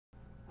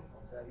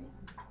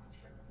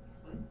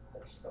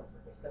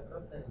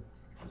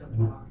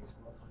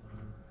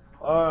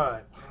All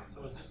right.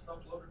 So is this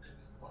uploaded in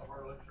one of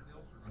our lecture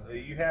deals? Or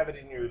You have it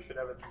in your, should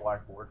have it in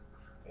Blackboard,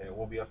 and it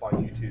will be up on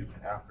YouTube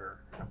after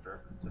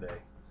today.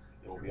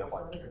 It will be up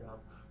on.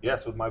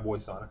 Yes, with my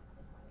voice on it.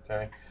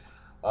 Okay.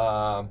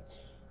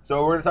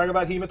 So we're going to talk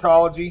about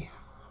hematology.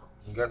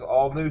 You guys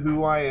all knew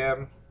who I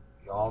am.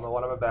 You all know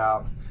what I'm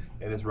about.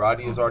 And as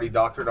Rodney has already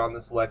doctored on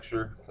this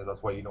lecture, because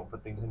that's why you don't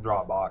put things in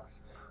Dropbox,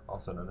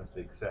 also known as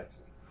Big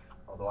Sexy.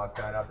 Although I've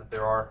found out that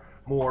there are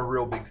more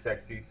real big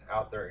sexies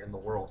out there in the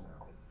world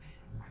now.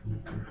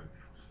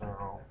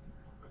 So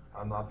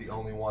I'm not the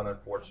only one,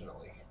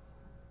 unfortunately.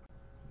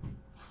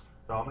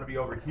 So I'm going to be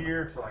over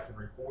here so I can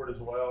record as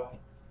well.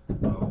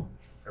 So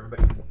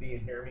everybody can see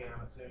and hear me,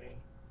 I'm assuming.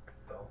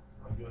 So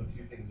I'm doing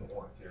two things at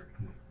once here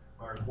because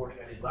my recording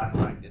I did last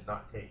night did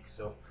not take.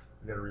 So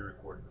we got to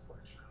re-record this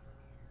lecture.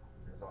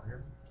 You guys all hear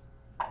me?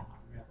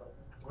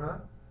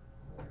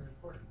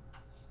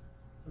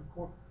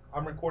 What?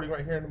 I'm recording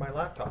right here into my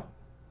laptop.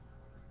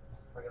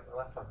 I got my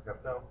laptop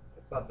up. No,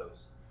 it's not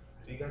those.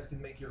 So you guys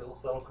can make your little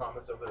subtle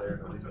comments over there.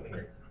 Nobody's going to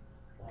hear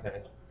you.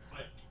 Okay.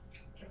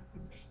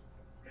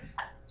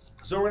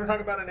 So we're going to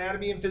talk about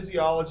anatomy and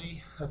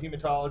physiology of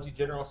hematology,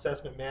 general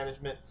assessment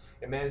management,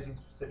 and managing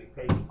specific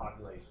patient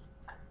populations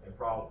and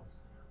problems.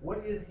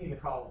 What is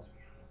hematology?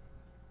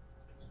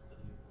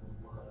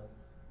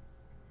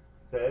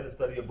 Say the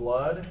study of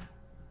blood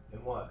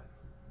and what?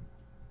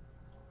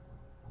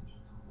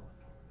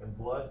 And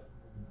blood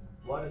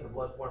and the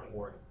blood-forming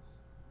organs.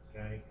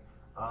 Okay.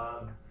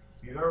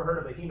 If you've ever heard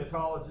of a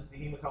hematologist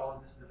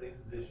is a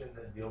physician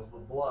that deals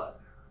with blood.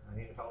 A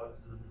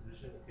hematologist is a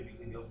physician that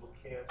typically deals with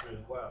cancer as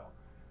well.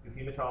 Because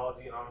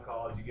hematology and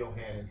oncology go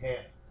hand in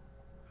hand.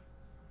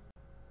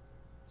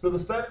 So the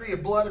study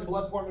of blood and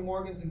blood-forming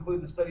organs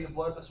include the study of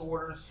blood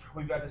disorders.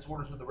 We've got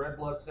disorders with the red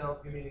blood cells.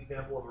 Give me an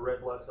example of a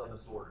red blood cell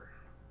disorder.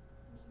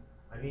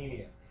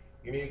 Anemia.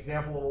 Give me an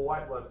example of a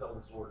white blood cell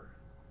disorder.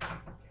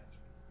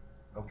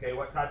 Okay,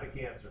 what type of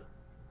cancer?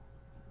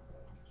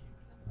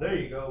 There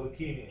you go,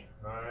 leukemia.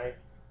 All right.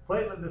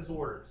 Platelet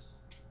disorders.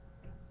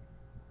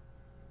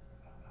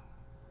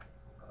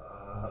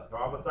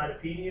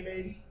 Thrombocytopenia,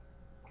 maybe.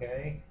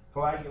 Okay.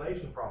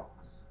 Coagulation problems.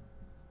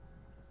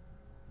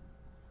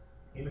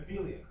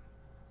 Hemophilia.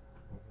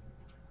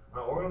 All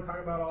right, we're going to talk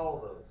about all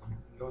of those. We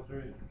can go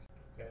through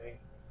these. Okay.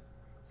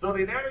 So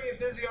the anatomy and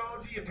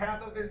physiology and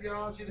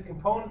pathophysiology, the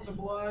components of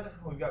blood.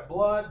 We've got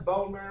blood,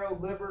 bone marrow,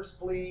 liver,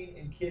 spleen,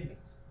 and kidneys.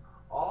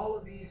 All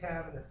of these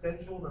have an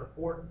essential and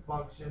important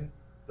function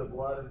to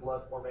blood and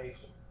blood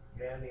formation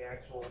and the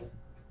actual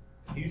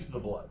use of the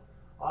blood.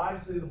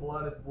 Obviously, the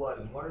blood is blood.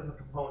 And what are the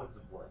components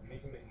of blood? Give me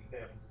some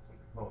examples of some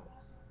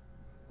components.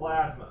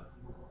 Plasma,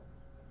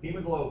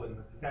 hemoglobin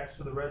that's attached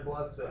to the red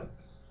blood cells.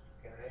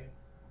 Okay.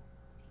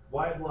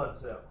 White blood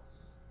cells,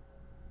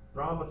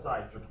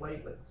 thrombocytes or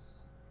platelets.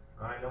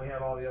 All right. Then we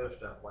have all the other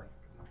stuff like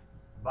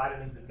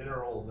vitamins and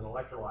minerals and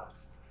electrolytes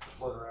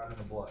floating around in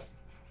the blood.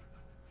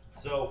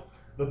 So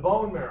the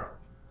bone marrow.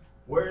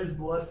 Where is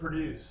blood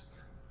produced?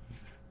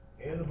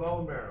 In the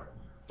bone marrow.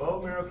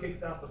 Bone marrow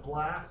kicks out the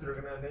blasts that are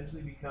going to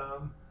eventually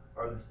become,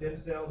 or the stem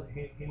cells,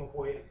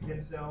 hematopoietic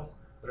stem cells,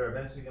 that are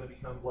eventually going to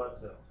become blood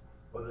cells.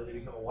 Whether they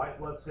become a white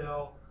blood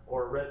cell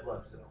or a red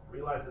blood cell.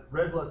 Realize that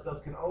red blood cells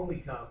can only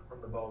come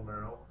from the bone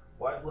marrow.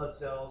 White blood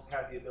cells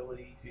have the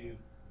ability to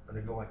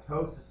undergo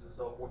mitosis and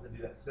so forth and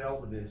do that cell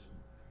division.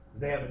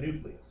 Because they have a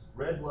nucleus.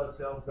 Red blood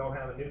cells don't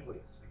have a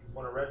nucleus. Because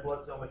when a red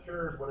blood cell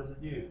matures, what does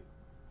it do? It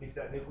kicks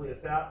that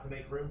nucleus out to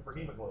make room for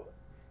hemoglobin.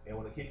 And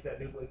when it kicks that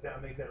nucleus out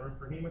and makes that room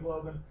for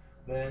hemoglobin,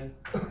 then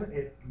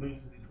it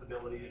loses its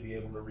ability to be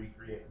able to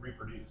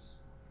reproduce.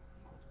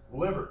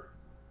 Liver.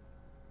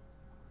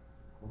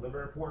 The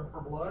liver important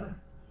for blood?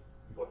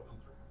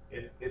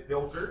 It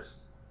filters,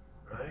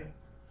 right?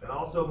 And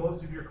also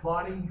most of your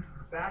clotting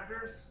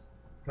factors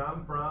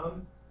come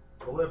from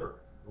the liver.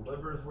 The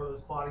liver is where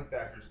those clotting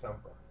factors come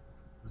from.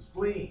 The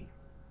spleen.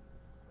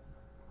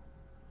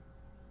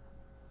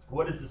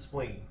 What is the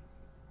spleen?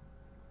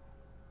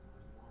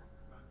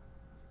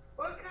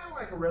 Well, it's kind of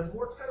like a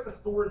reservoir. It's kind of a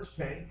storage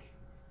tank.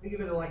 Think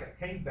of it like a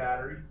tank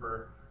battery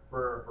for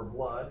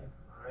blood.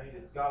 Right?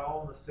 It's got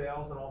all the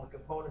cells and all the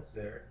components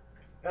there.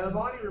 Now the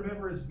body,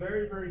 remember, is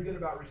very, very good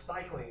about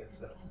recycling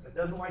itself. It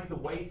doesn't like to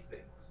waste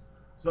things.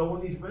 So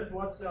when these red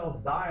blood cells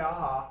die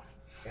off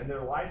and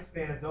their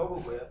lifespan's over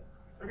with,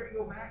 they're going to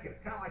go back.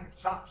 It's kind of like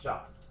a chop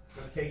shop. It's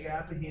going to take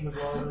out the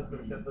hemoglobin. It's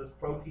going to set those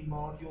protein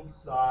molecules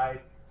aside.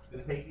 It's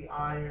going to take the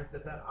iron,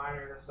 set that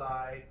iron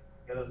aside,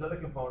 and those other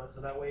components,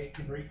 so that way it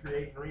can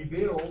recreate and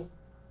rebuild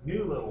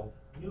new little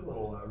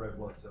red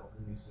blood cells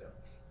and new cells.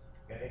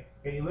 Okay?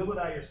 Can you live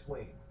without your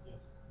spleen? Yes.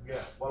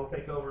 Yes. What will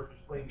take over if your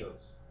spleen goes?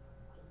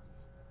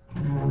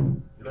 Your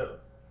liver.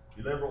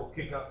 Your liver will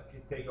take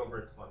over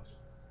its function.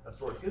 That's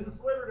storage. Because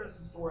the liver does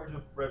some storage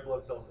of red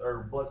blood cells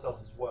or blood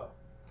cells as well.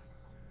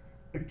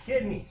 The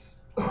kidneys.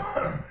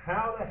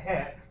 How the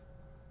heck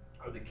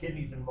are the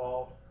kidneys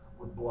involved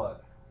with blood?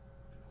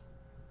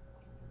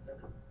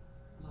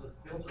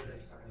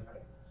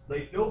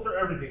 They filter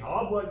everything.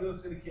 All blood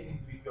goes to the kidneys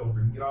to be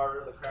filtered. Get all rid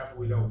of the crap that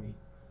we don't need.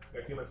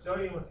 Got too much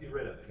sodium, let's get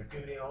rid of it. Got too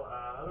many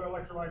other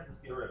electrolytes,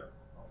 let's get rid of them.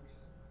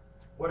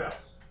 What else?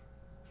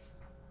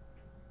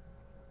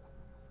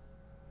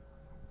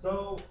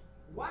 So,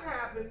 what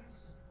happens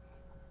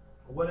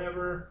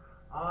whenever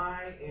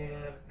I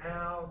am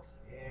out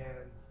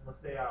and let's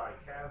say I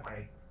have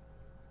my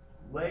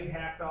leg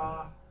hacked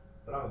off,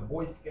 but I'm a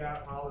Boy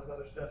Scout and all this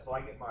other stuff, so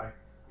I get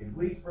it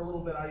bleeds for a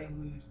little bit,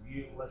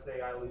 let's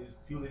say I lose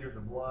 2 liters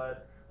of blood,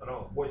 but I'm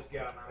a Boy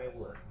Scout and I'm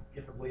able to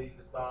get the bleeding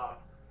to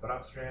stop, but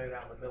I'm stranded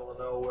out in the middle of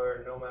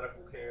nowhere, no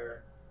medical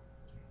care.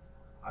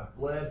 I've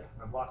bled,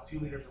 I've lost 2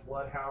 liters of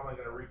blood, how am I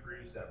going to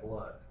reproduce that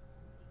blood?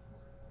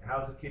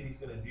 How's the kidneys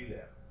going to do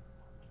that?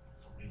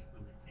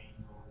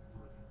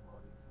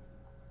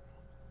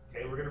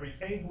 Okay, we're going to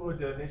retain fluid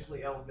to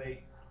initially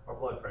elevate our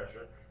blood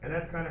pressure, and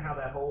that's kind of how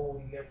that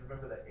whole, you guys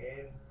remember that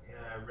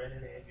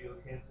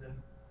renin-angiotensin?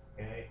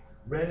 Okay,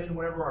 renin,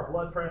 whenever our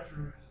blood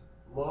pressure is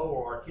low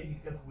or our kidney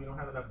sensitive, we don't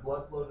have enough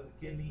blood flow to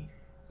the kidney,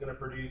 it's going to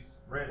produce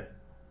renin.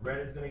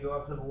 Renin is going to go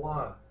up to the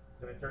lung.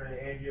 It's going to turn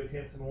into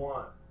angiotensin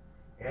 1.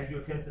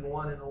 Angiotensin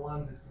 1 in the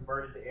lungs is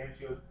converted to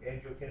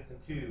angiotensin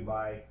 2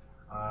 by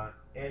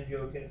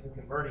angiotensin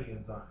converting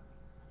enzyme.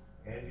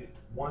 And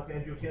once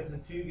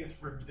angiotensin 2 gets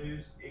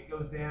produced, it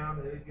goes down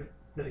and it gets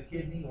to the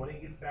kidney. When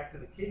it gets back to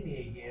the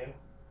kidney again,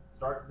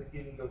 starts at the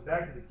kidney, goes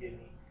back to the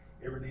kidney,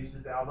 it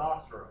reduces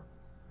aldosterone.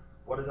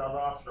 What is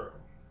aldosterone?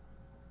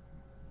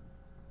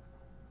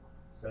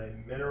 It's a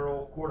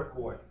mineral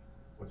corticoid,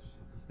 which is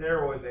a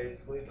steroid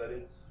basically, but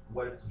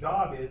what its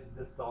job is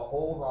it's to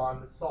hold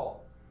on to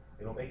salt.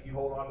 It'll make you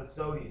hold on to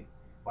sodium.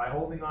 By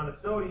holding on to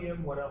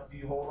sodium, what else do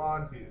you hold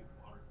on to?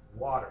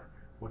 Water,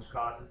 which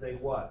causes a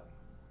what?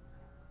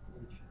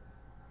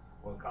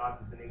 Well, it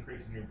causes an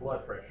increase in your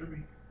blood pressure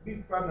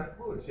from that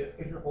fluid shift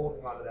because you're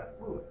holding on to that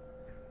fluid.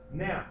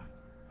 Now,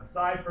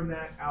 aside from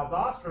that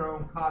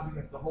aldosterone causing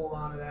us to hold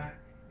on to that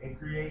and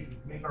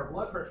make our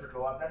blood pressure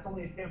go up, that's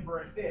only a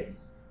temporary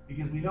fix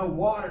because we know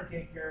water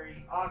can't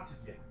carry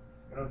oxygen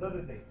and those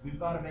other things. We've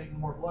got to make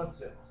more blood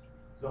cells.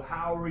 So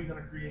how are we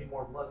going to create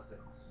more blood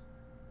cells?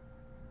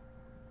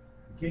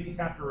 The kidneys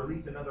have to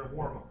release another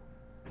hormone.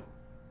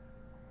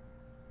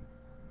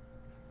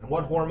 And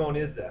what hormone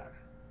is that?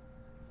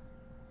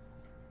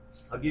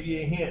 I'll give you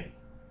a hint.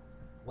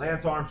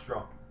 Lance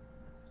Armstrong.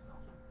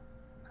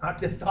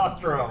 Not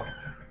testosterone.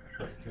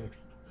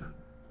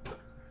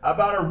 How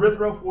about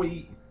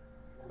erythropoietin?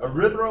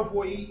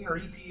 Erythropoietin or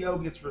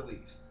EPO gets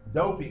released.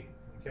 Doping,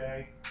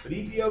 okay? But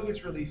EPO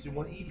gets released, and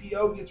when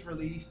EPO gets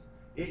released,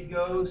 it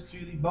goes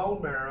to the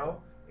bone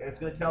marrow, and it's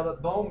going to tell the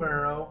bone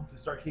marrow to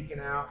start kicking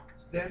out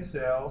stem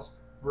cells,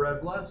 red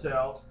blood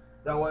cells.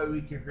 That way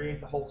we can create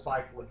the whole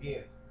cycle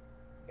again,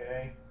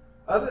 okay?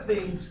 Other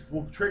things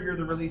will trigger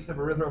the release of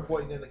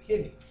erythropoietin in the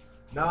kidneys.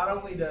 Not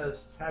only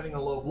does having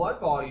a low blood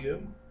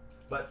volume,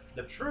 but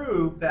the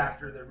true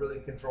factor that really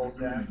controls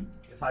that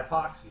is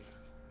hypoxia.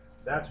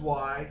 That's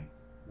why,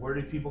 where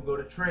do people go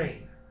to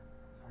train?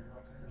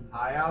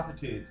 High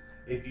altitudes.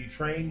 If you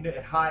train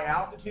at high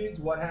altitudes,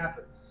 what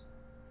happens?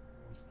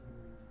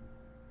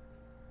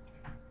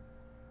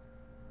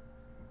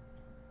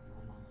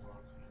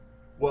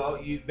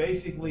 Well,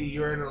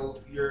 you're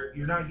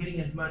not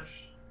getting as much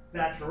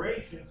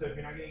saturation, so if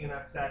you're not getting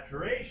enough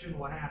saturation,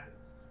 what happens?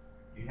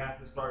 You have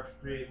to start to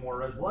create more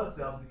red blood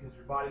cells because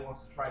your body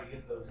wants to try to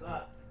get those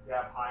up to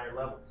have higher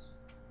levels.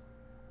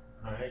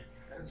 Alright?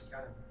 That is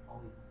kind of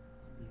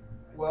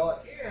polycythemia.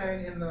 Well,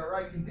 and in the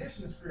right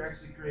conditions, could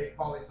actually create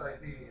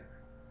polycythemia.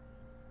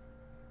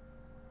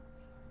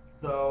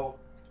 So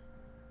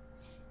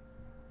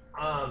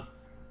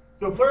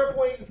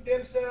pluripotent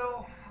stem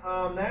cell,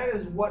 that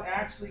is what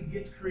actually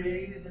gets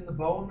created in the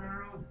bone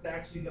marrow. It's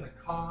actually going to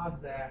cause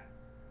that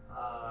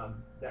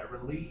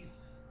release.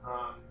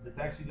 That's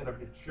actually going to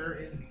mature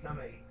into become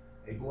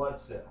a blood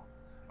cell.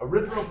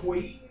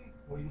 Erythropoietin,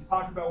 we just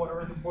talked about what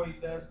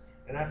erythropoietin does,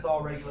 and that's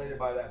all regulated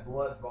by that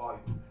blood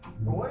volume.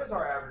 Well, what is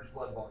our average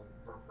blood volume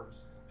for a person?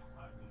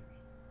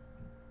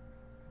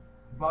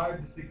 5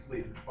 to 6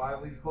 liters.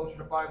 5 liters, closer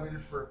to 5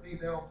 liters for a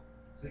female,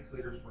 6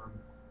 liters for a male.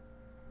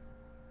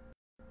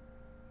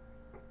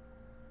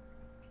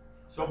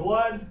 So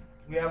blood,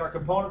 we have our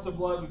components of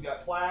blood. We've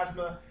got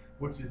plasma,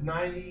 which is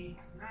around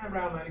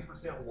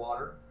 90%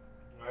 water,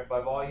 all right,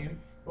 by volume.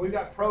 And we've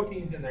got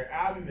proteins in there: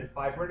 albumin,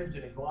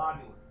 fibrinogen, and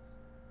globulins.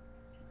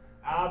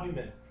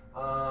 Albumin.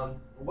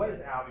 What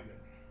is albumin?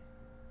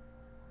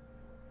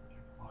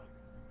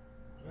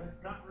 Well,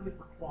 it's not really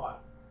for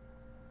clotting.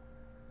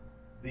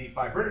 The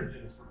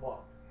fibrinogen is for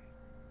clotting.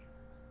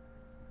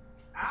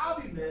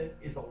 Albumin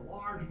is a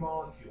large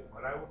molecule,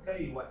 and I will tell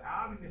you what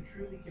albumin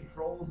truly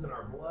controls in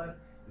our blood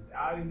is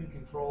albumin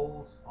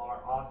controls our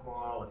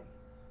osmolality.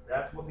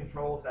 That's what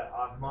controls that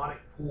osmotic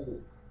pool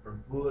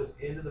from fluids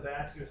into the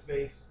vascular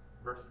space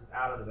versus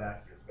out of the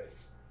vascular space.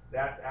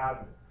 That's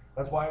albumin.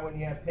 That's why when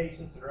you have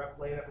patients that are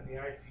laid up in the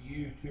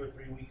ICU 2 or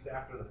 3 weeks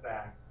after the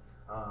fact,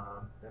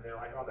 and they're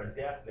like on their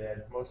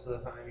deathbed, most of the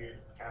time you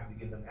have to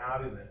give them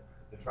albumin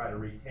to try to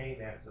retain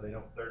that so they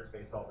don't third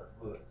space all their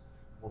fluids.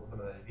 pull some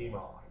of that edema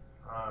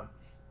off.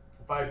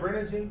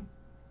 Fibrinogen,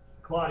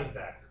 clotting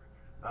factor.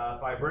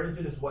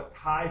 Fibrinogen is what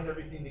ties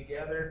everything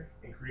together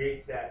and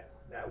creates that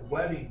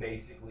webbing,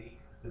 basically,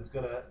 that's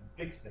going to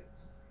fix things.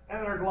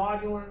 And our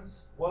globulins,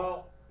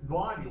 well,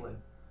 globulin,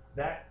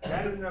 that in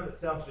and of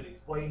itself should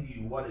explain to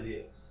you what it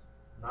is.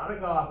 Not a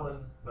goblin,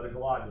 but a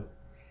globulin.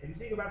 If you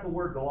think about the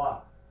word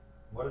glob,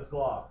 what is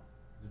glob?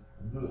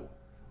 Just glue.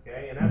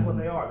 Okay, and that's what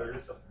they are. They're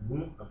just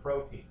a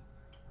protein.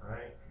 All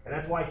right, and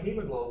that's why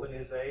hemoglobin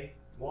is a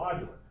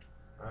globulin.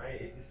 All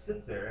right, it just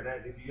sits there. And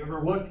that, if you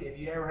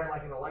ever had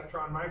like an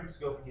electron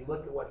microscope and you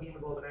look at what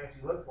hemoglobin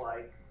actually looks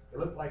like, it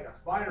looks like a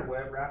spider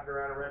web wrapped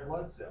around a red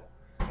blood cell.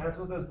 And that's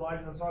what those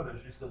globulins are.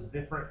 There's just those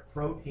different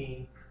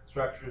protein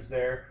structures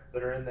there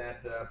that are in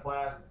that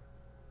plasma.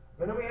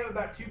 And then we have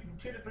about 2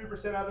 to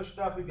 3% other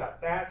stuff. We've got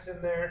fats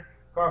in there,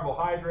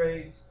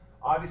 carbohydrates.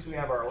 Obviously, we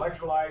have our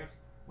electrolytes.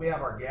 We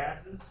have our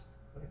gases.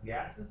 What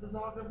gases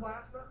dissolved in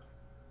plasma?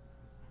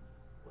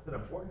 What's an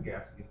important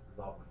gas that gets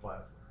dissolved in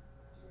plasma?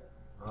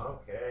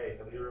 Okay,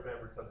 somebody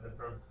remembered something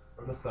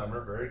from the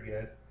summer. Very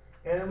good.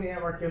 And then we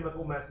have our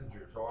chemical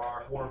messengers, or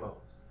our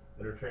hormones,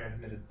 that are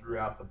transmitted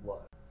throughout the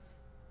blood.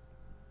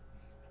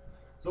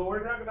 So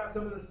we're talking about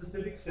some of the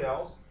specific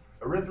cells: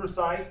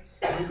 erythrocytes,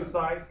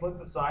 leukocytes,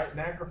 lymphocyte,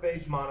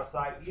 macrophage,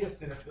 monocyte,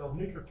 eosinophil,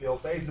 neutrophil,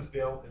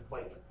 basophil, and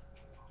platelet.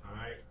 All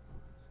right.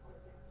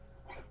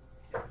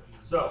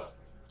 So,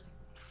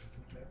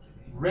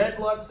 red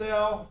blood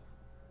cell,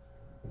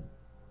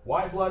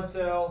 white blood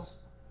cells,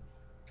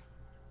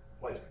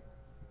 platelet.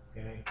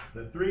 Okay,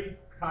 the 3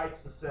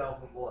 types of cells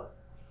in blood.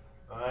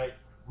 All right,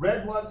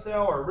 red blood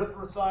cell or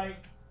erythrocyte.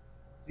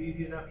 It's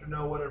easy enough to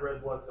know what a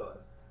red blood cell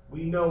is.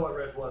 We know what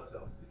red blood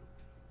cells do.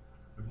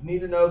 But you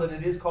need to know that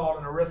it is called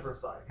an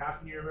erythrocyte. How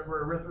can you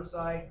remember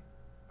erythrocyte?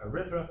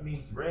 Erythra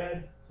means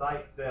red,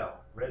 cyte,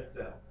 cell, red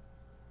cell.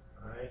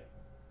 All right.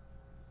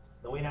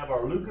 Then we have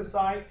our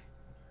leukocyte,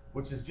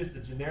 which is just a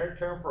generic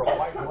term for a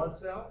white blood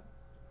cell.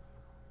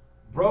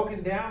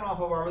 Broken down off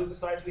of our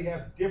leukocytes, we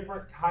have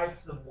different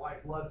types of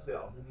white blood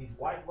cells. And these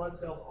white blood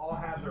cells all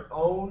have their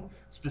own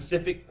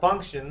specific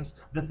functions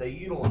that they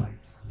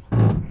utilize.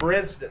 For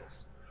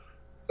instance,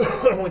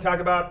 when we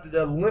talk about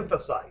the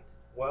lymphocyte,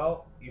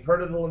 well, you've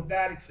heard of the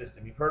lymphatic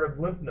system. You've heard of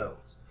lymph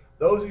nodes.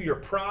 Those are your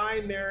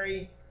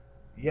primary,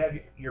 you have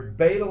your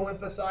beta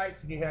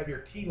lymphocytes and you have your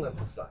T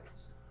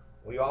lymphocytes.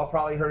 We all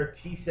probably heard of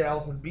T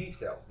cells and B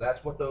cells.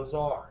 That's what those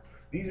are.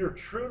 These are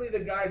truly the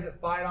guys that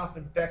fight off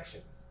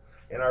infections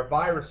and our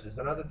viruses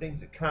and other things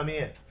that come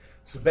in.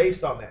 So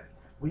based on that,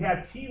 we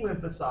have T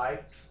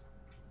lymphocytes.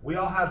 We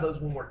all have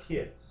those when we're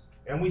kids.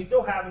 And we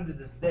still have them to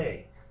this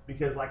day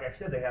because, like I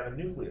said, they have a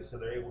nucleus, so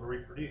they're able to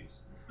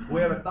reproduce.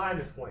 We have a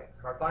thymus gland.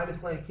 Our thymus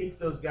gland kicks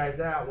those guys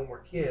out when we're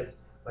kids,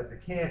 like the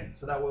candy,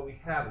 so that way we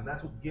have them.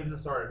 That's what gives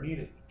us our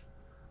immunity.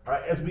 All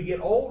right, as we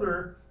get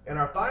older and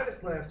our thymus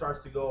gland starts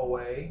to go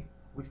away,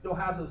 we still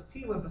have those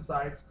T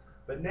lymphocytes,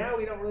 but now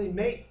we don't really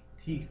make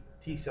T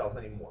cells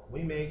anymore.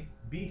 We make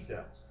B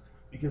cells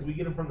because we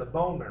get them from the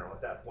bone marrow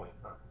at that point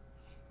in time.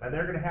 And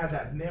they're going to have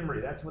that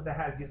memory. That's what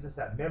that gives us,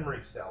 that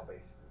memory cell,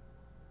 basically,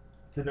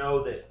 to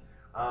know that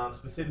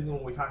specifically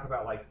when we talk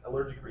about like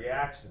allergic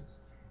reactions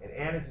and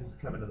antigens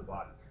that come into the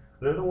body,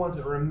 they're the ones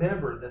that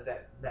remember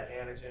that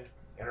antigen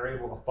and are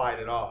able to fight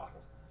it off.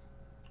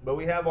 But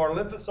we have our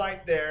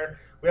lymphocyte there.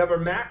 We have our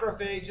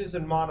macrophages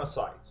and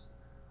monocytes.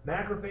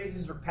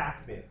 Macrophages are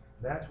Pac-Men.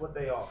 That's what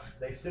they are.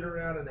 They sit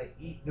around and they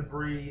eat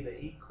debris, they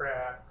eat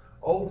crap,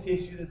 old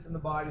tissue that's in the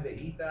body, they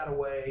eat that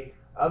away.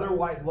 Other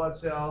white blood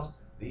cells,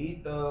 they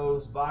eat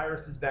those,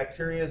 viruses,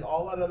 bacteria,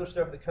 all that other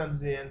stuff that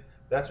comes in.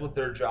 That's what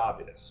their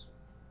job is.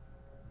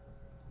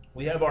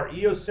 We have our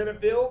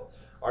eosinophil,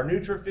 our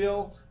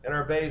neutrophil, and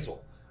our basophil.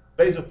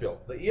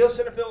 The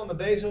eosinophil and the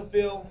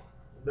basophil,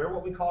 they're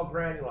what we call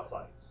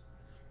granulocytes.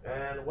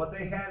 And what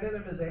they have in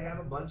them is they have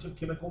a bunch of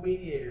chemical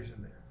mediators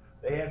in there.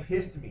 They have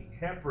histamine,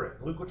 heparin,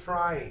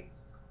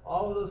 leukotrienes.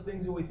 All of those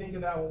things that we think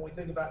about when we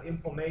think about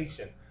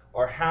inflammation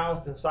are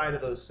housed inside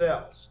of those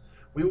cells.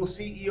 We will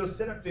see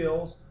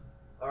eosinophils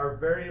are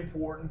very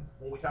important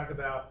when we talk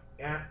about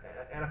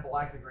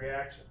anaphylactic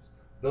reactions.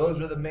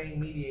 Those are the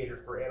main mediators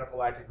for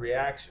anaphylactic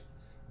reaction.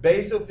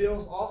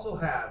 Basophils also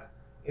have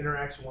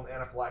interaction with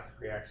anaphylactic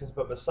reactions,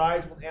 but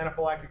besides with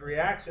anaphylactic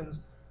reactions,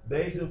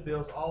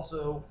 basophils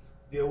also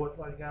deal with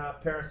like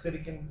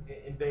parasitic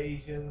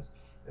invasions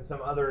and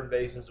some other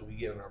invasions that we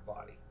get in our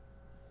body.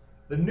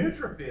 The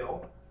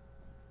neutrophil,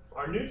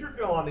 our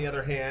neutrophil on the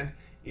other hand,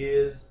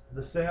 is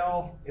the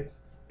cell,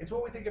 it's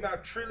what we think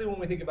about truly when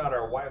we think about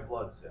our white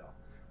blood cell.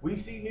 We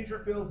see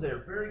neutrophils that are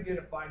very good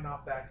at fighting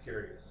off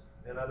bacteria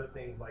and other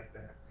things like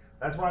that.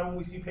 That's why when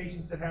we see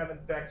patients that have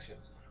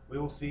infections, we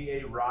will see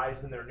a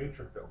rise in their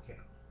neutrophil count.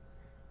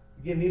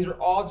 Again, these are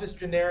all just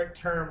generic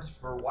terms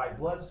for white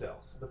blood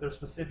cells, but they're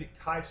specific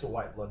types of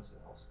white blood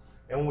cells.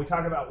 And when we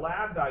talk about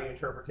lab value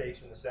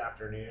interpretation this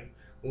afternoon,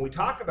 when we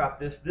talk about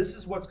this, this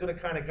is what's going to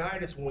kind of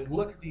guide us when we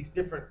look at these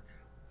different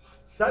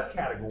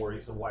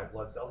subcategories of white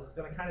blood cells. It's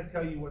going to kind of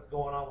tell you what's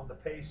going on with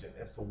the patient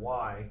as to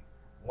why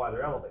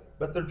they're elevated.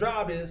 But their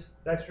job is,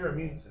 that's your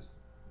immune system.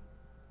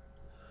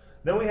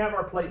 Then we have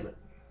our platelet.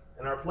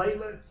 And our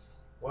platelets,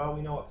 well,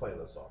 we know what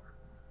platelets are.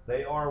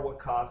 They are what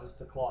causes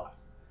to clot.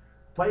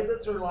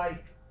 Platelets are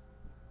like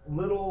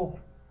little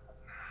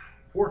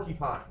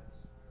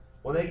porcupines.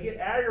 When they get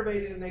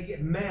aggravated and they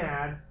get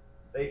mad,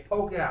 they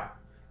poke out.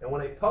 And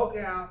when they poke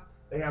out,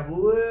 they have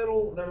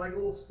they're like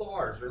little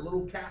stars, they're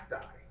little cacti.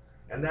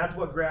 And that's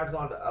what grabs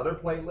onto other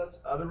platelets,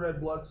 other red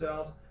blood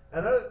cells,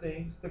 and other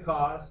things to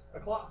cause a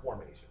clot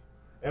formation.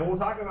 And we'll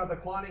talk about the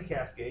clotting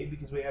cascade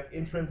because we have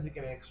intrinsic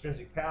and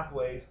extrinsic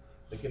pathways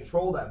that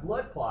control that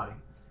blood clotting.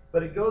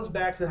 But it goes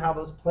back to how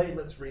those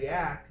platelets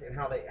react and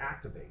how they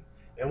activate.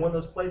 And when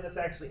those platelets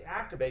actually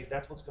activate,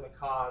 that's what's going to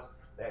cause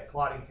that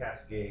clotting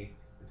cascade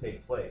to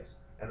take place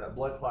and that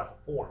blood clot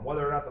to form,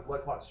 whether or not the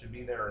blood clots should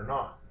be there or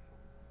not.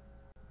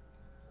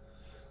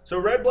 So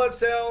red blood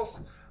cells,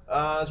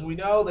 as we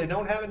know, they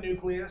don't have a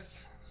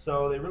nucleus,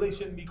 so they really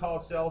shouldn't be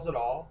called cells at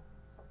all,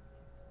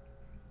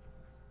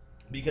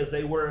 because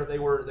they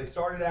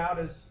started out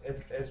as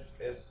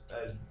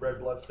red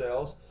blood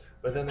cells,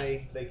 but then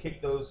they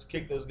kick those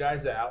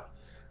guys out.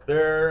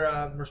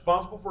 They're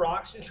responsible for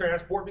oxygen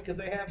transport because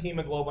they have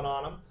hemoglobin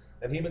on them,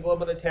 and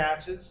hemoglobin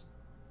attaches,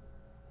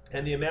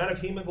 and the amount of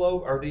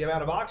hemoglobin or the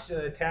amount of oxygen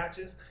that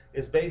attaches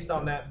is based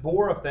on that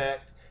Bohr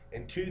effect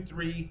and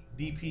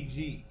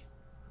 2,3-DPG.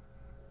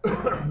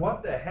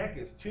 What the heck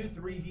is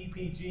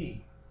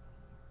 2,3-DPG?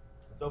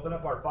 Let's open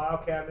up our file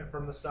cabinet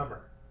from the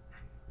summer.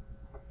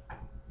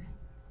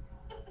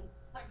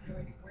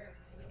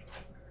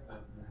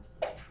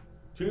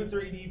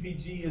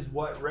 2,3-DPG is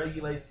what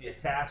regulates the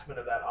attachment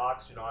of that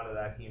oxygen onto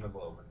that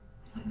hemoglobin.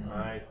 All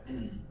right.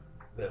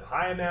 The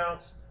high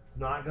amounts, it's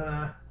not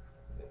gonna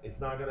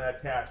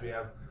attach. We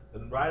have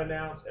the right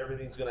amounts,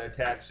 everything's gonna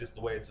attach just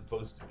the way it's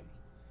supposed to be.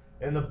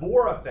 And the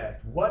Bohr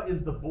effect. What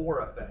is the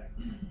Bohr effect?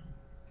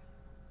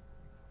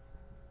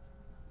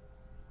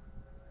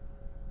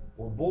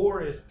 Well,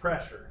 Bohr is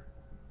pressure,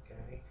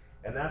 okay?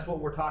 And that's what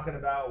we're talking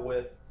about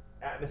with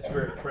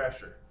atmospheric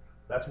pressure.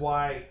 That's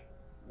why,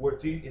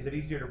 is it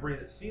easier to breathe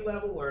at sea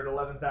level or at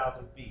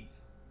 11,000 feet?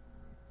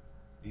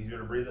 It's easier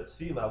to breathe at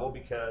sea level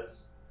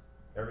because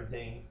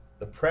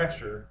the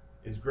pressure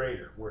is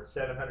greater. We're at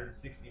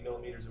 760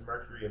 millimeters of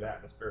mercury of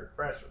atmospheric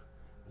pressure.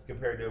 As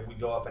compared to if we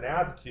go up in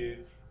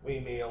altitude, we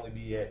may only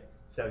be at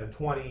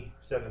 720,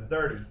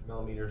 730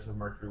 millimeters of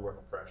mercury worth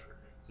of pressure.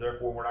 So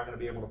therefore, we're not going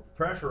to be able to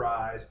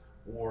pressurize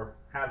or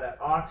have that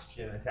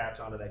oxygen attach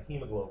onto that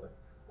hemoglobin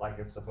like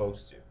it's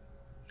supposed to.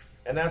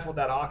 And that's what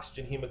that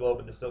oxygen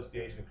hemoglobin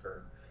dissociation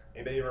curve.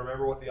 Anybody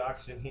remember what the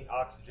oxygen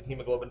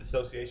hemoglobin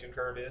dissociation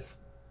curve is?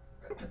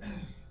 Acidotic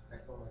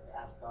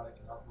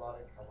and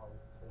alkalotic, how long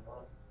is it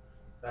on?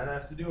 That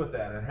has to do with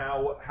that and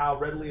how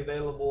readily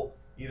available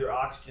either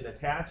oxygen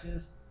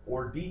attaches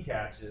or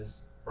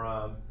detaches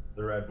from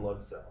the red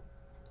blood cell.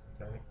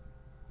 Okay.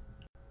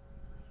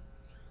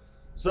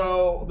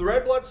 So the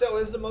red blood cell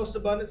is the most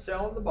abundant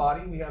cell in the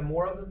body. We have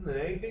more of them than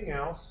anything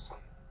else.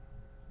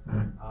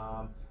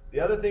 The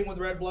other thing with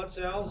red blood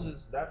cells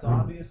is that's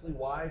obviously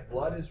why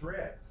blood is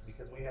red,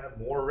 because we have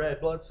more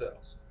red blood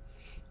cells.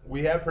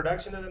 We have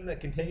production of them that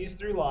continues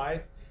through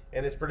life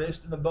and is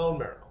produced in the bone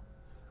marrow.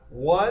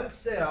 One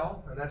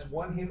cell, and that's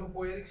one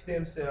hematopoietic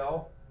stem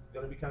cell, is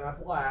going to become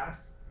up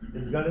last,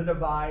 is going to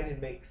divide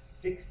and make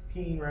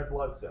 16 red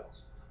blood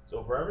cells.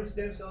 So for every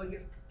stem cell that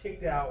gets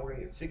kicked out, we're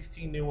going to get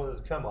 16 new ones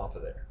that come off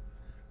of there.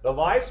 The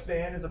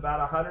lifespan is about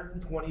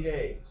 120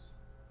 days.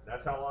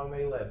 That's how long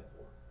they live for.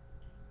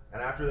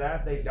 And after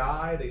that, they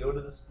die, they go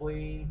to the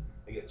spleen,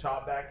 they get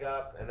chopped back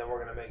up, and then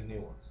we're going to make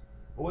new ones.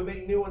 But we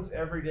make new ones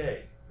every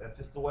day. That's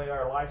just the way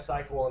our life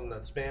cycle and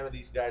the span of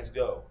these guys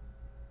go.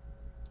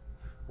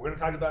 We're going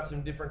to talk about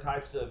some different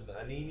types of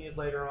anemias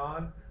later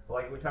on.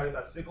 Like we talked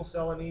about sickle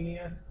cell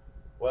anemia.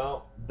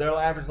 Well, their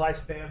average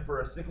lifespan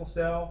for a sickle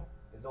cell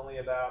is only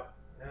about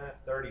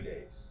 30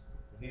 days,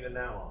 if even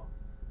that long.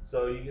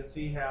 So you can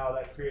see how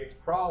that creates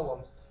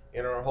problems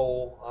in our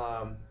whole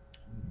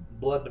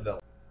blood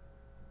development.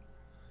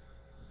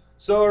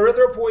 So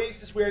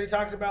erythropoiesis, we already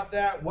talked about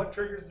that. What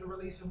triggers the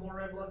release of more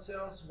red blood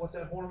cells? What's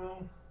that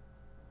hormone?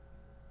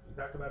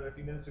 We talked about it a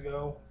few minutes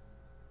ago.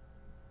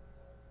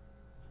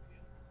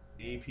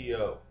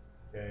 EPO.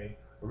 Okay,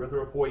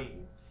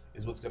 erythropoietin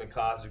is what's going to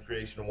cause the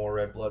creation of more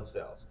red blood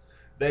cells.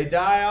 They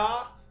die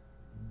off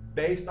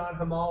based on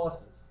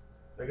hemolysis.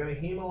 They're going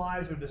to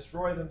hemolyze or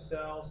destroy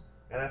themselves,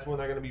 and that's when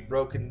they're going to be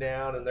broken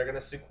down and they're going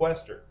to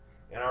sequester.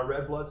 In our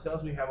red blood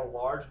cells, we have a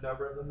large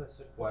number of them that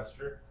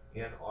sequester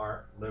in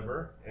our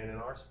liver and in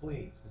our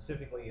spleen,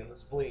 specifically in the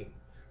spleen.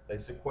 They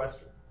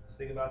sequester. Just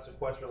think about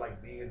sequester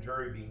like being a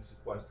jury being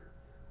sequestered.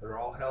 They're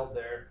all held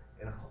there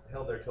and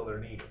held there till they're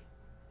needed.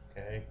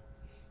 Okay.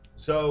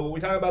 So when we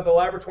talk about the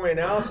laboratory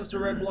analysis of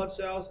red blood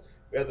cells,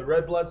 we have the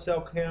red blood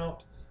cell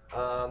count.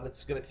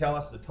 That's going to tell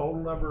us the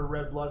total number of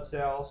red blood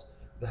cells.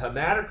 The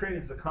hematocrit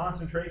is the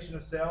concentration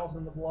of cells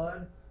in the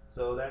blood.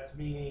 So that's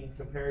meaning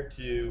compared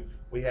to,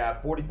 we have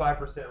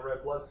 45%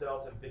 red blood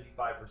cells and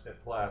 55%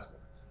 plasma,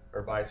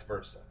 or vice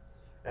versa.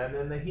 And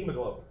then the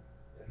hemoglobin.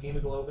 The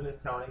hemoglobin is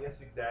telling us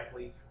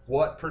exactly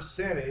what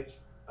percentage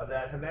of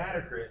that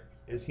hematocrit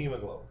is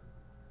hemoglobin.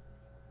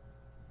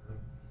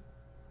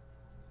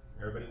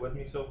 Everybody with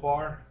me so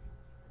far?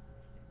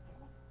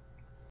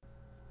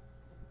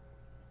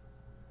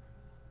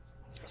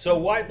 So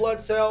white blood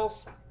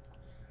cells.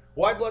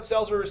 White blood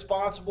cells are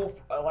responsible,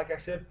 like I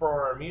said, for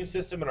our immune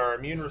system and our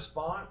immune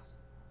response.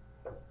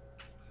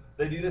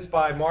 They do this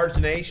by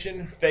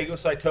margination,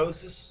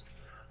 phagocytosis,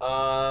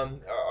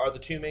 are the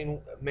two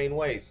main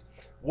ways.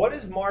 What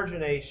is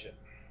margination?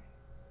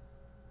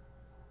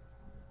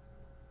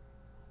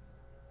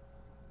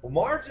 Well,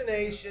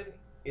 margination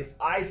is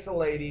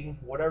isolating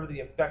whatever the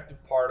infective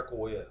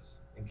particle is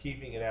and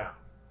keeping it out.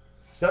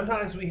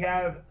 Sometimes we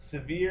have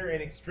severe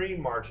and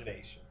extreme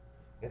margination.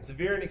 And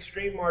severe and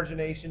extreme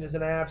margination is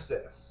an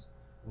abscess,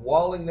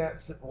 walling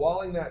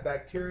that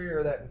bacteria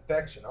or that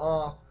infection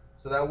off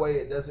so that way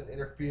it doesn't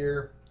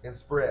interfere and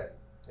spread.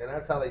 And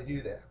that's how they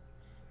do that.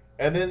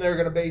 And then they're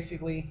going to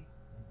basically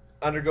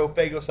undergo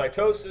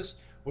phagocytosis,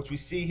 which we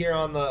see here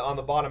on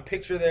the bottom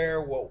picture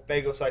there, what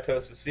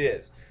phagocytosis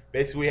is.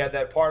 Basically, we have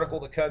that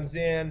particle that comes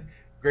in,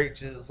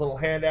 reaches its little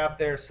hand out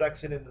there,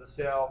 sucks it into the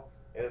cell,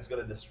 and it's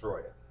going to destroy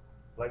it.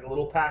 It's like a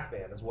little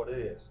Pac-Man is what it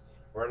is,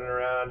 running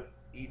around,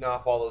 eating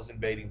off all those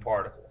invading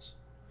particles.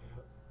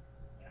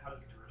 How does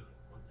it get rid of it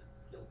once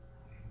it kills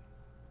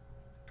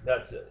it?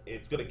 That's it.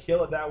 It's going to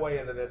kill it that way,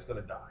 and then it's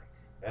going to die.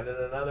 And then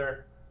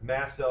another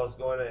mast cell is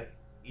going to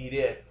eat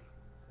it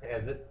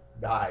as it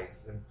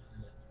dies, and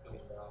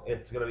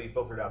it's going to be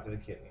filtered out through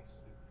the kidneys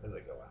as they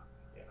go out.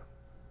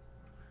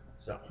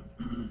 Yeah.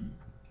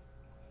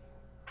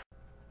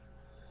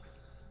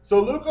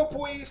 So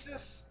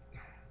leukopoiesis,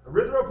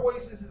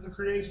 erythropoiesis is the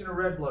creation of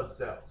red blood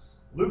cells.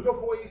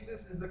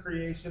 Leukopoiesis is the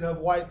creation of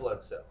white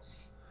blood cells.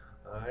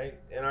 All right.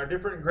 In our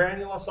different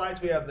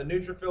granulocytes, we have the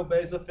neutrophil,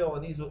 basophil,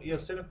 and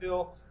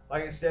eosinophil.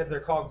 Like I said, they're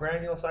called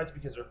granulocytes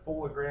because they're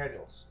full of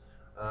granules.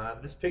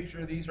 This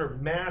picture, these are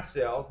mast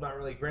cells, not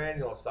really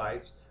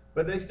granulocytes,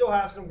 but they still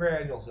have some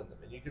granules in them.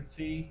 And you can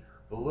see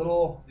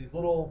these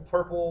little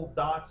purple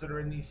dots that are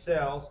in these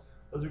cells.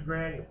 Those are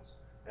granules,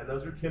 and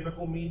those are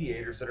chemical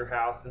mediators that are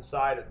housed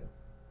inside of them.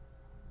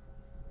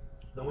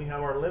 Then we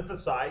have our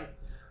lymphocyte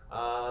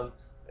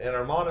and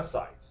our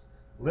monocytes.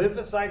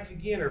 Lymphocytes,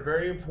 again, are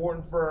very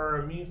important for our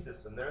immune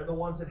system. They're the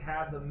ones that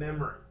have the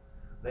memory.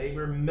 They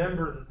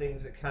remember the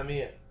things that come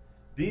in.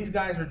 These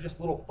guys are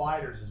just little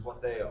fighters is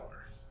what they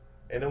are.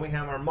 And then we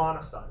have our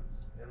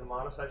monocytes. And the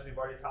monocytes we've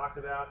already talked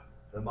about.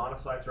 The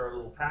monocytes are our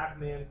little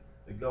Pac-Men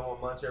that go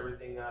and munch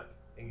everything up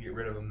and get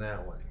rid of them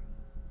that way.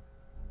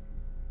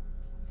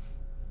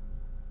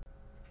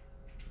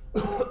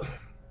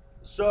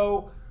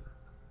 So,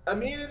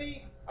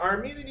 immunity, our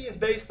immunity is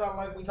based on,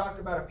 like we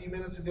talked about a few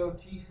minutes ago,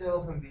 T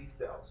cells and B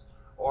cells,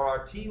 or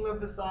our T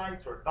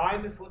lymphocytes or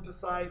thymus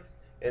lymphocytes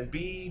and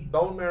B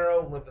bone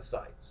marrow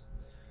lymphocytes.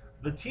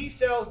 The T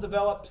cells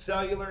develop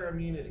cellular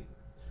immunity,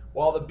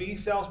 while the B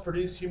cells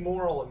produce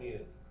humoral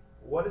immunity.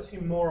 What is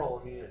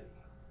humoral immunity?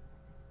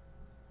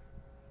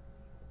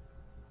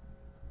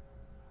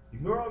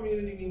 Humoral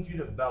immunity means you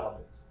develop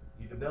it.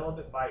 You develop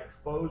it by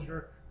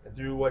exposure and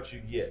through what you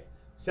get.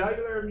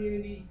 Cellular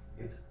immunity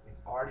it's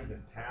already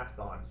been passed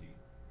on to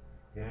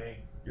you. Okay,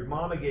 your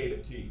mama gave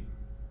it to you.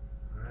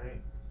 All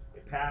right,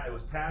 it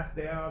was passed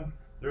down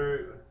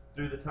through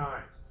the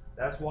times.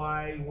 That's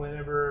why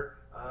whenever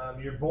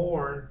you're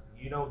born,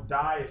 you don't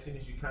die as soon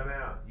as you come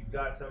out. You've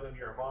got some of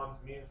your mom's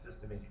immune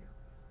system in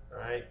you. All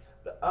right,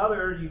 the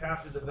other you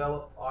have to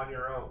develop on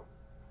your own.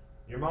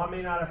 Your mom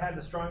may not have had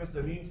the strongest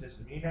immune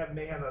system. You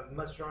may have a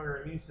much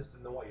stronger immune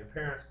system than what your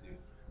parents do.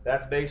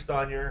 That's based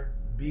on your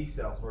B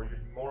cells or your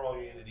humoral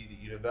immunity that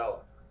you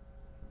develop.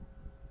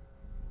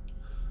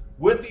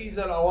 With these,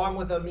 and along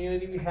with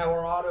immunity, we have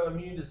our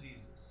autoimmune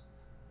diseases.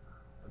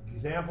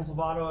 Examples of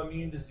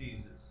autoimmune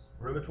diseases: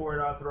 rheumatoid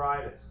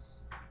arthritis.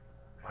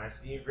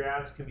 Myasthenia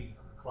gravis can be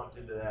clumped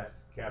into that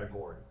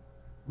category.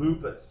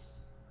 Lupus.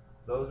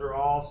 Those are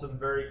all some of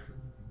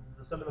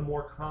the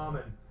more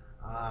common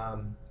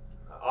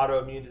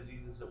autoimmune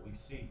diseases that we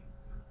see.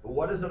 But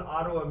what does an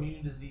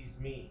autoimmune disease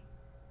mean?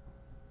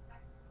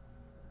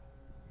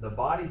 The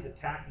body's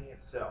attacking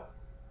itself.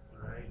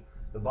 Right?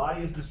 The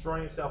body is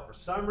destroying itself. For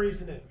some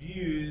reason, it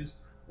views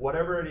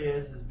whatever it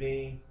is as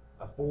being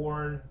a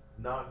foreign,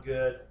 not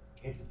good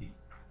entity.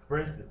 For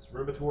instance,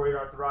 rheumatoid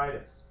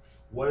arthritis.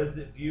 What does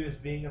it view as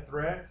being a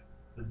threat?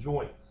 The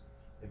joints.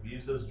 It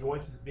views those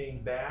joints as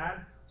being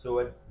bad,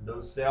 so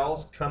those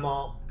cells come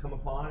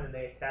upon and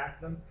they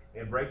attack them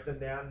and break them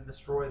down and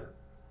destroy them.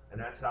 And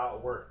that's how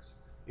it works.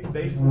 It's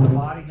based on the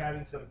body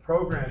having some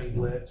programming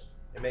glitch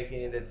and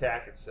making it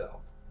attack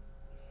itself.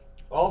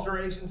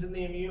 Alterations in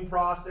the immune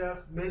process.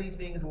 Many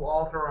things will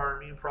alter our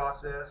immune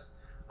process.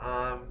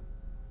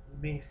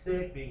 Being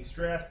sick, being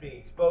stressed, being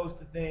exposed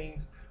to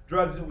things,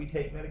 drugs that we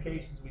take,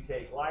 medications we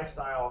take,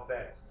 lifestyle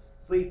effects,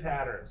 sleep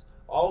patterns.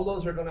 All of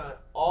those are going to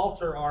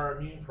alter our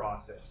immune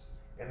process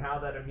and how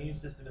that immune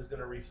system is going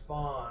to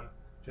respond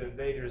to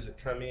invaders that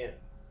come in.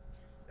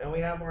 And we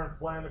have our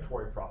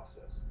inflammatory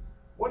process.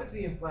 What is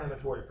the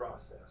inflammatory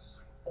process?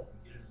 You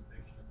get an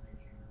infection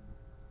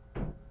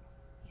that makes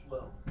you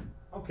swell.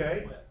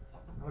 Okay. Sweat.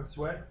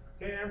 Sweat.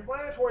 Okay, an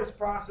inflammatory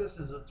process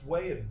is its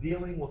way of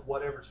dealing with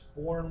whatever's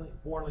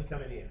foreignly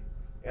coming in.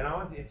 And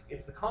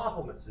it's the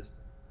complement system.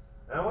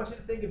 And I want you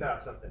to think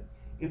about something.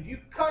 If you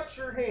cut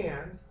your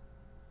hand,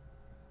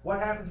 what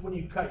happens when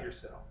you cut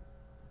yourself?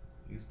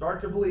 You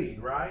start to bleed,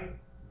 right?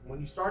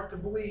 When you start to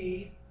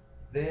bleed,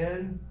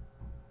 then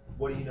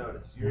what do you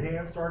notice? Your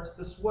hand starts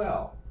to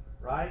swell,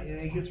 right? And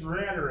it gets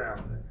red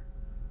around there.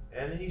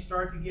 And then you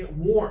start to get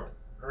warmth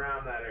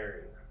around that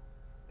area.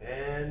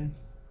 And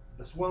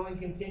the swelling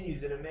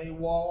continues, and it may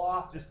wall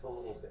off just a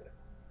little bit.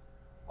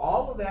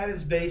 All of that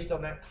is based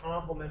on that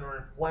complement or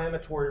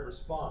inflammatory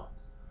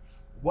response.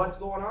 What's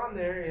going on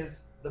there is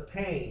the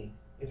pain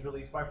is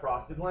released by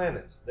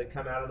prostaglandins that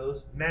come out of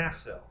those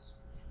mast cells.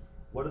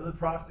 What do the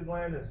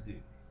prostaglandins do?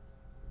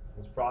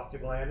 Those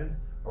prostaglandins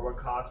are what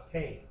cause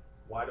pain.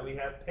 Why do we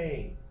have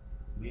pain?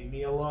 Leave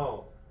me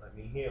alone. Let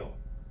me heal.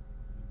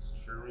 It's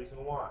a true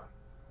reason why.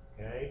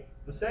 Okay?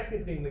 The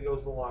second thing that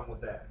goes along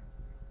with that,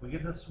 we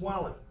get the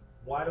swelling.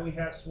 Why do we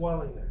have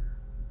swelling there?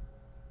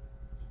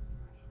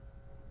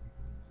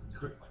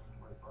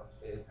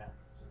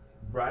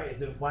 Right,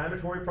 it's an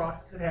inflammatory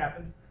process that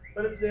happens,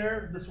 but it's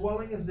there. The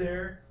swelling is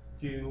there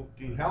to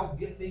help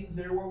get things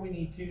there where we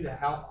need to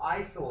help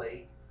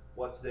isolate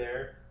what's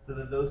there so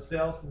that those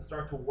cells can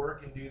start to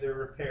work and do their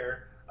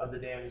repair of the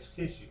damaged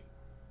tissue.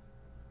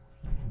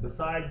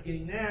 Besides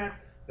getting that,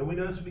 then we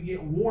notice we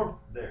get warmth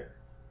there.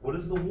 What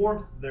is the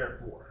warmth there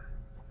for?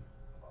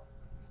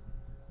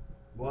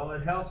 Well,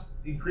 it helps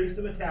increase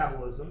the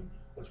metabolism,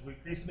 which we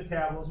increase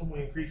metabolism,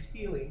 we increase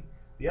healing.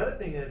 The other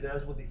thing that it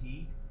does with the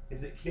heat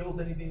is it kills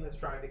anything that's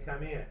trying to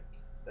come in.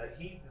 That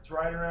heat that's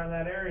right around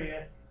that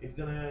area is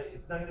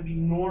it's not gonna be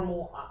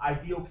normal,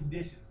 ideal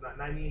conditions. It's not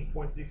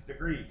 98.6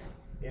 degrees.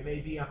 It may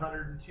be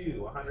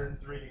 102,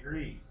 103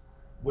 degrees.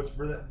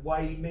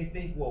 Why you may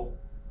think, well,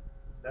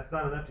 that's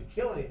not enough to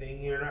kill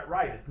anything. You're not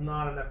right. It's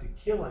not enough to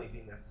kill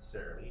anything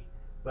necessarily.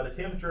 But a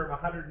temperature of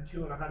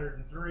 102 and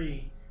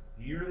 103,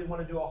 do you really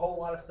want to do a whole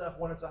lot of stuff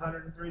when it's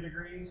 103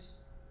 degrees?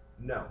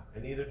 No,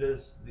 and neither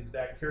does these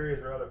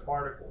bacteria or other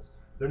particles.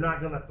 They're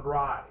not going to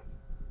thrive.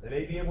 They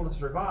may be able to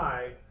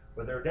survive,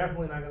 but they're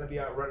definitely not going to be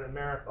out running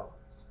marathons.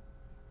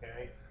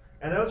 Okay,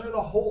 and those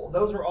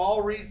are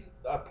all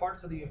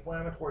parts of the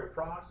inflammatory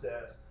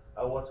process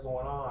of what's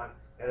going on,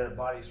 and the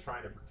body's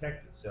trying to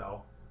protect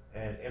itself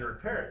and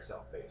repair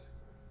itself, basically.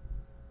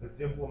 It's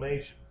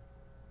inflammation.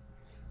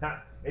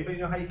 Now, anybody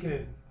know how you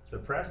can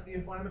suppress the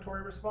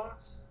inflammatory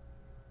response?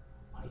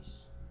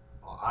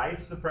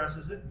 Ice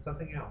suppresses it, and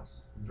something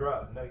else.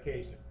 Drug,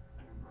 medication.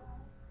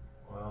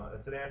 Well,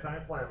 it's an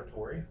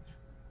anti-inflammatory,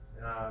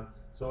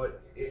 so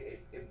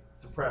it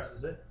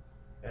suppresses it.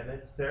 And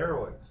then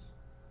steroids.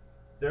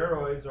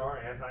 Steroids are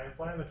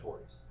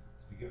anti-inflammatories.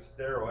 So if you give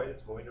a steroid,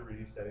 it's going to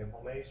reduce that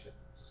inflammation.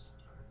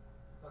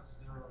 But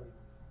steroids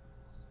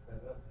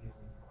sped up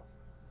healing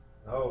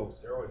processes. Oh,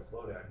 steroids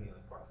slow down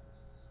healing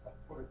processes.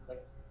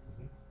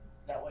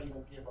 That way you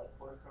would give like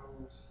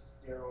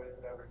corticosteroid,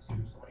 whatever, to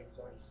somebody who's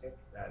already sick.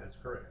 That is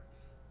correct.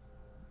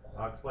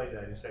 I'll explain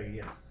that in a second.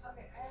 Yes.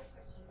 Okay, I have a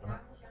question. When I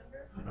was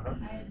younger, I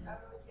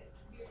would always get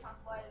severe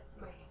tonsillitis.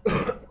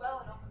 My swell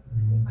and almost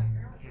between my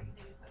earlobes, so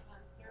they would put me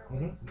on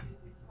steroids to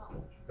reduce the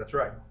swelling. That's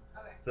right.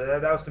 Okay. So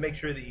that was to make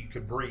sure that you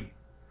could breathe.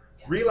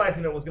 Yeah.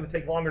 Realizing it was going to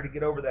take longer to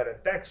get over that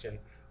infection,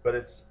 but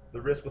it's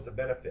the risk with the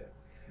benefit.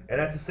 And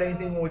that's the same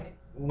thing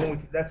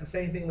that's the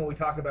same thing when we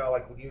talk about,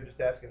 like when you were just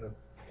asking us,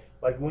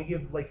 like when we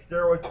give like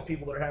steroids to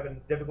people that are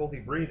having difficulty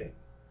breathing.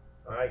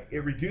 All right,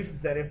 it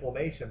reduces that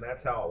inflammation.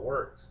 That's how it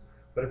works.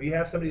 But if you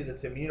have somebody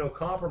that's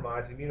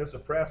immunocompromised,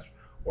 immunosuppressed,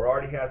 or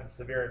already has a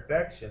severe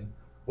infection,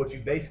 what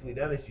you've basically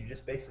done is you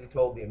just basically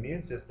told the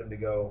immune system to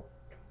go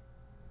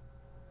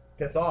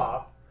piss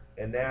off,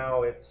 and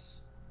now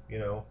it's,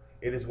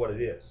 it is what it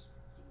is.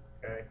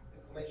 Okay?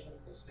 Inflammation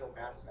is still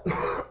mast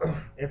cells.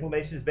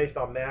 Inflammation is based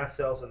on mast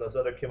cells and those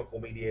other chemical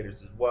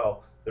mediators as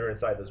well that are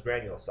inside those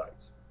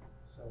granulocytes.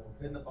 So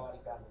in the body,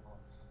 bad in the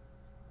lungs.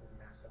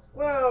 Mast cells.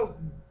 Well,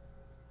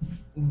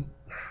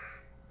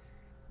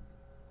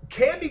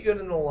 can be good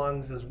in the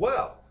lungs as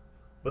well.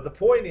 But the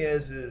point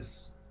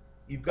is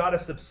you've got to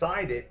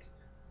subside it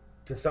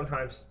to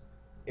sometimes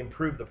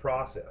improve the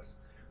process.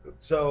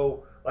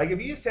 So, like if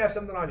you just have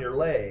something on your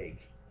leg,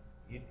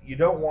 you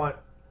don't want,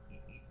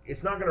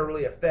 it's not going to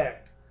really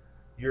affect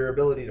your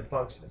ability to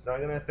function. It's not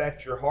going to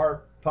affect your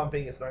heart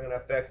pumping. It's not going to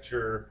affect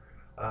your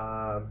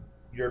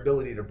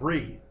ability to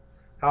breathe.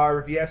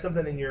 However, if you have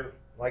something in your,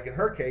 like in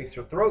her case,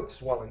 her throat's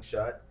swelling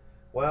shut,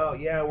 well,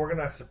 yeah, we're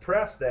going to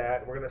suppress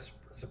that. We're going to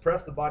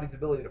suppress the body's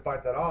ability to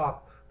fight that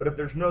off. But if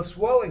there's no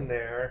swelling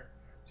there,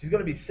 she's going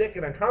to be sick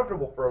and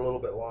uncomfortable for a little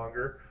bit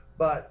longer,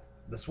 but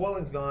the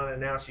swelling's gone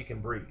and now she can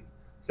breathe.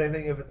 Same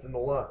thing if it's in the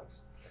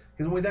lungs.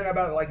 Because when we think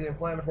about like an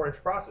inflammatory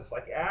process,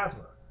 like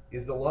asthma,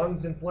 is the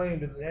lungs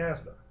inflamed in an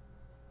asthma?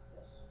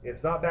 Yes.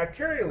 It's not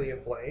bacterially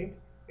inflamed.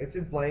 It's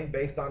inflamed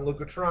based on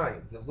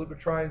leukotrienes. Those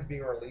leukotrienes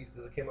being released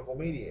as a chemical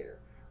mediator.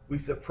 We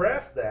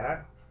suppress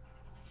that,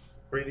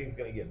 breathing's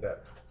going to get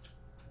better.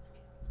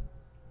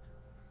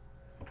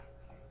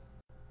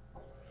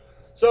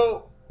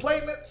 So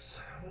platelets,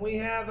 we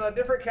have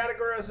different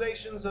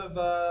categorizations of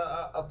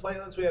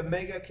platelets. We have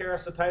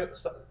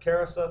megakaryocytes,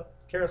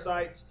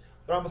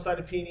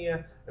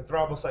 thrombocytopenia, and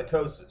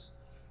thrombocytosis.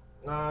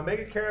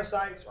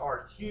 Megakaryocytes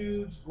are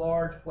huge,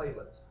 large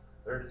platelets.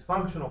 They're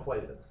dysfunctional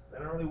platelets. They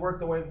don't really work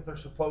the way that they're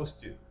supposed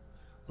to.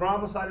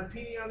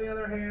 Thrombocytopenia, on the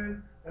other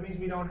hand, that means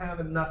we don't have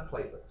enough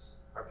platelets.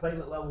 Our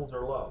platelet levels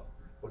are low.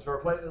 Which, if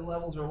our platelet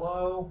levels are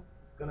low,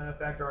 it's going to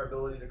affect our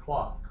ability to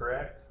clot,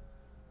 correct?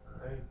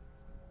 All right.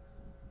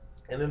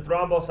 And then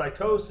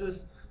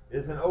thrombocytosis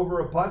is an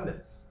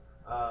overabundance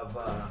of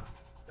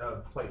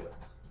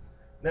platelets.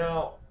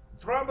 Now,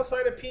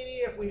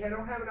 thrombocytopenia, if we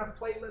don't have enough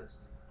platelets,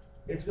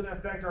 it's going to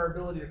affect our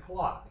ability to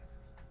clot.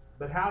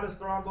 But how do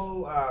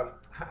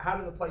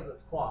the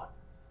platelets clot?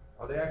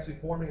 Are they actually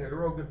forming a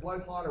real good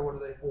blood clot, or what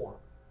do they form?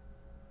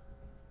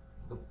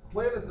 The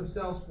platelets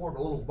themselves form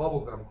a little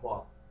bubblegum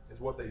clot, is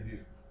what they do.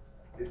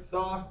 It's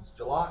soft, it's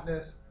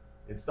gelatinous,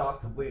 it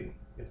stops the bleeding.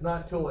 It's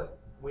not until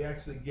we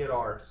actually get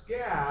our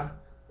scab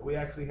that we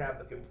actually have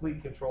the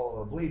complete control of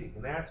the bleeding.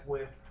 And that's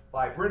when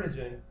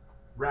fibrinogen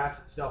wraps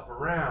itself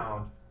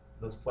around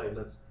those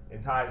platelets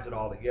and ties it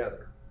all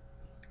together.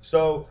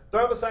 So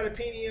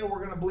thrombocytopenia, we're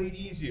going to bleed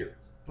easier.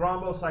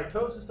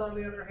 Thrombocytosis, on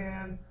the other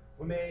hand,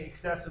 we may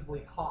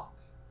excessively clot.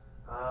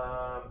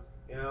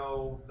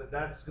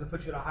 That's going to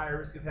put you at a higher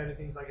risk of having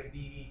things like a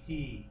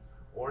DVT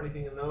or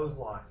anything in those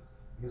lines.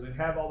 Because we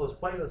have all those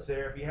platelets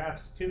there. If you have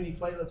too many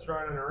platelets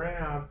running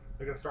around,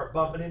 they're going to start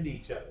bumping into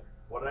each other.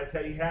 What did I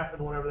tell you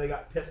happened whenever they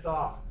got pissed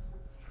off?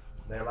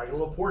 They're like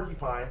little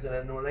porcupines, and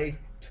then when they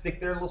stick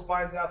their little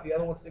spines out, the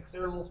other one sticks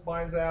their little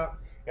spines out,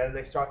 and then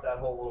they start that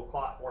whole little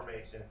clot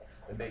formation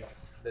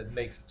that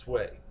makes its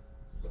way.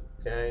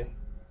 Okay.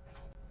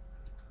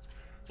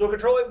 So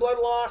controlling blood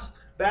loss,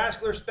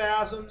 vascular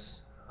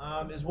spasms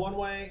is one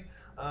way.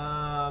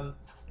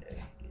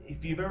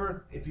 If you've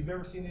ever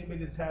seen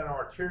anybody that's had an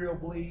arterial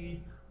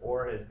bleed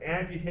or has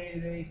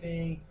amputated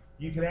anything,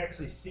 you can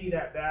actually see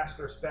that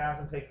vascular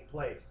spasm taking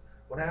place.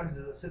 What happens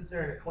is it sits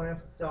there and it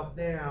clamps itself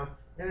down,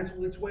 and it's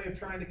its way of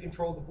trying to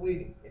control the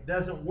bleeding. It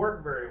doesn't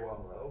work very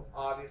well, though,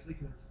 obviously,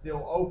 because it's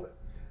still open.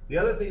 The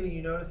other thing that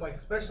you notice, like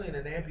especially in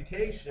an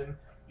amputation,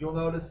 you'll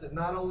notice that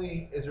not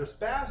only is there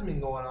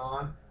spasming going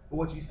on, but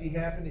what you see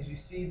happen is you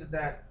see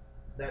that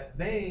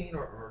vein,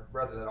 or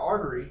rather that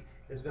artery,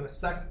 is going to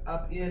suck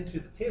up into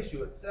the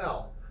tissue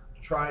itself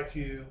to try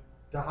to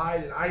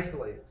hide and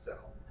isolate itself.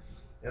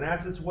 And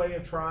that's its way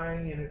of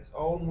trying, in its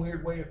own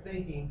weird way of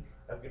thinking,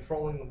 of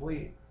controlling the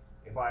bleeding.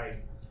 If I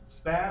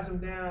spasm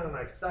down and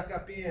I suck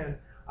up in,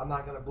 I'm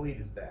not going to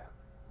bleed as bad.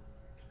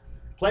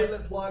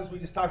 Platelet plugs, we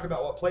just talked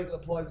about what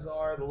platelet plugs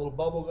are, the little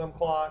bubblegum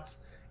clots,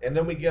 and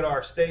then we get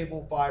our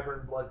stable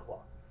fibrin blood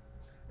clot.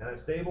 And a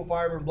stable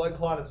fibrin blood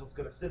clot is what's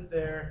going to sit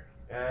there,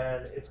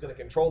 and it's going to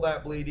control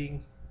that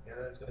bleeding, and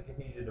then it's going to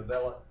continue to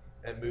develop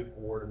and move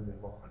forward and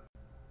move on.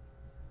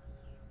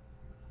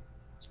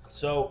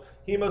 So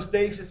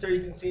hemostasis, there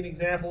you can see an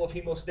example of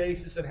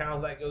hemostasis and how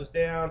that goes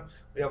down.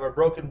 We have our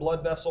broken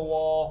blood vessel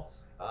wall.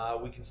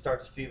 We can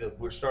start to see that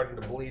we're starting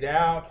to bleed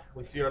out.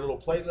 We see our little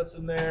platelets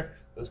in there.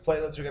 Those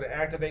platelets are going to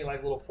activate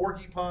like little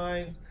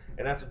porcupines,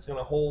 and that's what's going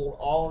to hold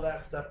all of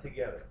that stuff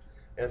together.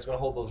 And it's going to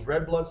hold those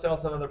red blood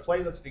cells and other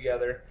platelets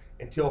together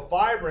until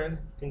fibrin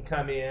can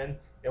come in.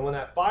 And when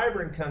that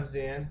fibrin comes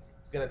in,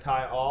 it's going to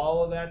tie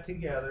all of that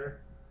together.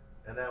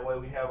 And that way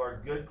we have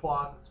our good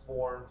clot that's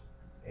formed.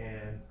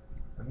 And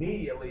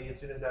immediately, as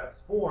soon as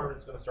that's formed,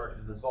 it's going to start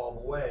to dissolve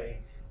away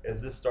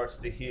as this starts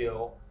to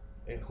heal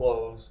and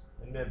close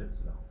and mend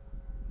itself.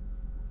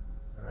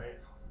 All right.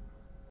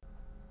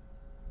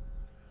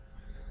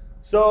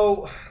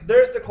 So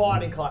there's the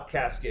clotting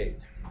cascade.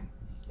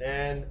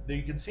 And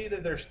you can see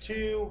that there's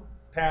two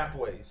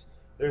pathways.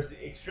 There's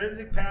the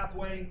extrinsic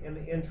pathway and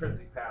the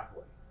intrinsic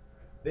pathway.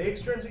 The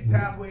extrinsic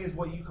pathway is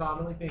what you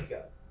commonly think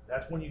of.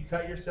 That's when you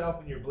cut yourself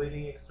and you're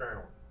bleeding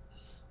externally.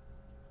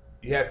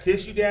 You have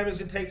tissue damage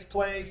that takes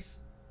place.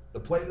 The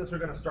platelets are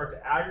going to start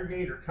to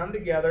aggregate or come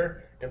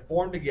together and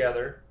form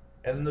together,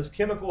 and then those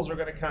chemicals are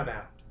going to come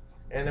out.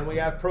 And then we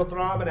have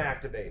prothrombin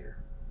activator,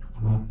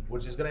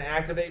 which is going to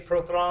activate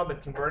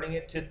prothrombin, converting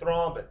it to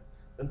thrombin.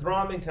 Then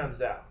thrombin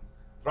comes out.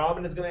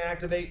 Thrombin is going to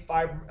activate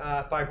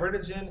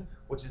fibrinogen,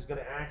 which is going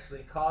to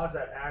actually cause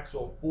that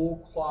actual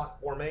full clot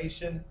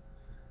formation.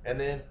 And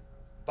then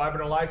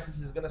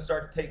fibrinolysis is going to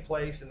start to take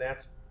place, and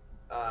that's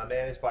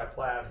managed by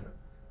plasmin.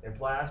 And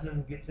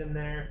plasmin gets in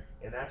there,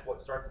 and that's what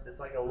starts, it's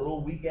like a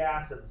little weak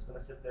acid that's going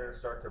to sit there and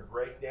start to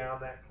break down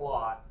that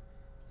clot.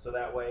 So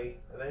that way,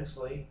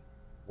 eventually,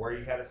 where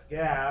you had a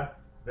scab,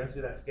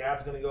 eventually that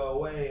scab's going to go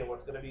away, and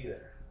what's going to be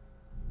there?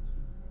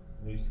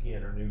 New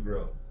skin or new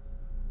growth.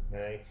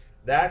 Okay?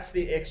 That's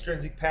the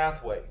extrinsic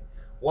pathway.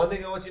 One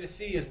thing I want you to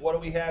see is, what do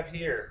we have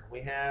here?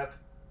 We have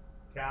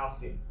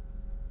calcium.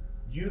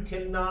 You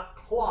cannot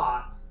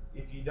clot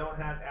if you don't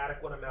have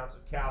adequate amounts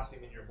of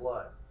calcium in your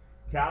blood.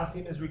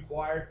 Calcium is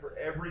required for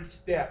every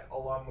step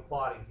along the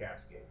clotting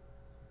cascade.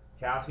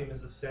 Calcium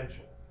is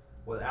essential.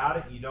 Without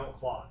it, you don't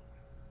clot.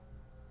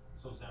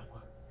 So is that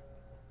what,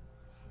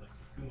 like,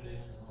 coumadin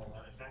and all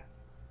that effect?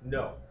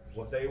 No.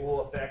 What they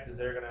will affect is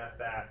they're going to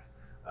affect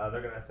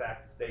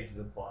the stages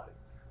of clotting.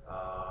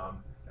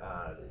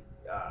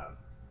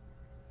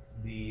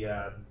 The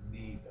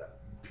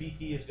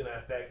PT is going to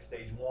affect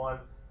stage 1,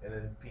 and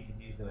then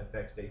PTT is going to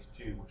affect stage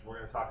 2, which we're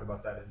going to talk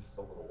about that in just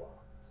a little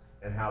while,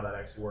 and how that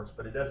actually works.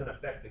 But it doesn't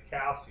affect the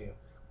calcium.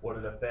 What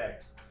it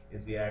affects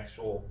is the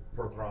actual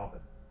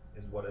prothrombin,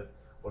 is what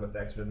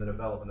affects in the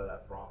development of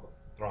that thrombin.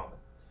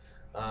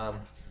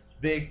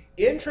 The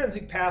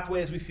intrinsic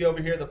pathway, as we see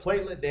over here, the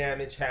platelet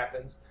damage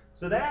happens.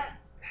 So that,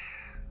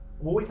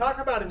 when we talk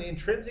about an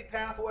intrinsic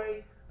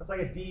pathway, that's like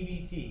a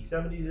DVT.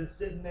 Somebody that's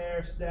sitting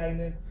there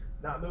stagnant,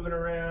 not moving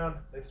around,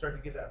 they start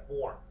to get that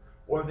form.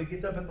 Or if it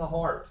gets up in the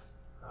heart,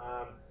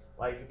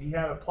 like if you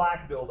have a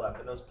plaque buildup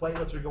and those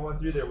platelets are going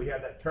through there, we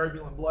have that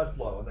turbulent blood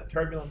flow. And that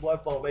turbulent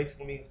blood flow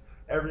basically means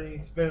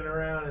everything's spinning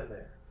around in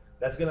there.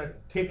 That's going to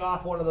tick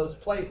off one of those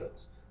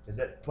platelets. As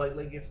that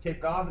platelet gets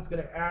ticked off, it's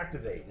going to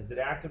activate. As it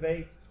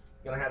activates,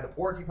 it's going to have the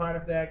porcupine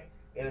effect,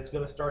 and it's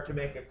going to start to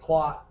make a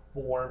clot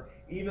form.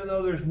 Even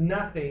though there's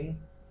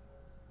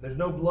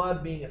no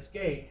blood being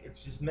escaped,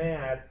 it's just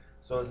mad.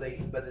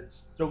 But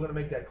it's still going to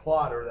make that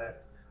clot, or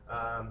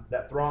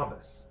that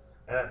thrombus.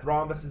 And that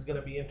thrombus is going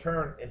to be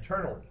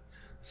internally.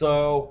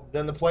 So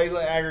then the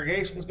platelet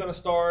aggregation is going to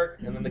start,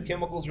 and then the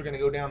chemicals are going to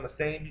go down the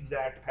same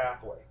exact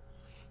pathway.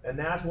 And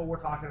that's what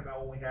we're talking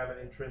about when we have an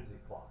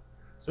intrinsic clot.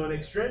 So an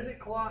extrinsic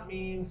clot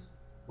means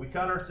we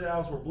cut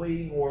ourselves, we're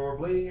bleeding, or we're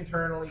bleeding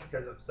internally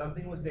because of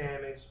something was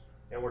damaged,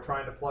 and we're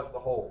trying to plug the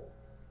hole.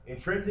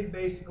 Intrinsic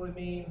basically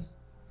means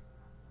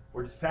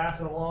we're just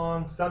passing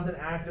along, something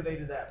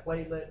activated that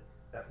platelet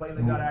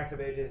got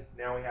activated,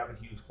 now we have a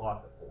huge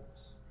clot that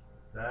forms.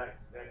 That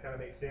kind of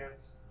makes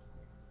sense?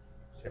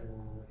 So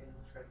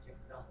intrinsic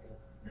not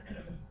good.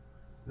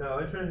 No,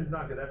 intrinsic is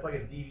not good. That's like a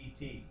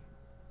DVT.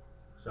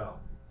 So,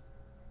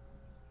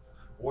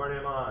 or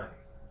an MI,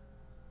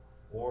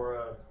 or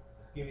a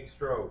ischemic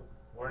stroke,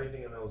 or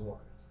anything in those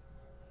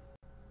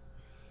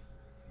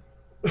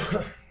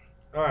lines.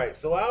 All right,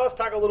 so now let's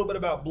talk a little bit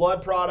about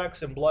blood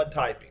products and blood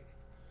typing.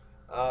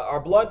 Our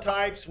blood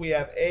types, we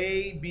have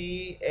A,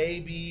 B,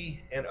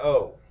 and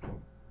O. All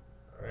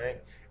right,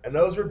 and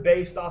those are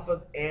based off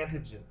of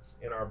antigens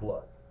in our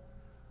blood.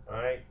 All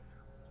right,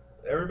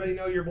 everybody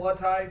know your blood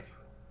type?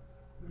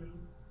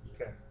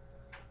 Okay.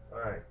 All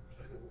right.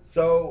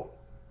 So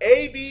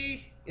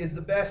AB is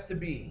the best to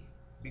be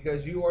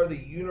because you are the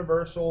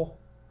universal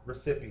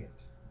recipient.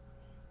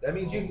 That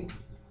means you can,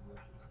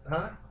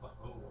 huh?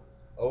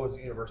 O is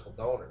the universal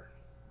donor.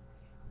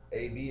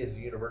 AB is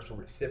the universal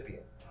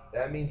recipient.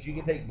 That means you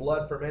can take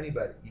blood from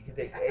anybody. You can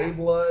take A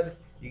blood,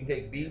 you can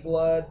take B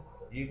blood,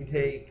 you can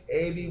take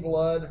AB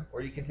blood,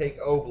 or you can take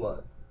O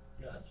blood.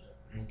 Gotcha.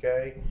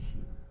 Okay?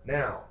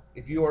 Now,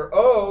 if you are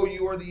O,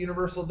 you are the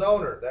universal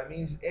donor. That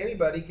means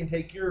anybody can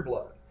take your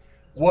blood.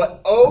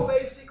 What O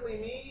basically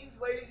means,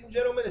 ladies and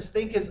gentlemen, is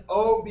think as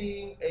O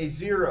being a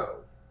 0.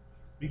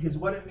 Because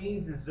what it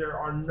means is there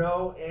are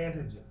no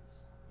antigens.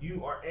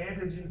 You are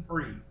antigen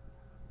free.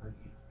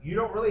 You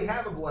don't really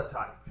have a blood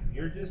type.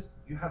 You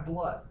have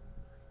blood.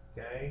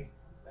 Okay?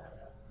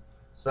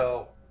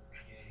 So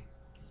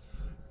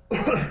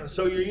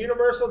your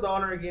universal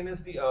donor again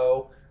is the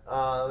O.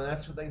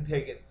 That's what they can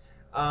take it.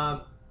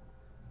 RH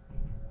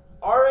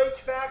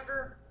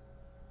factor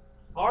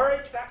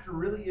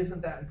really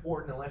isn't that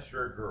important unless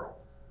you're a girl.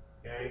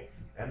 Okay?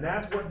 And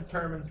that's what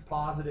determines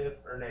positive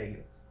or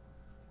negative.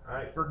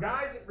 Alright, for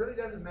guys it really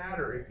doesn't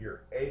matter if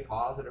you're A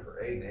positive or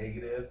A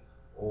negative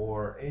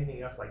or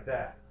anything else like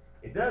that.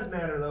 It does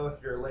matter though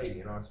if you're a lady,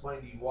 and I'll explain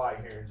to you why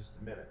here in just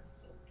a minute.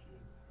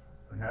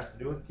 It has to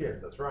do with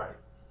kids, that's right.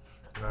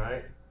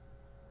 Alright.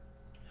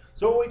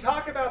 So when we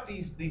talk about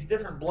these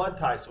different blood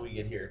types that we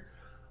get here,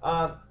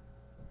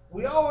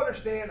 we all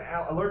understand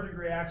allergic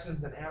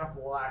reactions and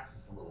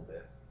anaphylaxis a little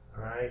bit.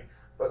 Alright?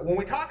 But when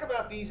we talk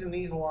about these in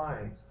these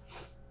lines,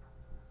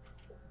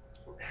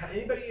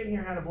 anybody in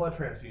here had a blood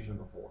transfusion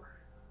before?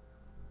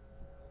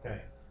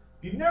 Okay.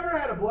 If you've never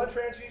had a blood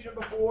transfusion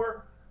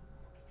before,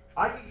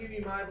 I can give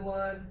you my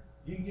blood,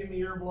 you can give me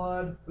your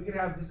blood, we can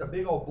have just a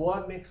big old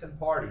blood mixing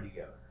party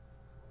together.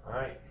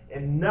 Alright?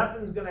 And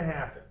nothing's going to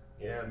happen.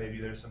 Yeah, maybe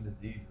there's some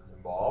diseases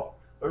involved,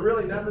 but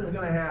really nothing's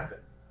going to happen.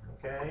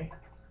 Okay?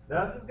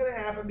 Nothing's going to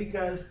happen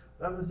because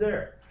nothing's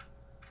there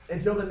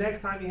until the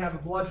next time you have a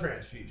blood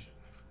transfusion.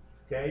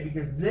 Okay?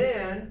 Because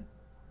then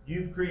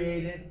you've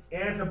created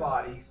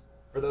antibodies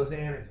for those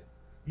antigens.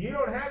 You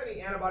don't have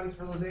any antibodies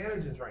for those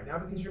antigens right now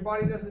because your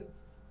body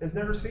has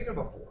never seen them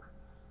before.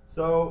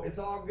 So it's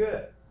all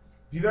good.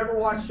 If you've ever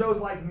watched shows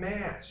like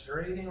MASH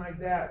or anything like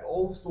that,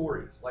 old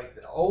stories, like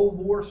the old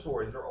war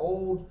stories or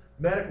old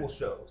medical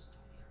shows,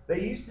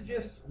 they used to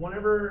just,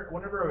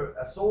 whenever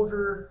a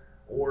soldier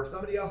or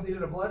somebody else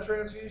needed a blood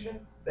transfusion,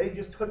 they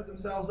just hooked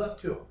themselves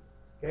up to them.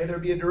 Okay,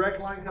 there'd be a direct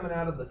line coming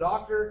out of the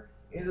doctor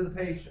into the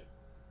patient.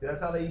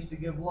 That's how they used to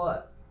give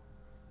blood.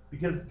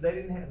 Because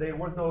there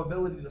was no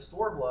ability to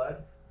store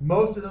blood.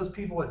 Most of those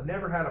people had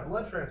never had a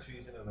blood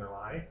transfusion in their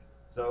life.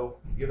 So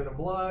giving them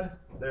blood,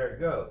 there it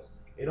goes.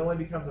 It only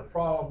becomes a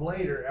problem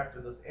later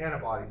after those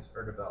antibodies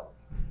are developed.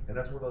 And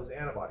that's where those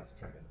antibodies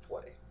come into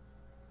play.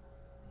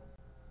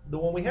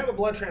 When we have a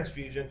blood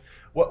transfusion,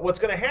 what's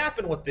going to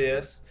happen with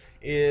this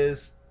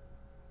is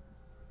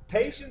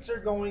patients are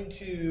going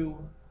to,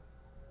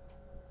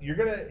 you're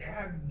going to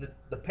have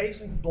the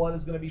patient's blood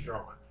is going to be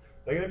drawn.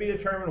 They're going to be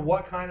determined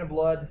what kind of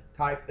blood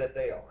type that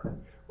they are,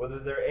 whether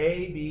they're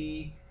A,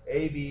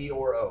 B,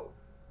 or O.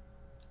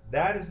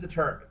 That is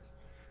determined.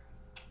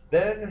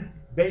 Then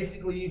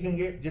basically you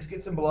can just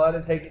get some blood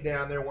and take it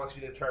down there once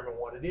you determine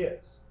what it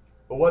is.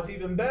 But what's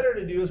even better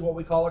to do is what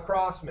we call a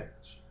cross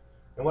match.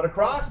 And what a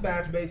cross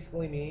match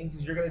basically means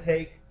is you're going to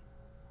take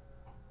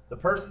the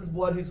person's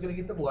blood who's going to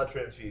get the blood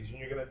transfusion.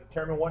 You're going to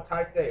determine what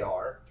type they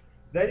are.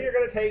 Then you're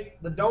going to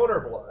take the donor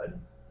blood.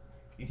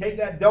 You take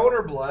that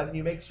donor blood and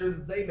you make sure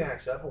that they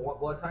match up on what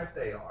blood type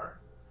they are.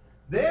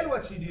 Then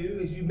what you do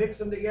is you mix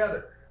them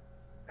together.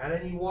 And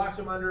then you watch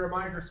them under a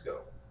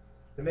microscope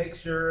to make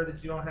sure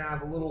that you don't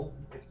have a little,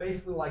 it's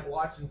basically like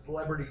watching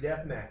celebrity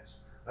deathmatch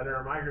under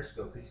a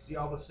microscope because you see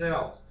all the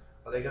cells.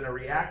 Are they going to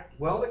react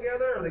well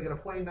together? Are they going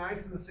to play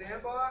nice in the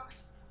sandbox?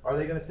 Or are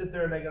they going to sit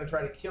there and they're going to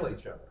try to kill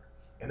each other?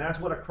 And that's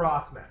what a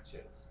cross match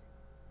is.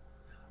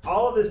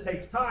 All of this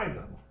takes time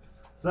though.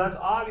 So that's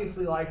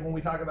obviously like when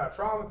we talk about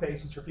trauma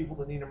patients or people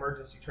that need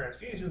emergency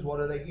transfusions, what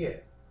do they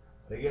get?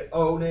 They get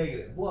O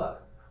negative blood.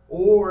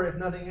 Or if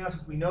nothing else,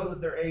 if we know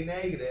that they're A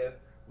negative,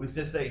 we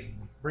just say,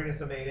 bring us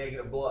some A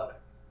negative blood.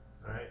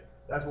 All right?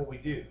 That's what we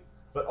do.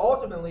 But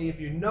ultimately, if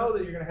you know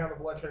that you're going to have a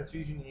blood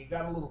transfusion and you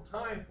got a little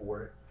time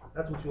for it,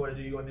 that's what you want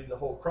to do. You want to do the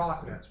whole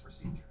cross match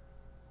procedure.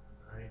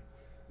 All right?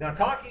 Now,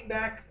 talking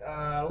back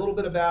a little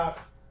bit about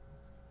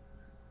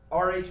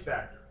RH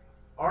factor.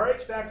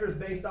 RH factor is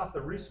based off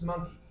the Rhesus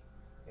monkey.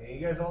 And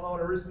you guys all know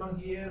what a Rhesus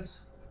monkey is?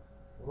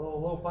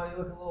 Little funny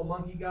looking little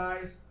monkey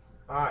guys.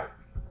 All right.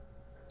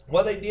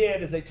 What they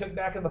did is they took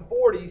back in the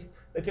 40s,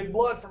 they took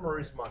blood from a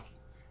Rhesus monkey,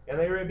 and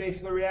they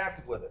basically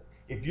reacted with it.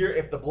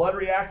 If the blood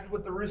reacted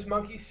with the Rhesus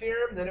monkey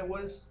serum, then it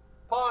was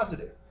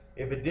positive.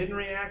 If it didn't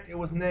react, it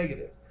was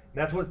negative.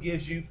 And that's what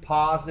gives you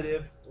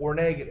positive or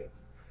negative.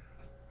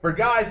 For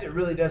guys, it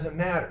really doesn't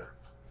matter.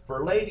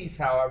 For ladies,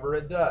 however,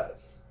 it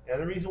does.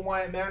 And the reason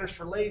why it matters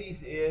for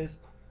ladies is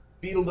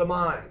fetal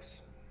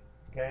demise.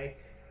 Okay,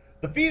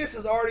 the fetus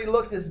is already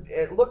looked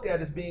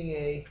at as being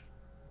a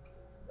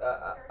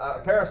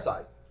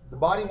parasite. The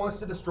body wants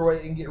to destroy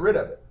it and get rid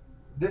of it.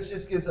 This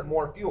just gives it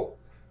more fuel.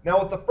 Now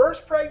with the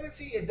first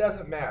pregnancy, it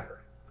doesn't matter.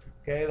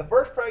 Okay, the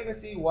first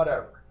pregnancy,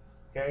 whatever.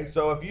 Okay,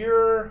 so if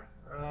you're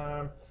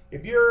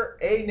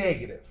A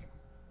negative,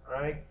 all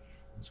right,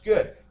 it's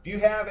good. If you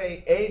have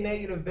a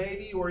negative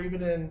baby or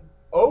even an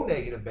O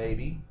negative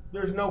baby,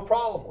 there's no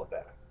problem with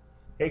that.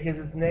 Okay, because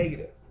it's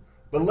negative.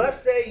 But let's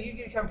say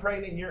you become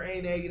pregnant and you're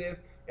A negative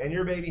and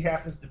your baby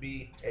happens to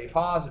be A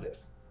positive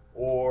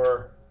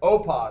or O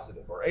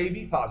positive or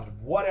AB positive,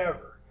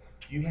 whatever.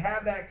 You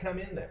have that come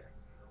in there.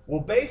 Well,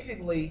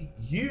 basically,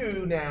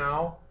 you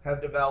now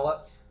have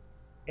developed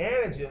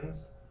antigens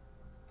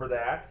for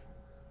that.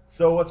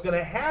 So what's going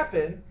to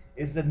happen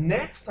is the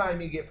next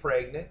time you get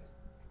pregnant,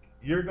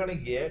 you're going to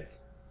get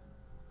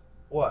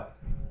what?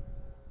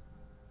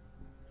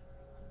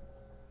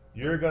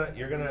 You're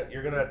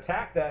gonna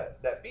attack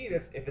that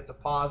fetus if it's a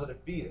positive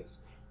fetus,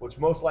 which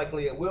most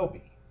likely it will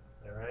be.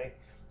 All right.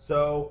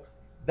 So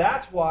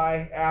that's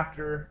why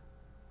after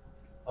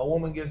a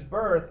woman gives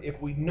birth,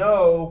 if we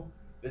know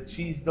that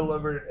she's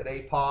delivered an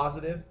A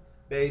positive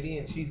baby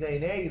and she's A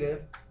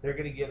negative, they're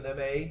going to give them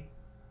a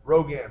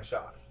RhoGAM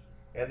shot,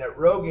 and that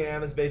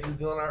RhoGAM is basically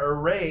going to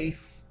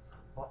erase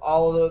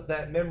all of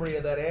that memory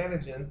of that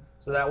antigen,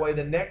 so that way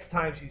the next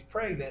time she's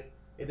pregnant,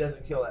 it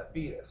doesn't kill that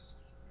fetus.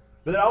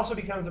 But it also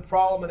becomes a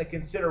problem and a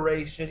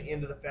consideration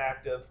into the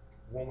fact of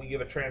when we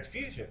give a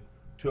transfusion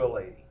to a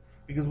lady,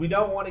 because we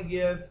don't want to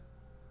give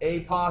A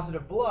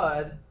positive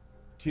blood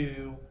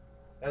to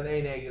an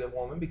A negative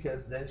woman,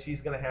 because then she's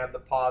going to have the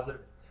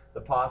positive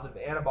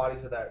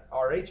antibodies of that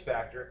RH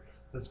factor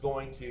that's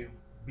going to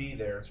be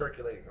there and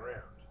circulating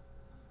around.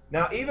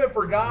 Now, even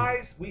for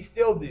guys, we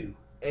still do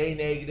A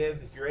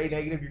negative. If you're A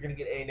negative, you're going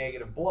to get A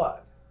negative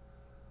blood.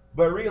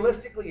 But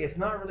realistically, it's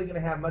not really going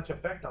to have much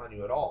effect on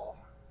you at all.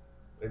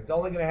 It's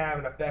only going to have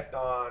an effect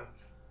on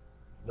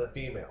the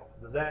female.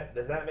 Does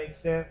that make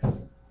sense?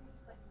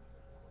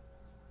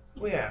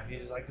 Well, yeah, you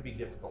just like to be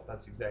difficult.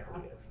 That's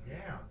exactly it.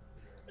 Yeah.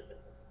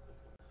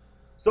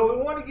 So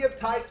we want to give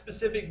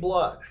type-specific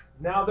blood.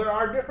 Now, there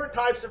are different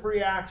types of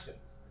reactions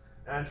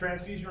and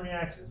transfusion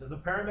reactions. As a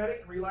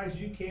paramedic, realize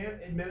you can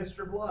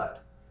administer blood.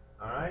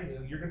 All right?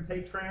 You're going to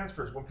take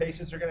transfers when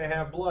patients are going to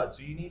have blood.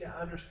 So you need to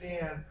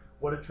understand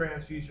what a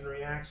transfusion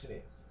reaction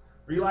is.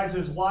 Realize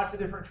there's lots of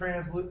different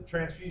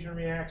transfusion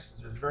reactions.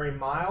 There's very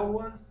mild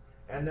ones,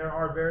 and there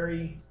are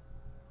very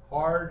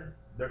hard,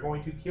 they're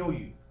going to kill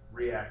you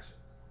reactions.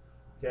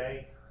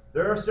 Okay?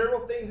 There are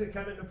several things that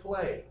come into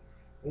play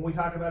when we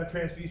talk about a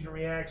transfusion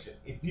reaction.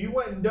 If you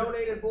went and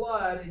donated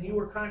blood and you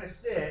were kind of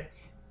sick,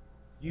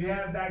 you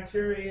have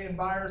bacteria and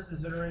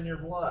viruses that are in your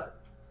blood.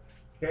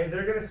 Okay?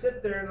 They're going to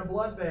sit there in the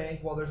blood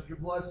bank while there's your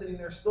blood sitting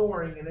there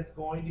storing, and it's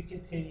going to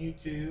continue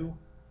to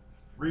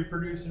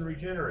reproduce and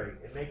regenerate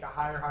and make a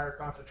higher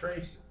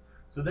concentration.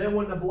 So then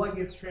when the blood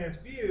gets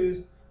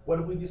transfused, what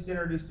have we just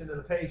introduced into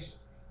the patient?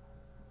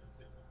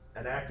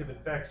 An active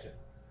infection,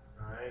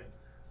 all right,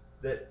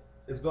 that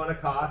is going to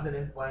cause an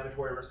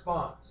inflammatory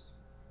response.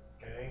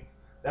 Okay,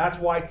 that's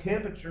why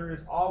temperature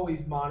is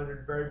always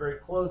monitored very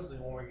closely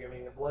when we're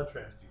giving a blood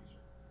transfusion,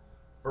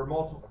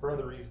 for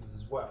other reasons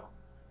as well.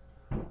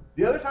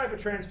 The other type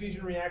of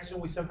transfusion reaction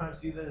we sometimes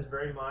see that is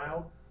very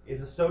mild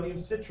is a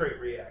sodium citrate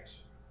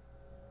reaction.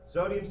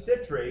 Sodium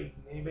citrate,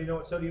 anybody know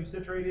what sodium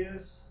citrate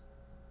is?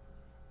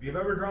 If you've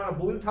ever drawn a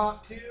blue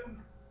top tube,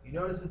 you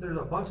notice that there's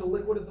a bunch of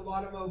liquid at the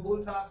bottom of a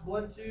blue top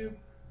blood tube.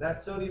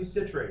 That's sodium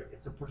citrate.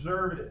 It's a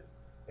preservative,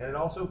 and it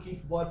also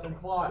keeps blood from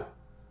clotting.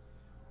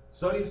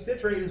 Sodium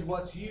citrate is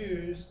what's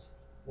used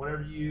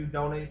whenever you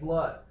donate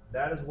blood.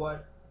 That's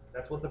what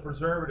the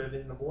preservative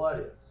in the blood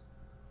is.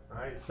 All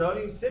right.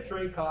 Sodium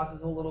citrate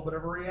causes a little bit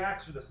of a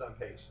reaction to some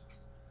patients.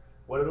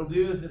 What it'll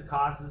do is it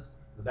causes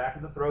the back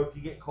of the throat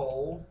to get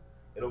cold.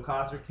 It'll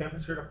cause their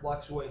temperature to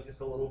fluctuate just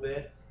a little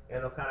bit,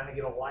 and they'll kind of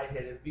get a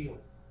lightheaded feeling.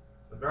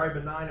 A very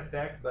benign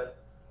effect, but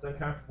it's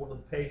uncomfortable to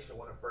the patient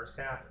when it first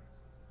happens.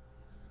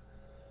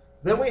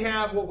 Then we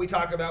have what we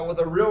talk about with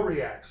a real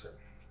reaction,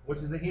 which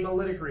is a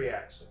hemolytic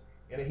reaction.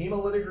 And a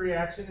hemolytic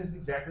reaction is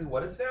exactly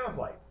what it sounds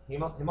like,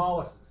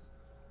 hemolysis.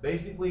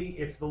 Basically,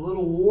 it's the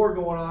little war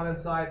going on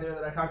inside there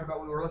that I talked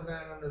about we were looking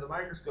at under the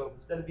microscope.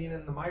 Instead of being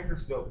in the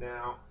microscope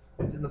now,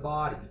 it's in the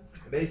body.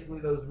 And basically,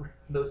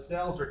 those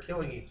cells are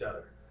killing each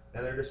other,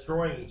 and they're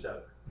destroying each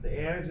other. The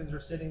antigens are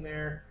sitting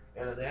there,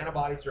 and the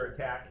antibodies are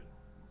attacking.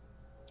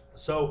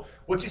 So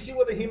what you see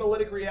with a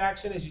hemolytic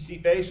reaction is you see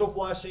facial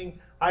flushing,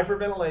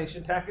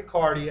 hyperventilation,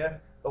 tachycardia.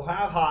 They'll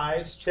have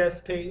hives,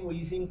 chest pain,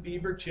 wheezing,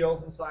 fever,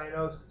 chills, and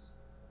cyanosis.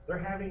 They're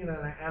having an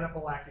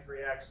anaphylactic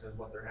reaction is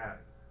what they're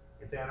having.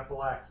 It's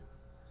anaphylaxis.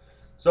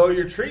 So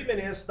your treatment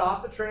is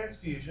stop the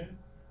transfusion,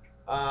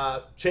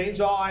 change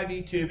all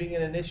IV tubing,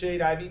 and initiate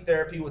IV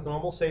therapy with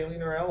normal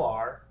saline or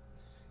LR.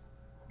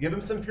 Give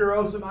them some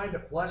furosemide to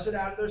flush it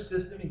out of their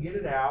system and get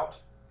it out.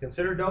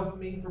 Consider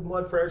dopamine for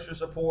blood pressure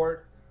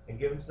support, and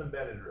give them some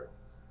Benadryl.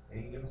 And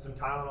you can give them some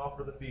Tylenol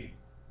for the fever.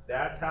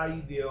 That's how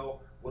you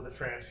deal with a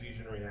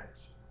transfusion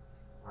reaction.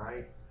 All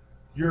right.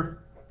 Your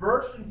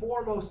first and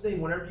foremost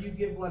thing, whenever you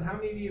give blood, how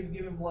many of you have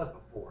given blood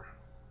before?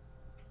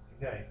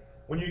 Okay.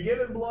 When you're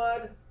giving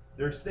blood,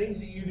 there's things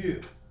that you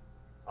do.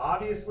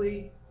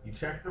 Obviously, you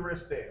check the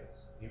wristbands.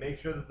 You make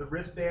sure that the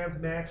wristbands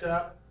match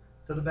up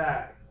to the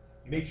bag.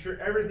 You make sure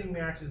everything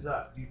matches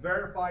up. You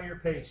verify your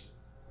patient.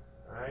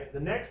 All right. The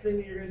next thing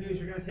that you're going to do is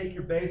you're going to take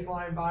your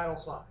baseline vital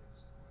signs.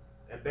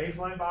 And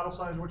baseline vital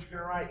signs are what you're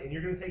going to write. And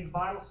you're going to take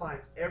vital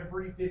signs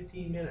every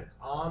 15 minutes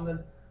on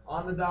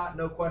the dot,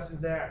 no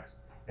questions asked.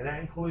 And that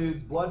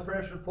includes blood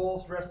pressure,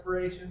 pulse,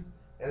 respirations,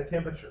 and a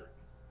temperature.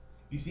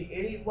 If you see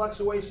any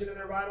fluctuation in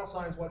their vital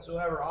signs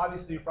whatsoever,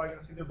 obviously you're probably going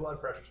to see their blood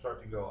pressure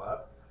start to go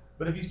up.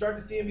 But if you start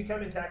to see them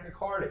becoming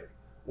tachycardic,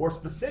 or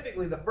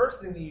specifically the first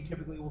thing that you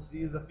typically will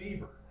see is a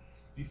fever.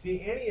 If you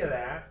see any of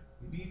that,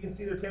 if you can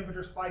see their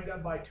temperature spike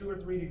up by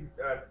 0.2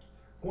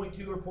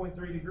 or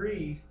 0.3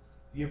 degrees,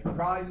 you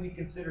probably need to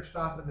consider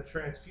stopping the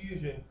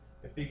transfusion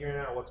and figuring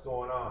out what's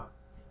going on.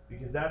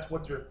 Because that's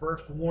what your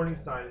first warning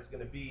sign is going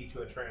to be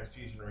to a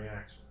transfusion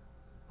reaction.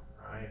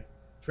 All right?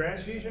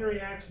 Transfusion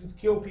reactions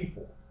kill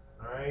people.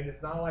 All right?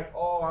 It's not like,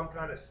 oh, I'm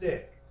kind of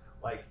sick.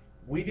 Like,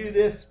 we do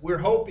this, we're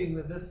hoping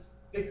that this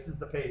fixes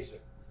the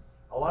patient.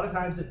 A lot of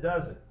times it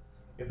doesn't.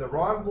 If the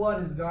wrong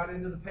blood has gone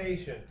into the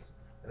patient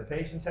and the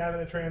patient's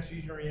having a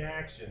transfusion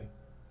reaction,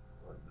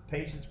 the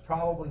patient's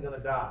probably going to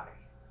die.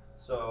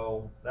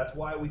 So that's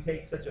why we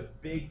take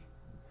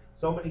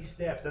so many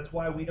steps. That's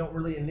why we don't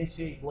really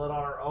initiate blood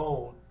on our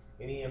own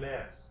in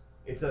EMS.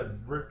 It's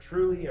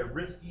truly a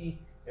risky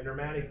and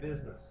dramatic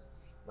business.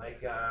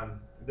 Like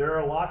there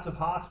are lots of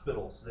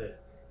hospitals that,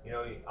 you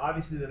know,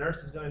 obviously the nurse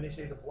is going to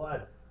initiate the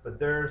blood, but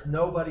there's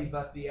nobody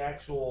but the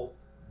actual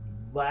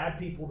lab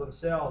people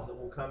themselves that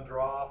will come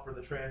draw for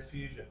the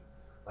transfusion,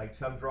 like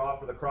come draw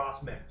for the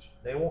cross match.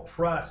 They won't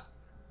trust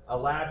a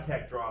lab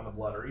tech drawing the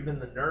blood or even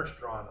the nurse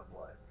drawing the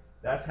blood.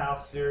 That's how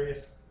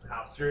serious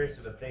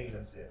of a thing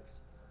this is.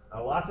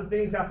 Lots of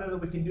things out there that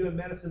we can do in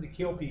medicine to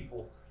kill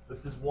people.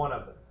 This is one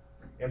of them.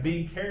 And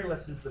being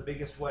careless is the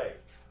biggest way.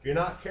 If you're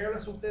not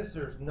careless with this,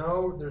 there's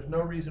no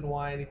reason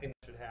why anything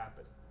should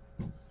happen.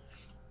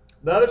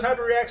 The other type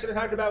of reaction I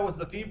talked about was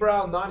the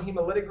febrile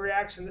non-hemolytic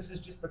reaction. This is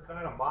just a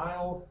kind of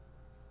mild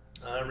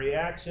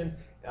reaction.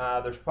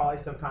 There's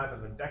probably some type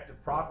of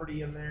infective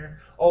property in there.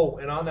 Oh,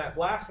 and on that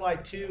last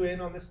slide too,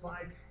 and on this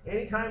slide,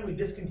 anytime we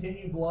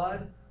discontinue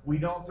blood, we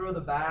don't throw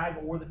the bag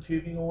or the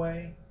tubing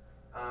away.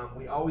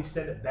 We always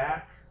send it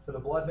back to the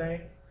blood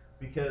bank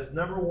because,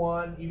 number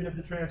one, even if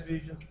the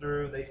transfusion's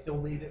through, they still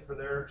need it for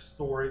their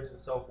storage and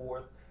so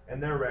forth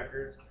and their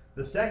records.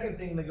 The second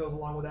thing that goes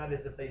along with that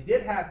is if they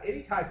did have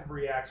any type of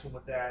reaction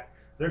with that,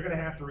 they're going to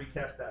have to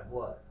retest that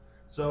blood.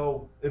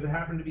 So if it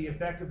happened to be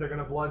infected, they're going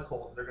to do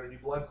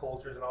blood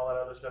cultures and all that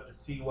other stuff to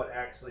see what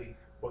actually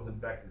was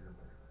infected in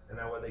there, and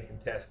that way they can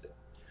test it.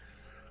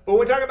 But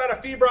when we talk about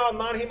a febrile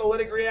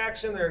non-hemolytic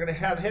reaction, they're going to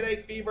have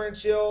headache, fever, and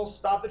chills.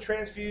 Stop the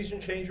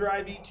transfusion, change your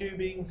IV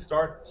tubing,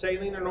 start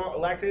saline or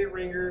lactated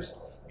ringers,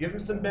 give them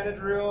some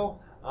Benadryl,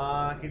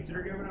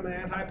 consider giving them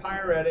an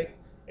antipyretic,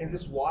 and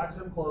just watch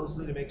them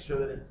closely to make sure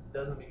that it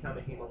doesn't become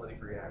a hemolytic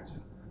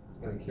reaction. It's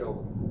going to kill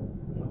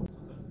them.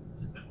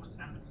 Is that what's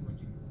happening when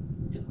you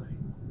get like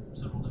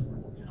several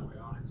different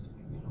antibiotics?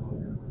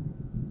 Your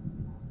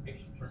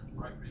patient turns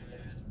bright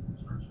red,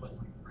 starts sweating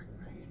like a freak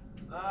train.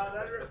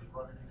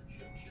 Running and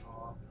shitting shit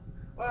off.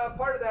 Well,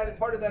 part of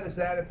that is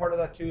that, and part of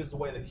that too is the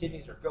way the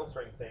kidneys are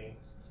filtering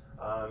things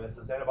as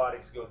those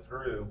antibiotics go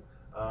through,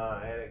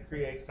 and it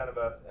creates kind of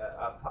a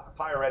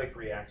pyretic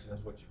reaction,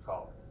 is what you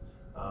call it.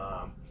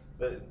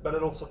 But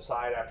it'll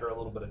subside after a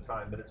little bit of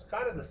time. But it's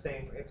kind of the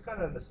same. It's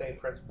kind of the same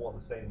principle and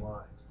the same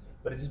lines.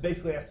 But it just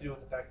basically has to do with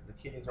the fact that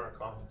the kidneys aren't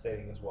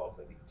compensating as well as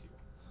they need to.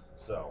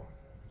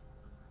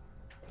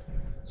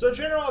 So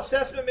general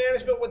assessment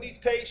management with these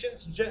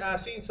patients,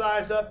 scene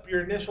size up,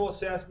 your initial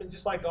assessment,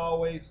 just like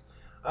always.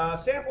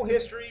 Sample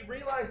history,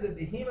 realize that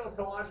the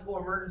hematological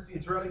emergency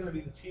is really going to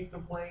be the chief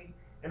complaint,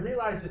 and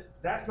realize that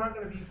that's not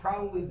going to be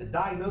probably the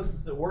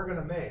diagnosis that we're going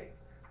to make.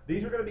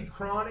 These are going to be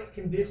chronic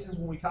conditions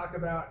when we talk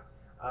about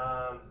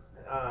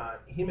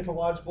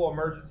hematological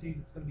emergencies.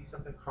 It's going to be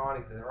something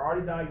chronic that they're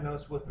already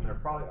diagnosed with and they're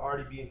probably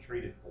already being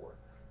treated for.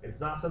 It's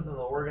not something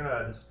that we're going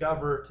to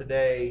discover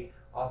today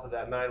off of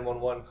that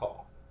 911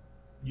 call.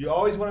 You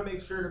always want to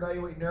make sure to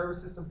evaluate nervous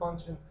system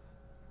function,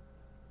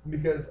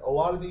 because a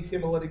lot of these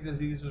hemolytic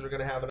diseases are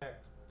going to have an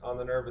effect on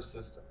the nervous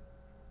system.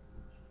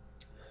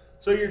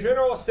 So your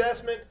general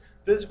assessment,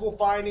 physical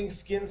findings,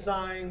 skin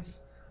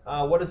signs,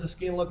 what does the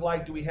skin look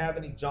like? Do we have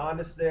any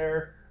jaundice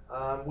there?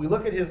 We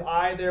look at his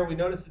eye there, we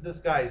notice that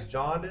this guy is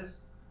jaundiced,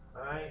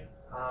 all right?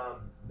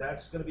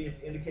 That's going to be an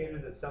indicator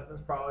that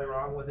something's probably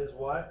wrong with his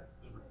what?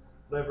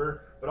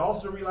 Liver. But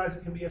also realize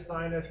it can be a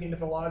sign of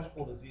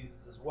hematological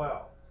diseases as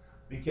well,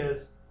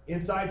 because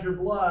inside your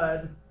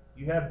blood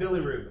you have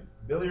bilirubin.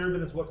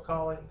 Bilirubin is what's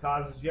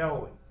causes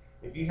yellowing.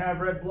 If you have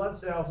red blood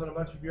cells and a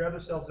bunch of your other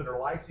cells that are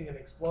lysing and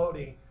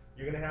exploding,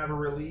 you're going to have a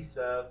release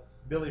of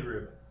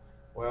bilirubin.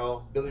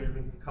 Well,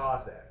 bilirubin can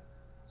cause that.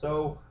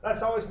 So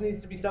that always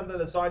needs to be something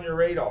that's on your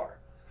radar.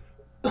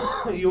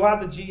 You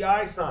have the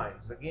GI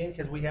signs, again,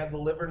 because we have the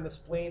liver and the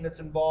spleen that's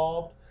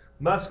involved.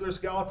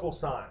 Musculoskeletal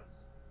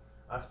signs,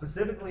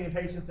 specifically in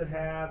patients that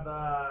have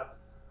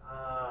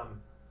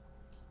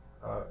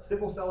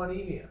sickle cell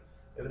anemia.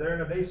 If they're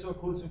in a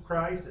vaso-occlusive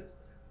crisis,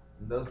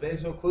 those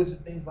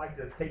vaso-occlusive things like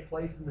to take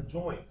place in the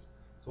joints.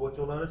 So what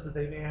you'll notice is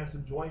they may have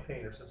some joint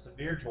pain or some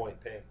severe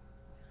joint pain.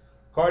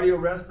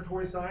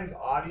 Cardiorespiratory signs,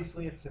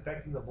 obviously it's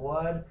affecting the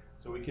blood,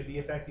 so we could be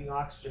affecting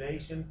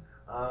oxygenation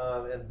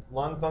and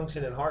lung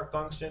function and heart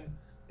function.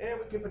 And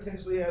we could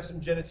potentially have some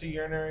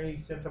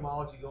genitourinary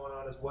symptomology going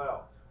on as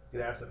well. We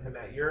could have some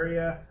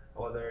hematuria,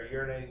 or they're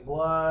urinating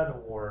blood,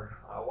 or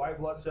white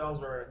blood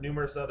cells, or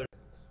numerous other things.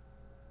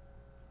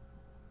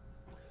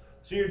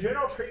 So your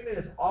general treatment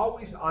is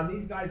always, on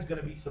these guys,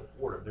 going to be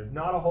supportive. There's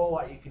not a whole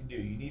lot you can do.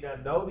 You need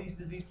to know these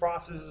disease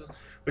processes,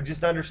 but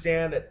just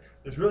understand that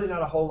there's really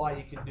not a whole lot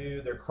you can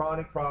do. They're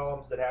chronic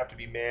problems that have to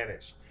be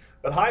managed.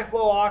 But high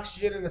flow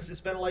oxygen and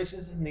assist ventilation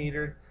is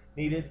needed,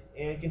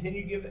 and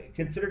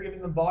consider giving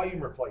them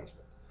volume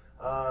replacement.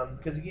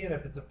 Because again,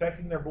 if it's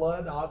affecting their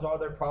blood, odds are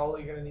they're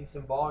probably going to need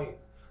some volume.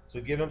 So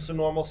give them some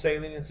normal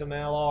saline and some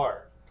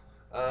LR.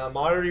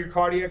 Monitor your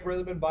cardiac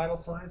rhythm and vital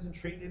signs, and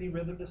treat any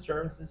rhythm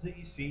disturbances that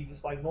you see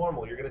just like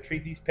normal. You're going to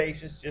treat these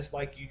patients just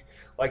like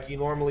you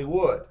normally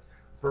would.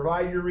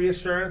 Provide your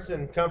reassurance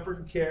and comfort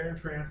and care and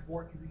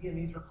transport, because again,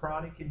 these are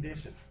chronic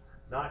conditions,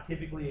 not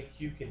typically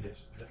acute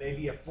conditions. It may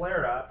be a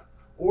flare-up,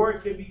 or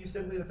it could be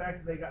simply the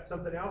fact that they got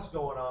something else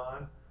going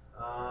on,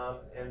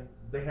 and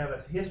they have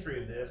a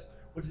history of this,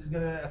 which is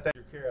going to affect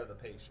your care of the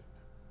patient.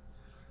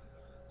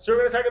 So we're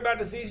going to talk about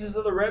diseases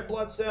of the red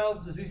blood cells,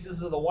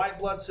 diseases of the white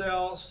blood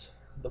cells,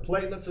 the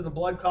platelets and the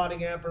blood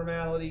clotting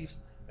abnormalities,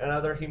 and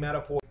other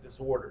hematopoietic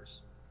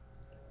disorders.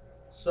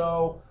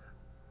 So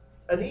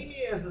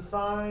anemia is a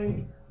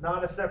sign,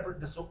 not a separate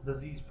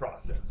disease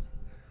process.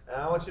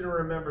 And I want you to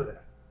remember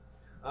that.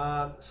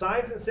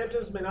 Signs and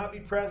symptoms may not be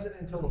present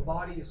until the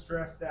body is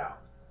stressed out.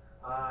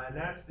 And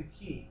that's the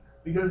key.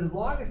 Because as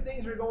long as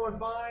things are going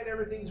fine,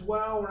 everything's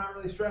well, we're not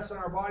really stressing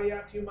our body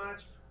out too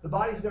much, the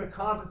body's going to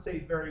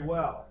compensate very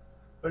well.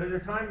 But at a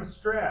time of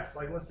stress,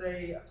 like let's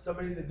say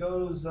somebody that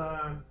goes,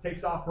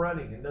 takes off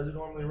running and doesn't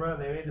normally run,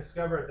 they may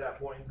discover at that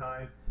point in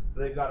time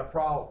that they've got a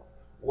problem.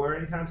 Or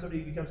anytime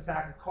somebody becomes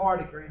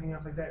tachycardic or anything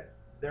else like that,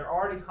 they're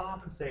already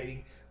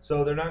compensating,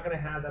 so they're not going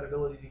to have that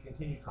ability to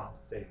continue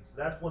compensating. So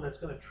that's when it's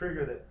going to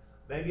trigger that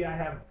maybe I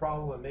have a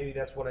problem and maybe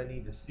that's what I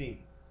need to see.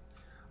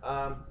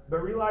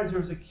 But realize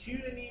there's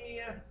acute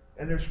anemia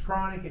and there's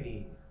chronic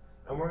anemia.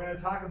 And we're going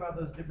to talk about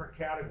those different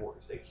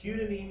categories. Acute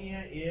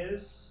anemia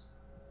is,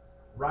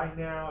 right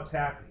now it's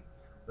happening.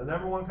 The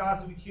number one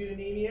cause of acute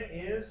anemia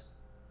is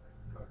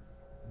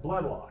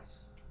blood loss.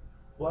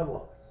 Blood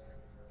loss.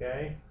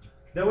 Okay?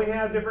 Then we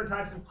have different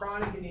types of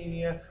chronic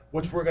anemia,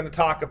 which we're going to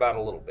talk about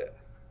a little bit.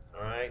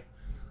 All right?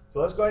 So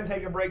let's go ahead and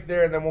take a break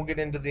there, and then we'll get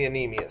into the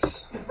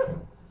anemias.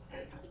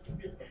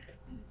 You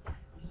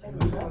said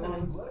it was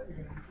evidence.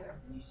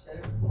 You said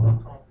it was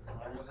compromised.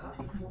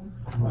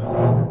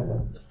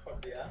 That's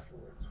probably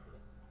afterwards.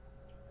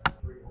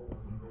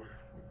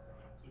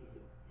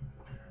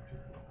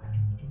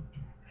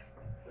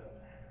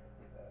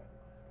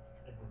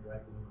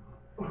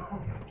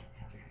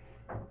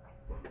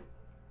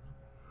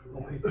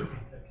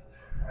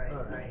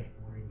 Right.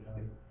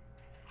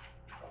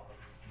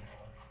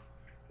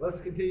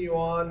 Let's continue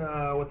on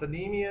with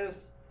anemias.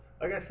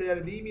 Like I said,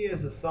 anemia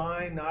is a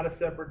sign, not a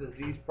separate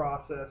disease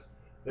process.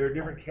 There are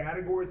different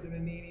categories of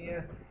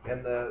anemia,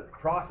 and the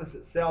process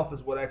itself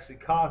is what actually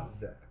causes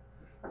that.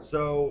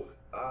 So,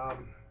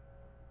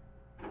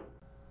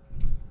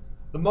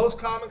 the most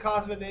common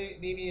cause of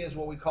anemia is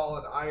what we call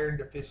an iron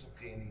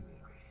deficiency anemia.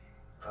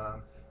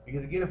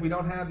 Because again, if we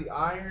don't have the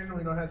iron,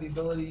 we don't have the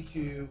ability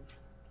to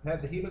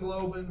have the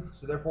hemoglobin,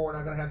 so therefore we're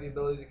not going to have the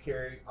ability to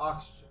carry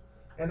oxygen.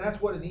 And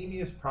that's what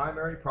anemia's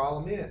primary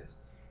problem is.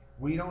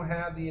 We don't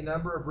have the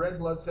number of red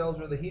blood cells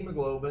or the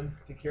hemoglobin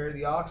to carry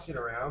the oxygen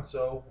around,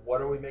 so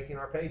what are we making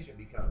our patient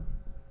become?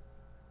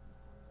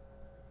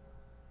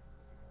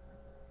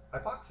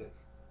 Hypoxic.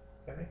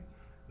 Okay?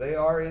 They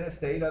are in a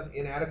state of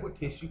inadequate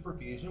tissue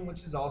perfusion,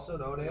 which is also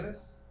known as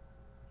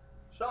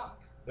shock.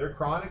 They're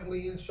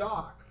chronically in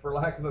shock, for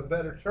lack of a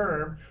better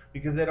term,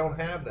 because they don't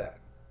have that.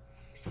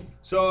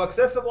 So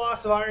excessive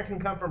loss of iron can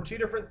come from two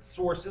different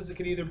sources. It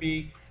can either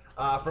be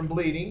from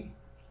bleeding.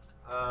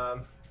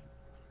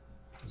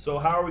 So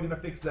how are we going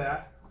to fix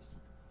that?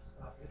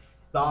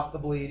 Stop the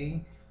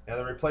bleeding and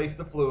then replace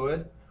the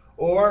fluid.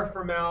 Or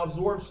from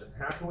malabsorption.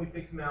 How can we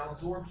fix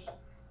malabsorption?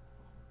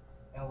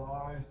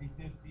 LRs,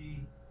 D50.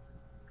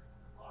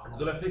 It's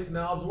going to fix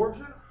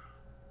malabsorption?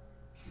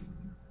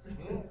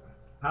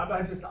 How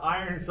about just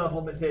iron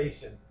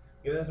supplementation?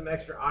 Give them some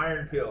extra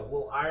iron pills, a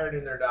little iron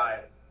in their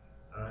diet.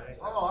 All right.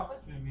 Oh, I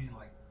thought you mean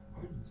like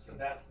emergency. So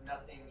that's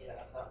nothing, yeah,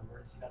 that's not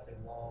emergency, that's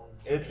a long.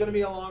 It's going to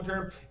be a long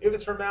term. If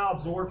it's from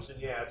malabsorption,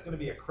 yeah, it's going to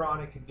be a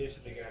chronic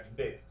condition they're going to have to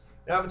fix.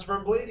 Now, if it's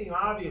from bleeding,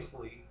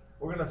 obviously,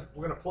 we're gonna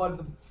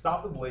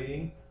stop the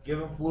bleeding, give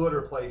them fluid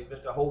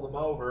replacement to hold them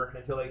over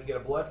until they can get a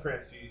blood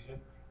transfusion,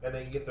 and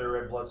they can get their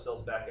red blood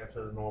cells back up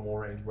to the normal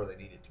range where they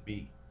need it to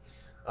be.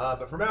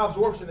 But for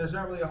malabsorption, there's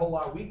not really a whole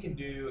lot we can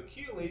do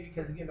acutely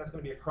because, again, that's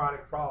going to be a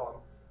chronic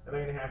problem, and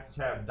they're going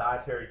to have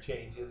dietary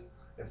changes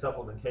and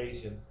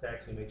supplementation to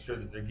actually make sure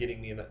that they're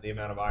getting the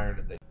amount of iron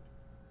that they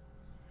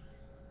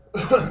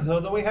need. So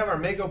then we have our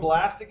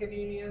megoblastic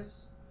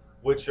anemias,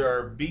 which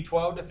are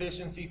B12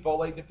 deficiency,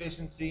 folate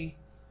deficiency.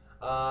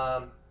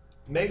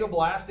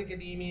 Megoblastic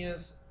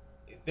anemias,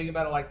 think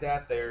about it like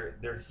that,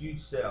 they're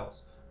huge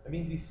cells. That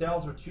means these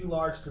cells are too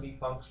large to be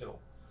functional.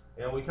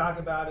 And we talk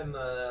about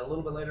a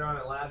little bit later on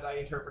in lab value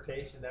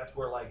interpretation, that's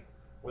where like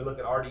we look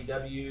at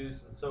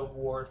RDWs and so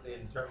forth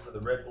in terms of the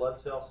red blood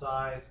cell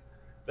size.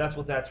 That's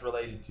what that's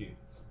related to.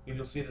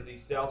 You'll see that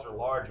these cells are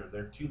larger.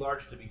 They're too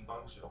large to be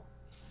functional.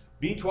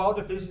 B12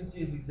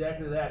 deficiency is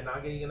exactly that,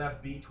 not getting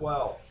enough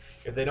B12.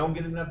 If they don't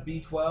get enough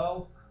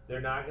B12,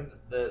 they're not going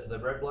the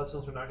red blood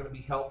cells are not going to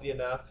be healthy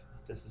enough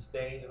to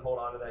sustain and hold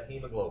on to that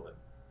hemoglobin.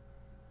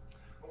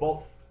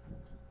 Well,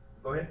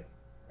 go ahead.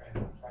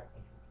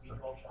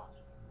 B12 shots.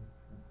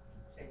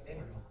 Same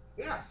thing.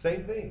 Yeah,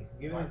 same thing.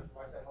 Why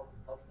does that help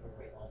with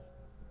weight loss?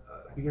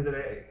 Because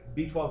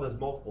B12 does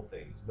multiple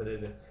things, but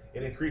it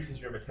increases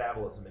your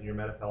metabolism and your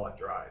metabolic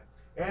drive,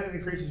 and it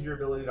increases your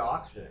ability to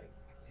oxygenate.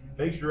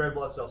 Makes your red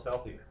blood cells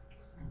healthier.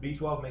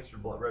 B12 makes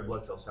your red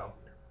blood cells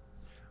healthier.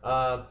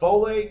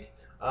 Folate,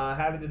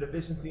 having a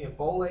deficiency in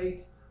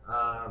folate,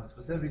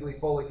 specifically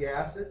folic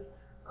acid,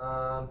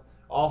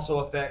 also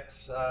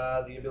affects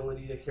the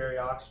ability to carry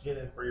oxygen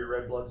and for your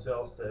red blood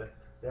cells to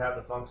have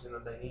the function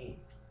that they need.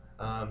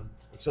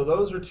 So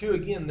those are two,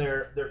 again,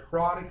 they're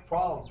chronic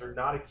problems. They're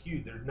not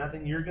acute. There's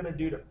nothing you're going to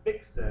do to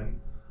fix them.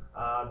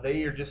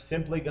 They are just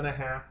simply going to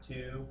have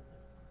to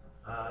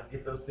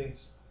get those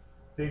things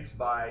fixed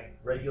by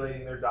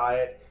regulating their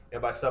diet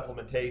and by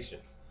supplementation.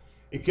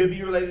 It could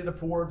be related to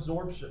poor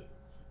absorption.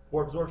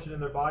 Poor absorption in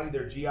their body,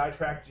 their GI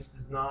tract just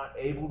is not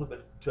able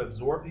to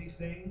absorb these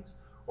things,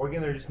 or again,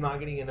 they're just not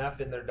getting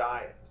enough in their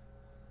diet.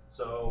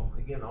 So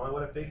again, the only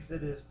way to fix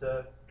it is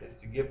to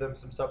give them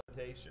some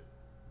supplementation.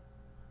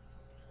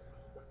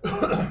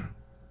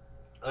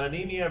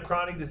 Anemia of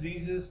chronic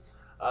diseases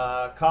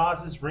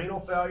causes renal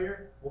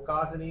failure, will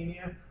cause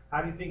anemia.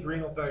 How do you think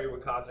renal failure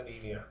would cause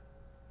anemia?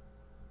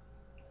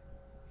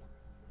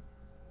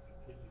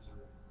 Kidneys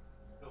are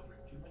filtering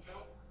too much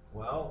out.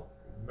 Well,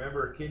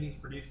 remember kidneys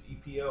produce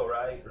EPO,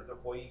 right?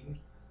 Erythropoietin.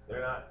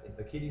 They're not. If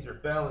the kidneys are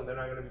failing, they're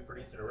not going to be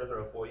producing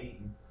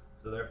erythropoietin.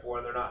 So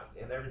therefore, they're not,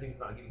 and everything's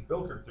not getting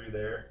filtered through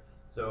there.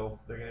 So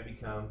they're going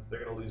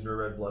to lose their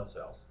red blood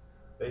cells.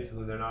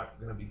 Basically, they're not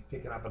going to be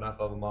picking up enough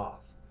of them off.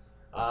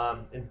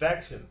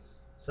 Infections.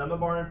 Some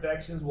of our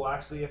infections will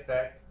actually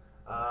affect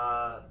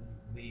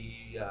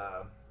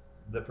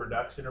the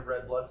production of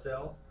red blood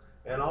cells.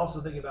 And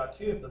also think about,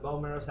 too, if the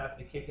bone marrows have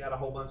to kick out a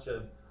whole bunch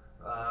of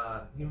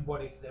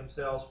hematopoietic stem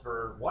cells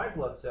for white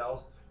blood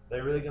cells,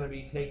 they're really going to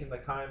be taking the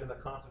time and the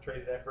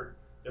concentrated effort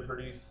to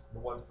produce the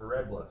ones for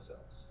red blood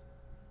cells.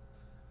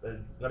 There's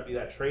going to be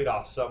that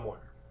trade-off somewhere.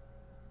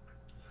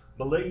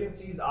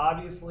 Malignancies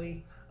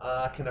obviously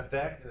can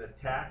affect and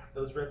attack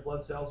those red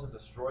blood cells and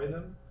destroy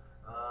them,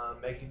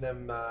 making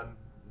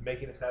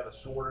us have a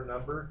shorter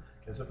number,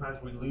 and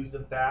sometimes we lose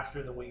them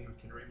faster than we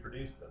can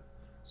reproduce them.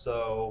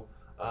 So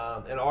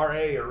an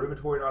RA, or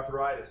rheumatoid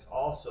arthritis,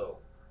 also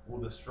will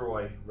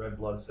destroy red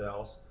blood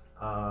cells,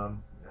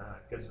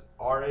 because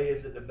RA,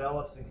 as it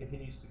develops and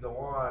continues to go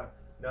on,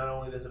 not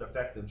only does it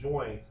affect the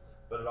joints,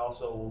 but it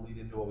also will lead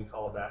into what we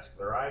call a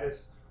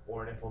vascularitis,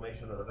 or an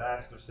inflammation of the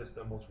vascular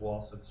system, which will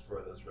also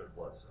destroy those red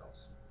blood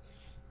cells.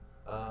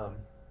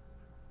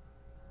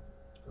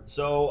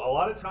 So a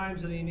lot of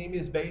times the anemia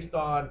is based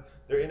on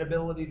their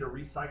inability to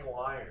recycle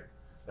iron.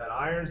 That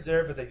iron's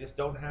there, but they just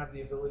don't have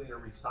the ability to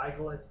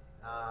recycle it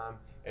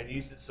and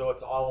use it, so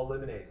it's all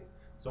eliminated.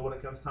 So when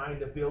it comes time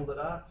to build it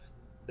up,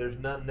 there's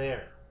none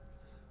there.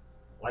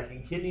 Like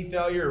in kidney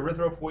failure,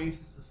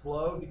 erythropoiesis is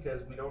slow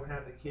because we don't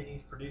have the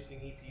kidneys producing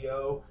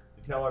EPO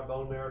to tell our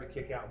bone marrow to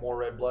kick out more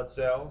red blood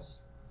cells.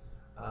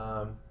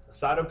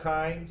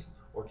 Cytokines,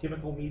 or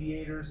chemical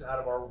mediators out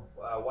of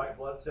our white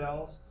blood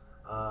cells,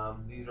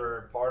 these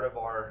are part of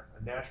our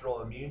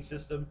natural immune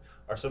system,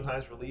 are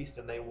sometimes released,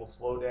 and they will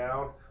slow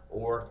down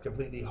or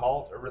completely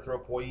halt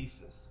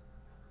erythropoiesis.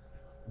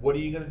 What are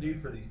you going to do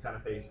for these kind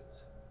of patients?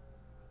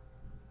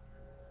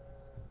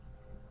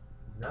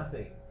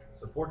 Nothing.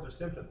 Support their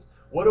symptoms.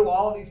 What do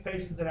all of these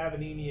patients that have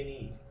anemia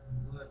need?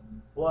 Blood.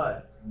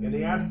 Blood. In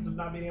the absence of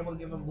not being able to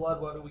give them blood,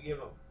 what do we give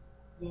them?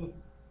 Fluid.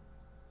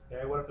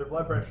 Okay, what if their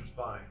blood pressure's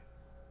fine?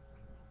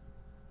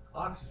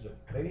 Oxygen.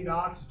 They need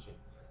oxygen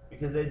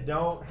because they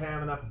don't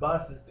have enough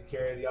buses to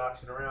carry the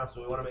oxygen around,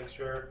 so we want to make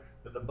sure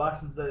that the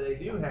buses that they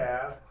do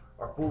have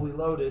are fully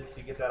loaded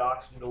to get that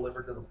oxygen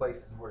delivered to the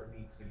places where it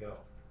needs to go.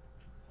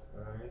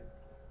 Alright?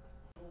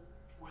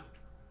 With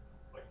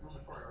like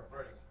rheumatoid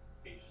arthritis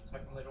patients, how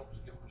come they don't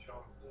just give them a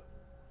shot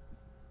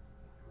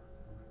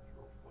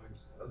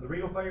of The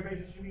renal failure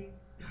patients, you mean?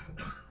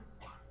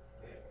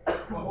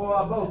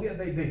 Well, both. Yeah,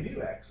 they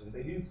do actually.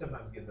 They do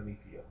sometimes give them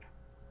EPO.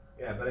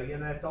 Yeah, but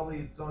again, it's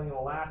only going to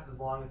last as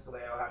long as they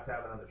have to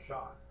have another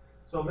shot.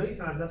 So many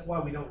times that's why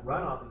we don't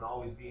run on them to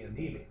always be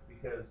anemic,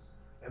 because,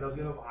 and they'll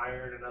give them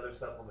iron and other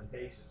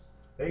supplementations.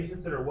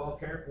 Patients that are well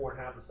cared for and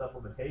have the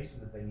supplementation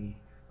that they need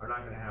are not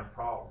going to have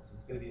problems.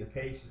 It's going to be the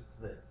patients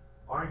that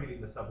aren't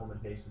getting the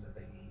supplementation that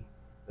they need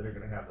that are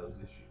going to have those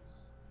issues.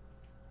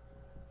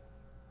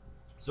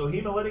 So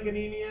hemolytic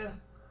anemia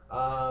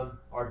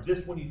are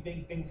just when you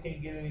think things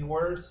can't get any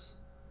worse.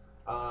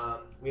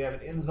 We have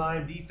an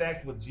enzyme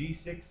defect with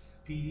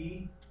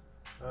G6PD,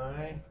 all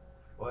right,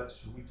 which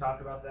we talked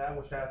about that,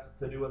 which has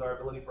to do with our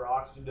ability for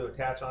oxygen to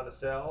attach onto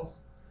cells.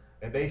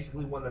 And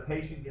basically when the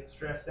patient gets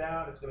stressed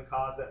out, it's going to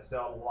cause that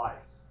cell to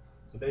lyse.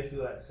 So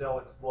basically that cell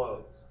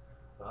explodes.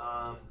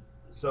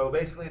 So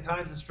basically in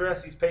times of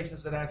stress, these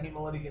patients that have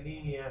hemolytic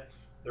anemia,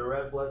 their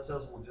red blood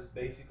cells will just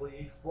basically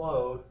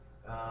explode,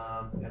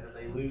 and then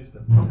they lose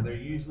them. And they're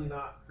usually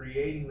not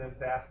creating them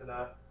fast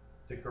enough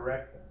to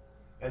correct them.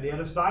 And the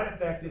other side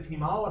effect of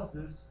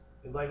hemolysis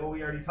is like what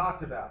we already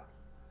talked about.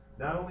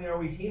 Not only are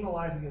we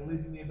hemolyzing and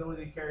losing the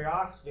ability to carry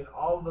oxygen,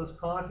 all of those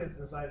contents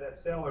inside that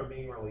cell are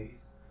being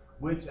released,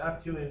 which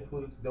up to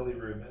includes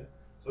bilirubin.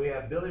 So we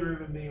have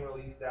bilirubin being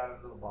released out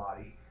into the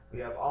body. We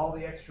have all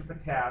the extra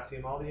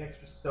potassium, all the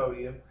extra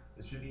sodium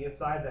that should be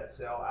inside that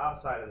cell,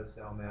 outside of the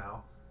cell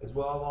now, as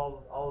well as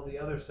all of the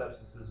other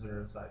substances that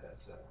are inside that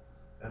cell.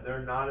 And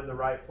they're not in the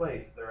right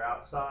place. They're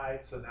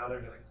outside, so now they're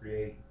going to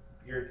create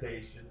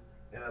irritation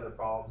and other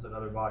problems in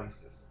other body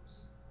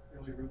systems.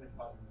 Bilirubin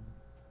causing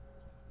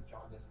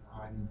jaundice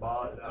and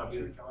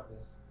True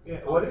jaundice. Yeah,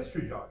 well, it is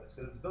true jaundice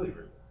because it's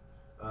bilirubin.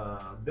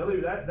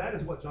 That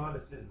is what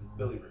jaundice is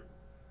bilirubin.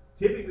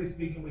 Typically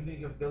speaking, we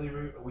think of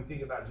bilirubin, we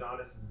think about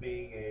jaundice as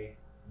being a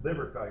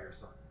liver failure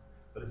sign,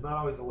 but it's not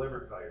always a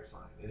liver failure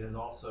sign. It is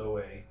also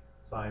a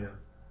sign of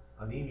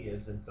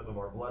anemias and some of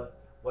our blood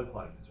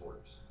clotting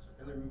disorders.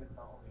 So bilirubin is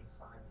not only a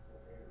sign,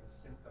 but there is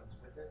symptoms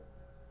with it.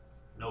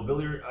 No,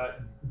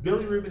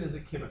 bilirubin is a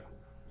chemical.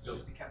 It's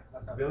just a chemical.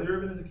 That's how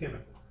Bilirubin is a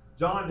chemical.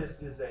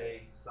 Jaundice is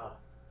a sign.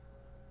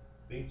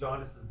 Being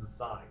jaundice is the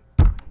sign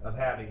of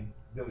having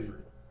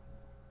bilirubin.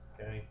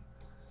 Okay.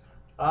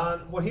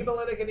 Well,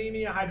 hemolytic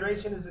anemia,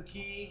 hydration is the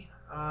key.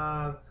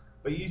 But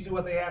usually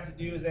what they have to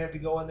do is they have to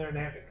go in there and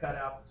they have to cut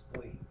out the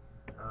spleen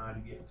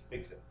to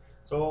fix it.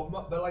 So,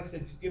 but like I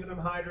said, just keeping them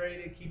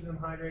hydrated, keeping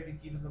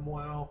them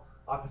well.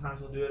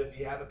 Oftentimes we'll do it if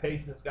you have a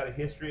patient that's got a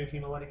history of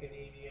hemolytic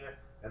anemia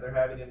and they're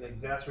having an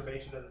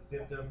exacerbation of the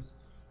symptoms,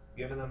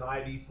 giving them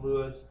IV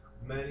fluids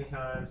many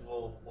times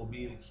will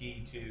be the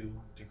key to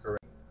correct.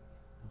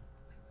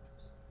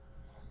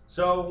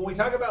 So when we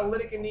talk about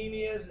lytic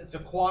anemias, it's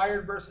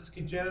acquired versus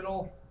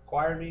congenital.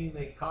 Acquired meaning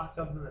they caught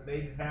something that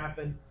made it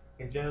happen.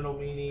 Congenital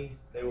meaning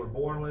they were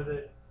born with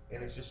it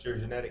and it's just your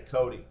genetic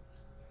coding.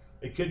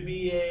 It could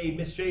be a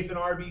misshapen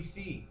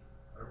RBC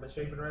or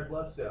misshapen red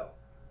blood cell.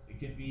 It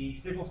could be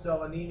sickle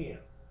cell anemia.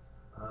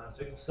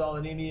 Sickle cell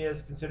anemia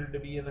is considered to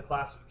be in the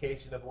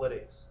classification of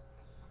lytics.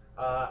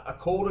 A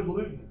cold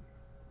agglutinin.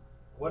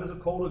 What is a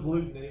cold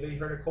agglutinin? Anybody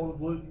heard of cold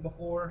agglutinin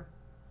before?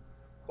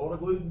 Cold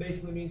agglutinin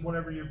basically means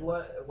whenever you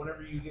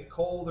get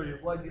cold or your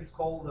blood gets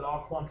cold, it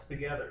all clumps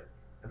together.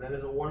 And then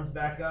as it warms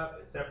back up,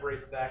 it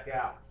separates back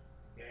out.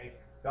 Okay?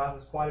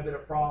 Causes quite a bit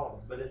of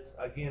problems, but it's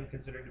again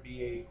considered to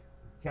be a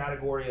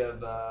category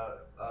of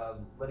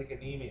lytic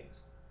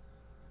anemias.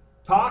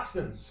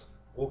 Toxins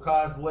will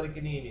cause lytic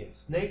anemia.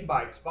 Snake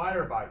bites,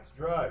 spider bites,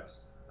 drugs.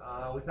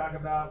 We talk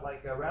about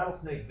like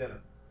rattlesnake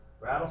venom.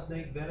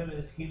 Rattlesnake venom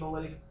is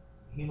hemolytic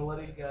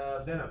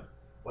venom.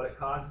 What it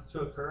causes to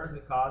occur is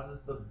it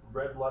causes the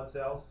red blood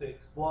cells to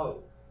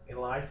explode in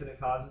lice, and it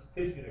causes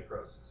tissue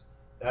necrosis.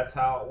 That's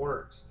how it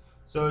works.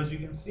 So as you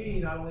can see,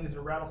 not only is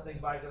a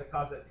rattlesnake bite going to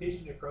cause that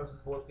tissue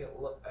necrosis look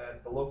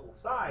at the local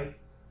site,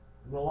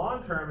 in the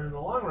long term and in the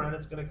long run,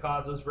 it's going to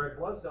cause those red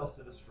blood cells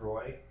to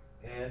destroy,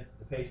 and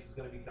the patient's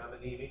going to become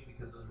anemic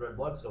because those red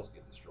blood cells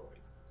get destroyed.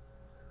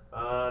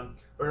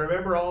 But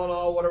remember, all in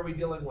all, what are we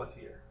dealing with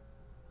here?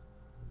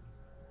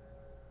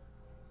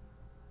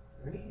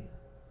 Anemia.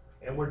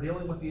 And we're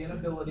dealing with the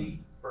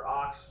inability for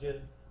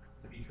oxygen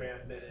to be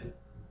transmitted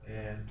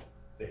and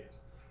fixed.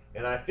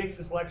 And I fix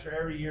this lecture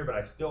every year, but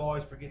I still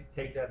always forget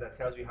to take that. That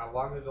tells you how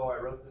long ago I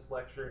wrote this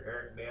lecture.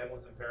 Eric Mann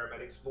was in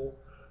paramedic school.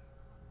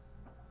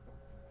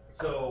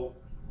 So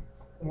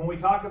when we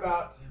talk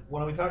about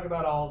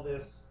all of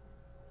this,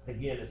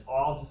 again, it's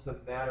all just a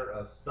matter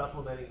of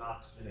supplementing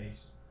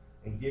oxygenation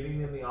and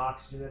giving them the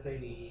oxygen that they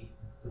need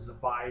to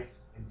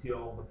suffice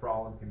until the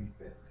problem can be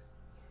fixed.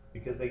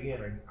 Because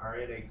again, are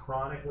in a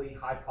chronically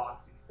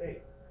hypoxic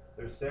state.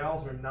 Their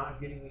cells are not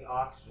getting the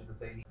oxygen that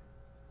they need.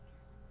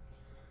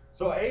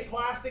 So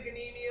aplastic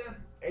anemia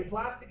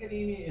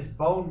is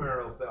bone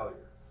marrow failure.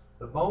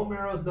 The bone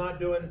marrow is not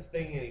doing its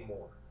thing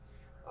anymore.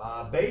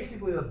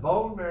 Basically, the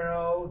bone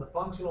marrow, the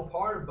functional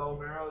part of bone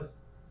marrow, is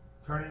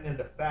turning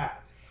into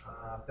fat.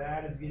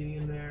 Fat is getting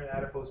in there,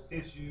 adipose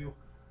tissue,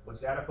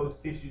 which adipose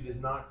tissue does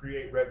not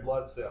create red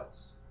blood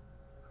cells.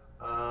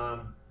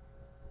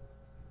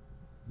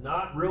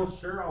 Not real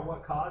sure on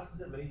what causes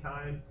it. Many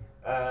times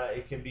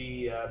it can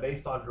be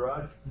based on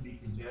drugs. It can be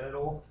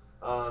congenital.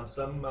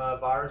 Some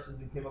viruses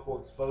and chemical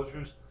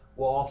exposures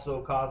will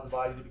also cause the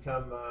body to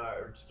become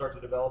or start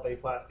to develop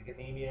aplastic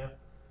anemia.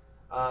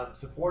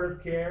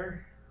 Supportive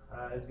care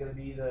is going to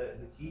be the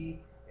key,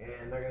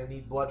 and they're going to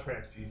need blood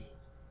transfusions.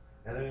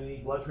 And they're going to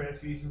need blood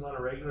transfusions on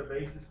a regular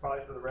basis,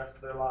 probably for the rest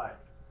of their life.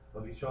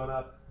 They'll be showing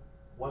up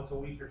once a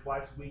week or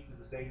twice a week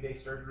to the same day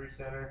surgery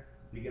center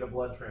to get a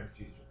blood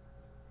transfusion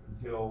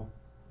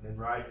and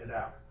riding it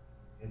out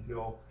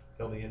until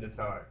the end of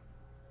time.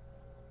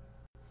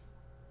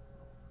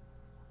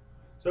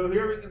 So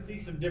here we can see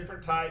some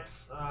different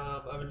types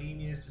of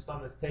anemias just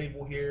on this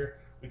table here.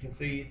 We can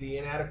see the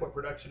inadequate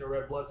production of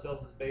red blood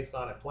cells is based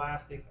on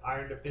aplastic,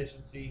 iron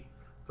deficiency,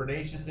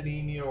 pernicious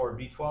anemia or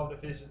B12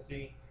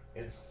 deficiency,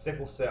 and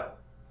sickle cell.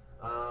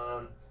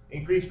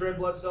 Increased red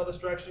blood cell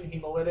destruction,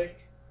 hemolytic,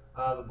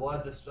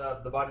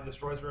 the body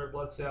destroys red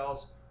blood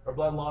cells, or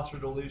blood loss or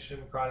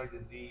dilution, chronic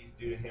disease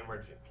due to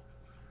hemorrhaging.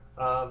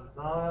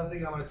 Another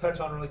thing I'm going to touch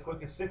on really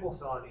quick is sickle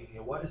cell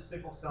anemia. What is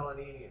sickle cell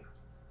anemia?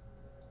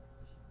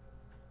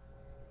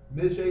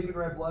 Misshapen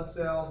red blood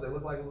cells, they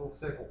look like little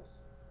sickles.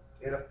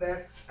 It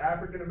affects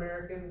African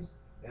Americans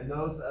and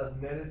those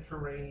of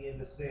Mediterranean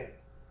descent.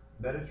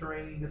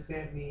 Mediterranean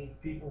descent means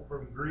people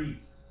from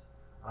Greece,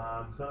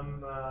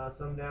 some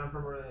down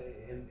from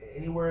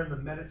anywhere in the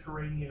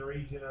Mediterranean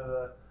region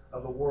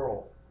of the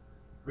world.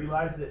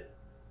 Realize that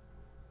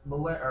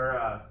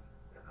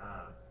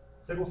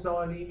sickle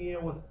cell anemia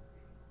was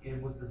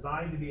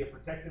designed to be a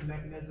protective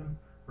mechanism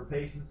for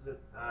patients to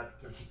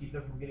keep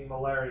them from getting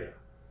malaria.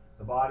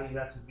 The body,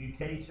 that's a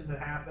mutation that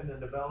happened and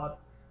developed.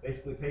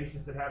 Basically,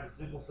 patients that have the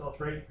sickle cell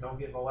trait don't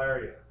get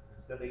malaria.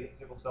 Instead, they get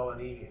sickle cell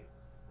anemia.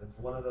 It's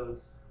one of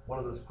those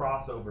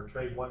crossover,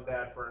 trade one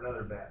bad for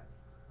another bad.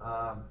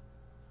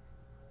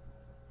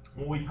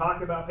 When we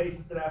talk about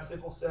patients that have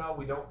sickle cell,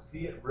 we don't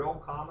see it real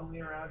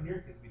commonly around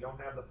here because we don't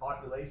have the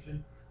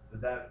population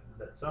that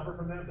suffer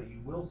from that, but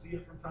you will see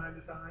it from time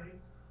to time.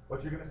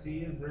 What you're going to see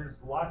is there's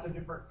lots of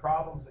different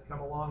problems that come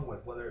along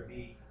with, whether it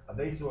be a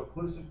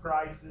vaso-occlusive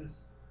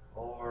crisis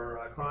or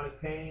chronic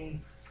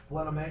pain,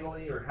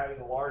 splenomegaly, or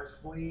having a large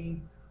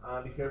spleen.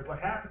 Because what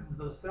happens is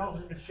those cells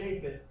are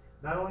misshapen.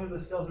 Not only are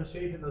those cells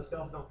misshapen, those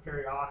cells don't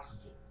carry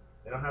oxygen.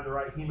 They don't have the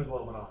right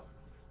hemoglobin on them.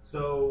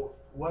 So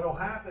what will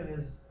happen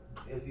is,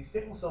 as these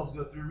sickle cells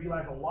go through,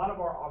 realize a lot of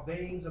our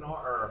veins and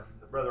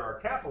our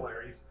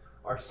capillaries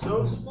are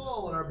so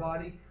small in our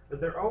body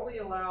that they're only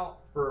allowed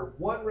for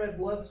one red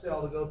blood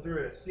cell to go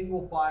through at a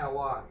single file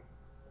line.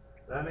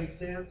 Does that make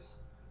sense?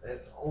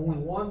 It's only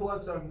one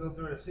blood cell can go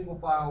through in a single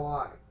file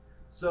line.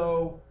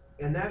 So,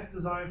 and that's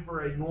designed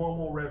for a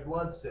normal red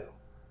blood cell.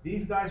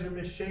 These guys are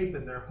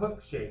misshapen, they're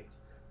hook-shaped.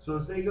 So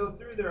as they go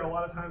through there, a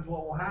lot of times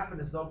what will happen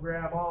is they'll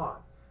grab on.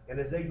 And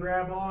as they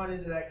grab on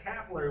into that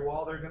capillary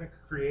wall, they're going to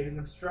create an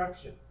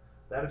obstruction.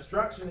 That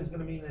obstruction is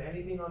going to mean that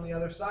anything on the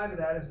other side of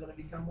that is going to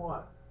become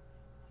what?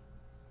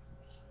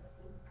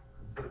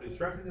 It's going to be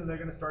obstructing, and they're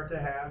going to start to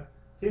have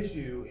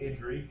tissue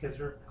injury because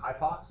they're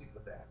hypoxic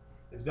with that.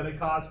 It's going to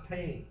cause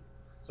pain.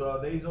 So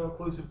a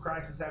vaso-occlusive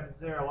crisis happens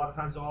there. A lot of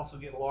times they'll also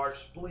get large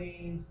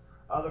spleens,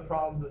 other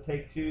problems that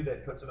take two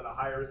that puts them at a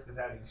higher risk of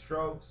having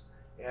strokes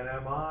and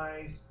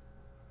MIs.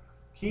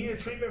 Key to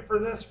treatment for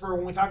this, for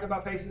when we talk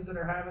about patients that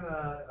are having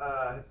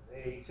a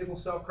sickle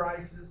cell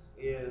crisis,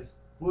 is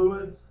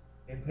fluids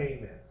and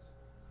pain meds.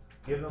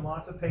 Give them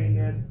lots of pain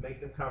meds to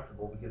make them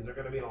comfortable because they're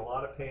going to be in a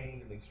lot of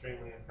pain and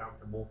extremely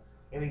uncomfortable.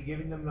 And in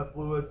giving them the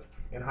fluids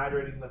and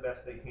hydrating them the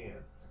best they can.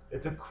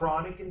 It's a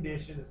chronic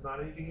condition. It's not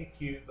anything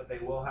acute, but they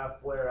will have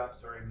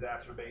flare-ups or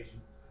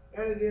exacerbations.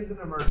 And it is an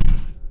emergency.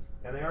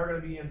 And they are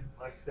going to be in,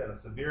 like I said, a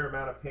severe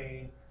amount of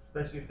pain,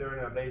 especially if they're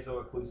in a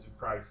vaso-occlusive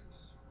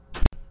crisis.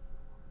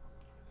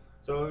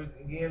 So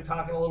again,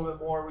 talking a little bit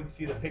more, we can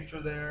see the picture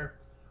there.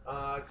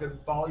 Could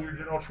follow your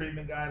general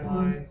treatment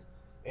guidelines.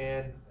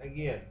 And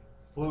again,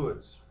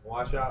 fluids.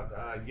 Watch out.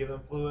 Give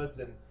them fluids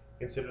and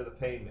consider the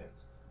pain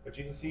meds. But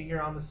you can see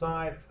here on the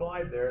slide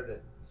there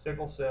that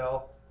sickle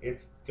cell,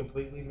 it's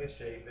completely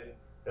misshapen,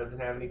 doesn't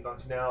have any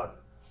functionality.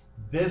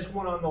 This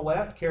one on the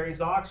left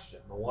carries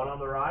oxygen. The one on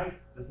the right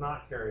does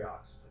not carry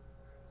oxygen.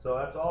 So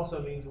that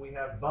also means we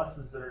have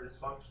buses that are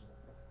dysfunctional.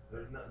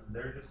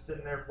 They're just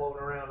sitting there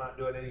floating around, not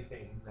doing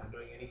anything, not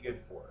doing any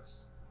good for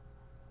us.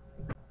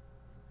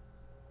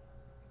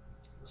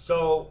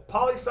 So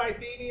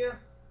polycythemia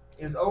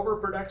is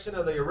overproduction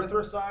of the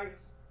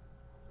erythrocytes.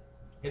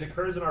 It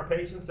occurs in our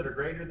patients that are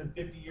greater than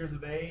 50 years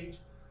of age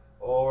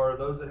or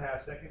those that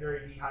have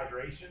secondary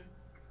dehydration.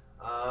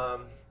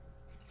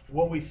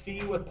 What we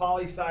see with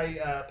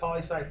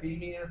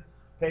polycythemia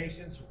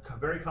patients,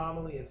 very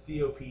commonly in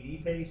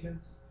COPD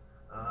patients,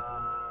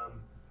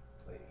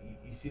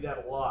 you see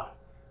that a lot.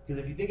 Because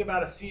if you think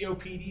about a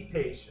COPD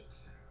patient,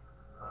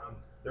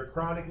 they're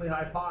chronically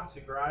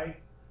hypoxic, right?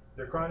 If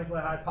they're chronically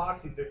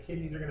hypoxic, their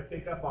kidneys are going to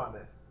pick up on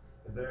that.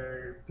 If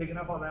they're picking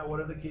up on that, what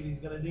are the kidneys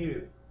going to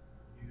do?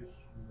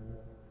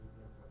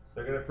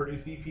 They're going to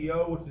produce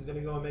EPO, which is going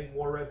to go and make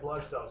more red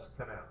blood cells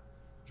come out.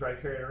 Try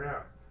to carry it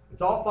around.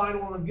 It's all fine,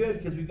 well, and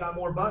good because we've got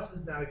more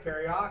buses now to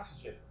carry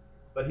oxygen.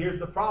 But here's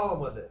the problem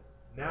with it.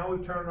 Now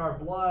we've turned our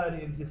blood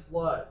into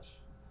sludge.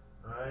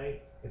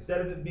 Right? Instead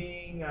of it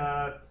being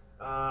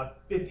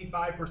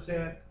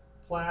 55%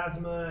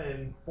 plasma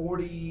and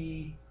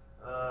 40,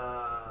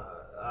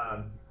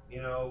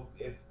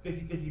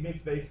 50-50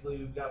 mix, basically,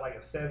 we've got like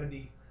a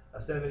 70-30.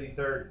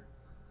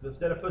 So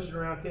instead of pushing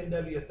around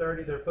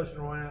 10W30, they're pushing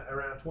around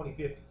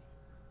 2050.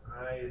 All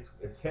right?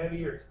 It's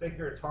heavier, it's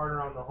thicker, it's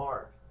harder on the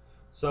heart.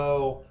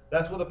 So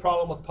that's where the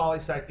problem with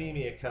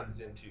polycythemia comes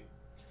into.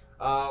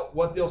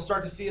 What they'll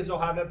start to see is they'll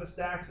have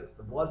epistaxis.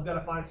 The blood's got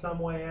to find some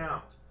way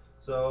out.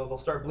 So they'll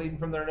start bleeding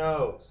from their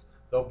nose.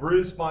 They'll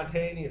bruise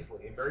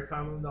spontaneously, and very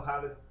commonly they'll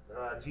have a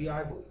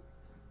GI bleed.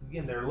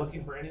 Again, they're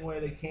looking for any way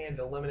they can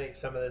to eliminate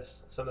some of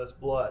this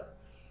blood.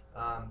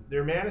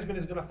 Their management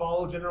is going to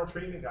follow general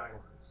treatment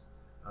guidelines.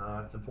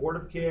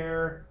 Supportive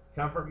care,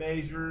 comfort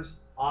measures,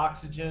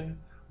 oxygen.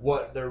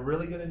 What they're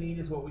really going to need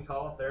is what we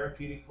call a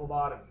therapeutic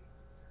phlebotomy.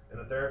 And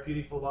a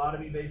therapeutic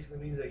phlebotomy basically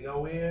means they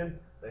go in,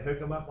 they hook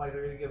them up like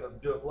they're going to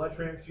do a blood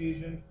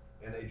transfusion,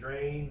 and they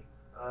drain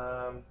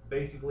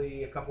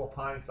basically a couple of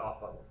pints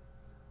off of them,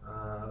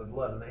 the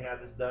blood. And they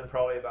have this done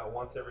probably about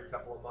once every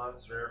couple of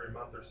months or every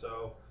month or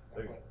so.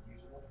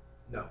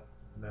 No.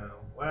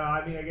 Well,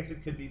 I mean, I guess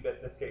it could be, but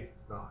in this case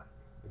it's not.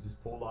 It's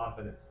just pulled off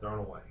and it's thrown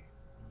away.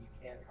 You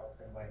can't help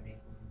them by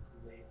making them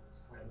Kool-Aid,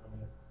 slam them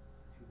in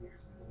 2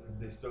 years.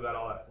 They still got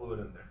all that fluid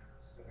in there.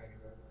 Still gotta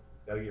get rid of it.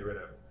 Gotta get rid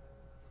of it.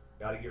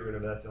 Gotta get rid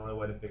of it. That's the only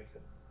way to fix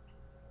it.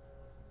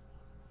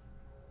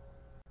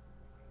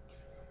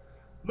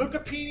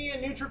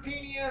 Leukopenia,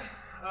 neutropenia,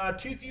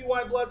 too few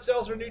white blood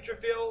cells or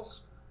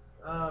neutrophils.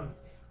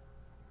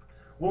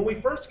 When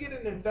we first get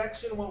an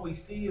infection, what we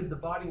see is the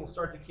body will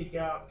start to kick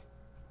out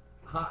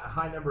a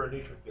high number of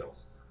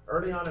neutrophils.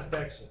 Early on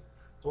infection,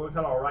 it's what we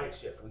call a right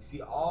shift. We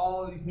see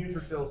all these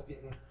neutrophils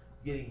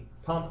getting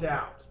pumped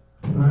out,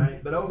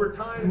 right? But over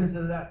time, as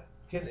that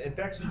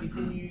infection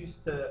continues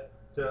to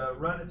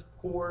run its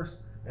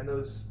course and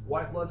those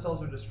white blood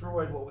cells are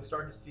destroyed, what we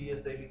start to see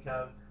is they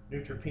become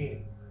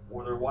neutropenic,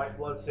 where their white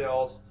blood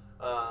cells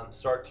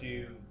start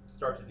to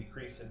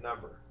decrease in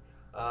number.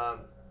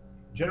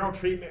 General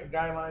treatment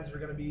guidelines are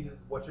going to be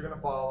what you're going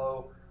to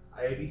follow: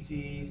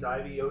 ABCs, IV,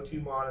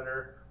 O2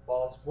 monitor,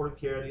 follow supportive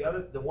care.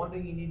 The one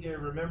thing you need to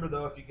remember,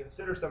 though, if you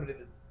consider somebody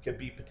that could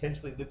be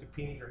potentially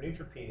leukopenic or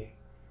neutropenic,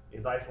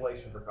 is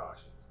isolation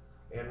precautions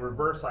and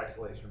reverse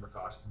isolation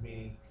precautions,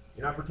 meaning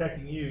you're not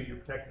protecting you, you're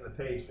protecting the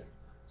patient.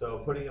 So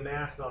putting a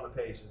mask on the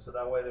patient so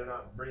that way they're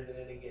not breathing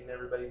in and getting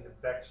everybody's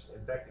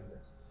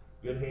infectiveness.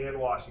 Good hand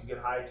washing, good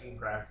hygiene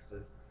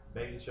practices,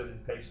 making sure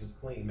that the patient's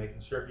clean,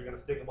 making sure if you're going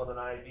to stick them with an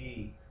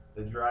IV,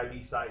 that your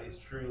IV site is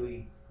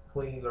truly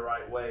clean the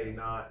right way,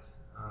 not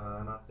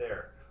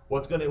there.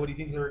 What do you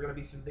think there are going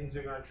to be some things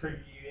that are going to trigger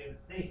you in to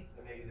think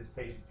that maybe this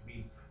patient could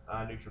be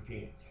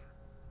neutropenic?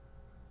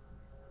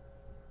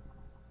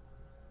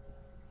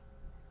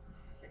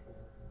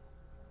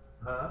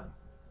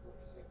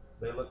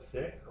 They look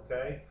sick,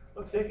 okay?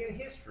 Look sick in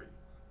history.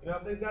 You know,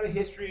 if they've got a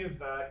history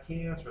of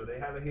cancer, they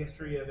have a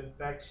history of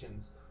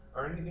infections,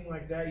 or anything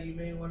like that, you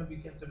may want to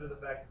be considered the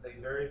fact that they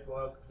very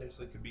well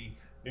potentially could be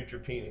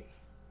neutropenic.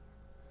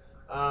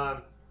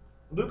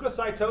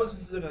 Leukocytosis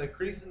is an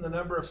increase in the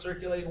number of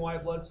circulating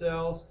white blood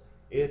cells.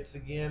 It's,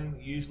 again,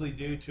 usually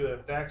due to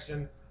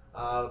infection.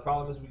 The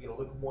problem is we get a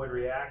leukomoid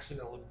reaction,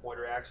 and a leukomoid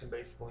reaction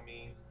basically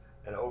means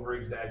an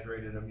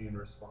over-exaggerated immune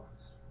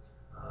response.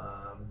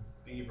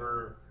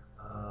 Fever,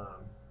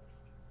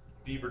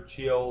 fever,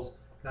 chills,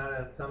 kind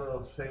of some of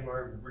those same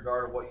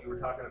regard of what you were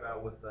talking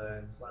about with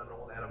the slamming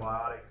on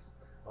antibiotics,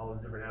 all the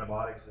different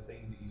antibiotics and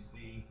things that you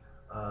see.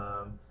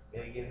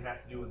 And again, it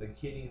has to do with the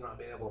kidneys not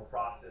being able to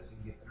process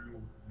and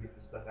get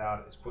the stuff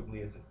out as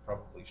quickly as it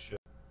probably should.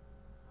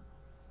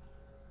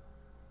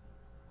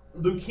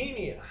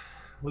 Leukemia.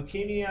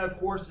 Leukemia, of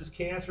course, is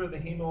cancer of the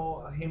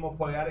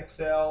hemopoietic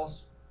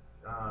cells.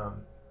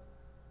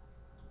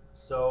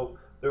 So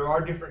there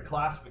are different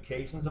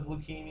classifications of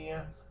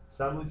leukemia.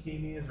 Some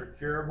leukemias are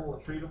curable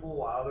and treatable,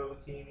 while other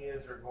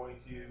leukemias are going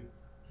to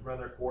run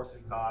their course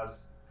and cause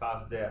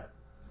death.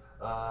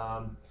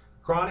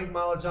 Chronic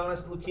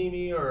myelogenous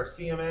leukemia, or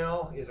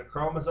CML, is a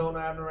chromosome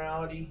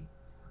abnormality,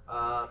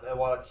 and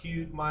while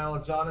acute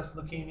myelogenous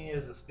leukemia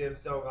is a stem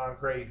cell gone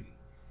crazy.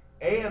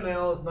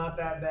 AML is not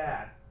that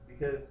bad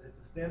because it's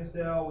a stem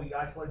cell. We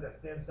isolate that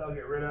stem cell,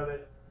 get rid of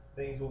it,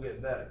 things will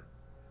get better.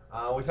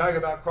 We talk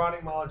about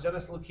chronic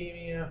myelogenous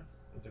leukemia.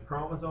 It's a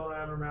chromosome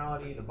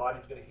abnormality. The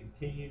body's going to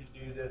continue to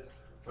do this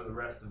for the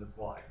rest of its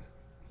life.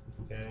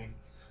 Okay.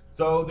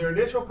 So their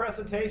initial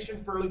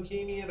presentation for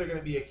leukemia, they're going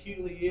to be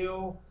acutely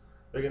ill.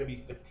 They're going to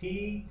be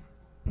fatigued,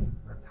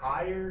 they're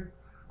tired,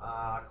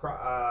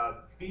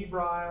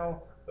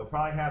 febrile. They'll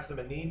probably have some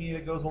anemia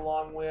that goes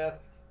along with,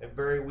 and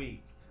very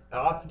weak.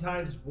 Now,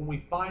 oftentimes when we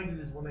find it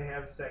is when they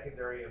have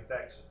secondary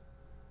infection,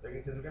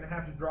 because they're going to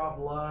have to draw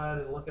blood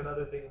and look at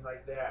other things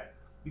like that.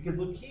 Because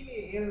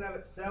leukemia in and of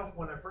itself,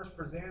 when it first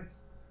presents,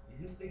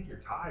 you just think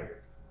you're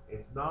tired.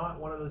 It's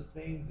not one of those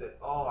things that,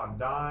 oh, I'm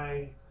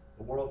dying,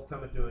 the world's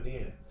coming to an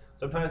end.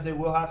 Sometimes they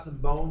will have some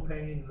bone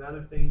pain and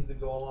other things that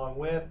go along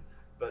with,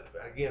 but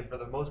again, for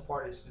the most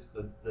part, it's just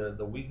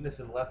the weakness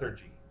and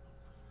lethargy.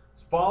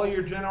 So follow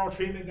your general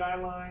treatment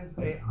guidelines,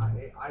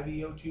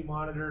 IVO2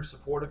 monitor,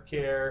 supportive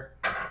care,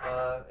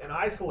 and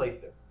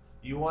isolate them.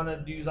 You want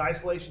to use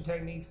isolation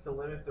techniques to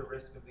limit the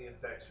risk of the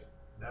infection.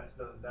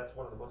 That's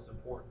one of the most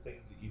important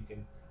things that you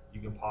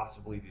can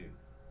possibly do.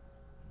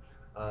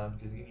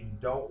 Because you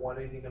don't want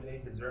anything to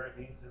make because their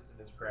immune system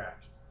is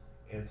crashed.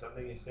 And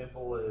something as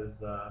simple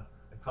as a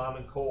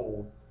common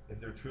cold, if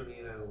they're truly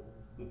in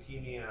a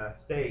leukemia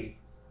state,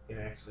 can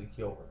actually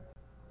kill them.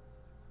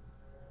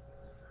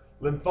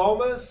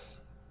 Lymphomas,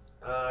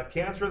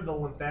 cancer of the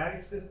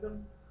lymphatic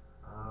system.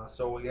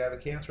 So we have a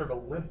cancer of a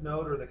lymph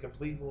node or the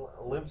complete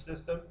lymph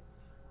system.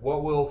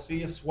 What we'll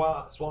see is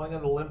swelling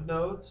of the lymph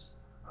nodes.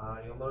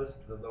 You'll notice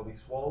that they'll be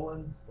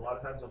swollen. A lot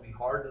of times they'll be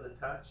hard to the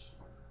touch.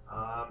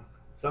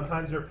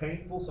 Sometimes they're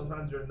painful,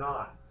 sometimes they're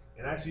not.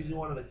 And that's usually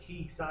one of the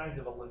key signs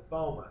of a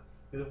lymphoma.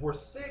 Because if we're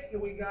sick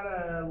and we got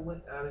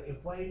an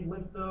inflamed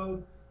lymph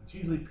node, it's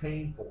usually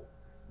painful.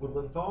 With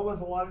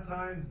lymphomas, a lot of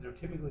times they're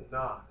typically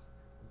not.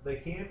 They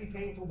can be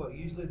painful, but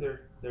usually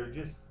they're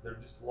just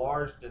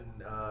large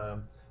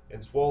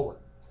and swollen.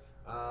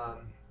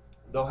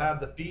 They'll have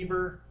the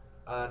fever.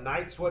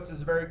 Night sweats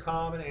is very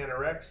common,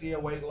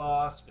 anorexia, weight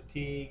loss,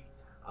 fatigue,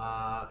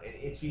 and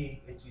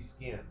itchy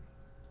skin.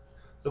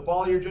 So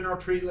follow your general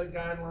treatment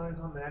guidelines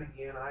on that.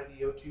 Again,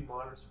 IVO2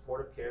 monitor,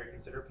 supportive care,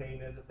 consider pain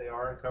meds if they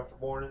are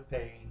uncomfortable or in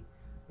pain,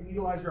 and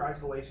utilize your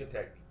isolation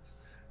techniques.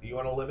 You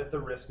want to limit the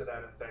risk of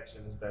that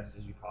infection as best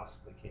as you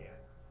possibly can.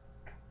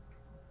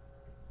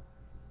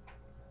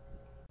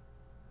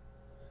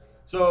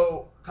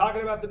 So,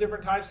 talking about the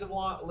different types of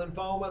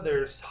lymphoma,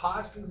 there's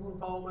Hodgkin's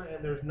lymphoma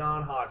and there's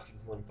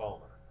non-Hodgkin's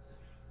lymphoma.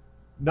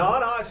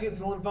 Non-Hodgkin's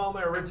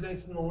lymphoma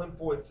originates in the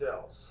lymphoid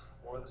cells,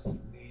 or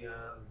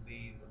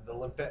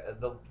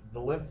the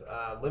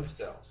lymph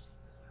cells.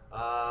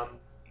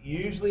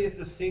 Usually it's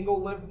a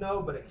single lymph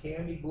node, but it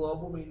can be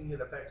global, meaning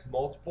it affects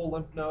multiple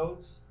lymph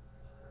nodes.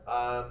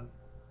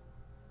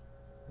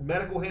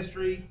 Medical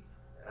history,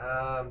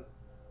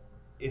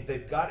 if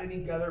they've got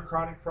any other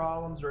chronic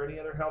problems or any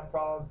other health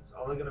problems, it's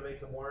only going to make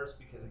them worse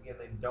because, again,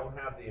 they don't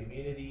have the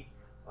immunity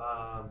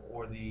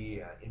or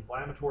the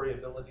inflammatory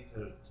ability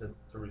to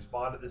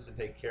respond to this and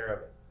take care of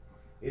it.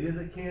 It is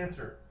a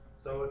cancer,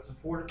 so it's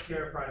supportive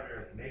care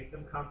primarily. Make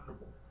them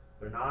comfortable.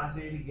 If they're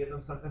nauseated, give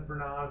them something for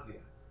nausea.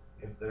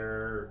 If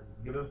they're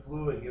give them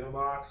fluid, give them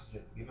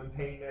oxygen, give them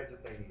pain meds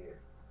if they need it.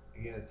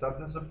 Again, it's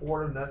something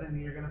supportive, nothing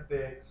you're going to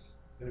fix.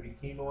 It's going to be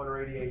chemo and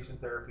radiation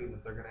therapy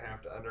that they're going to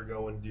have to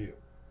undergo and do.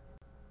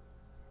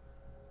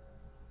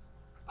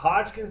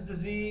 Hodgkin's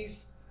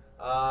disease,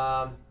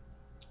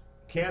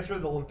 cancer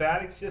of the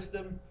lymphatic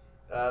system.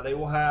 They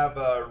will have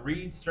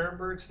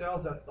Reed-Sternberg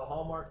cells. That's the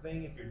hallmark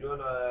thing. If you're doing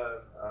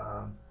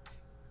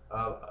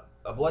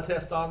a blood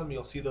test on them,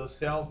 you'll see those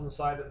cells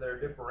inside of their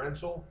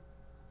differential.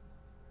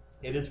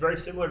 It is very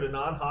similar to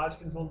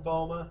non-Hodgkin's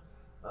lymphoma.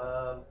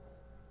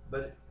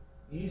 But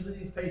usually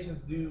these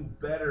patients do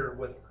better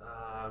with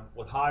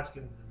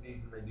Hodgkin's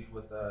disease than they do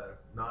with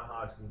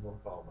non-Hodgkin's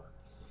lymphoma.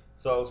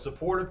 So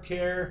supportive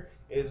care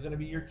is going to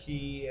be your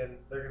key, and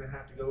they're going to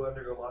have to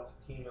undergo lots of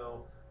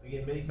chemo.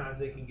 Again, many times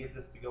they can get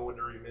this to go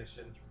into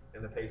remission,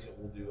 and the patient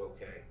will do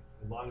okay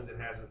as long as it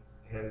hasn't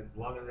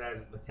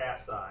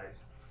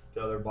metastasized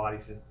to other body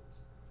systems.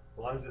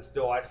 As long as it's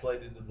still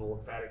isolated to the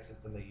lymphatic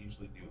system, they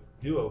usually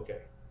do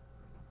okay.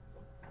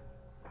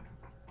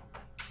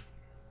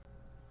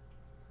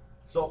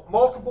 So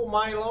multiple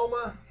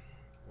myeloma,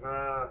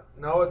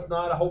 no, it's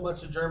not a whole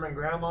bunch of German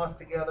grandmas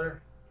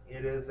together.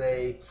 It is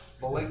a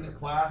malignant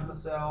plasma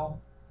cell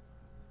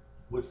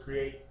which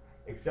creates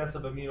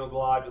excessive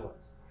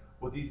immunoglobulins.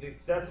 With these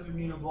excessive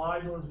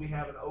immunoglobulins, we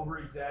have an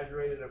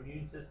over-exaggerated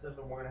immune system,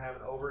 and we're going to have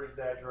an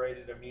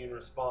over-exaggerated immune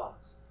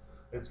response.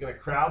 It's going to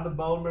crowd the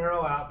bone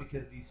marrow out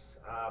because these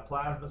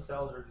plasma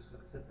cells are just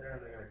going to sit there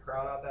and they're going to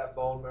crowd out that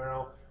bone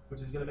marrow,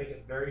 which is going to make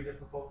it very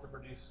difficult to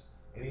produce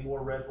any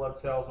more red blood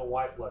cells and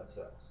white blood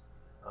cells.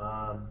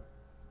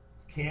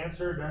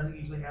 Cancer doesn't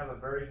usually have a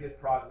very good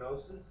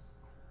prognosis,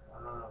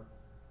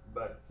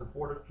 but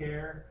supportive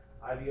care,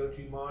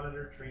 IVO2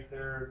 monitor, treat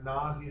their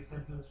nausea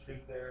symptoms,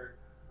 treat their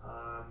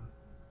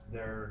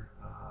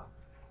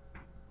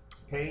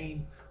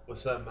pain with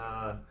some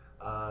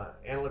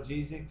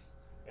analgesics,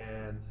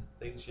 and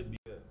things should be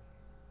good.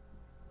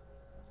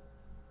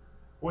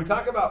 When we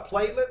talk about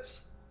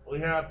platelets, we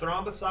have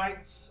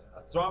thrombocytes,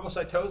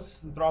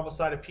 thrombocytosis, and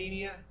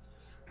thrombocytopenia.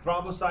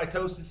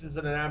 Thrombocytosis is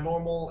an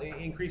abnormal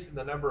increase in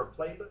the number of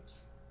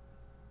platelets,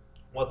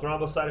 while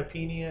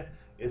thrombocytopenia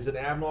is an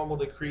abnormal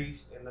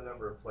decrease in the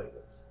number of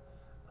platelets.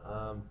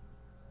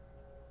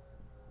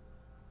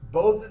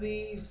 Both of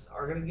these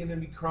are going to get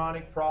into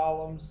chronic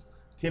problems.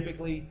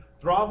 Typically,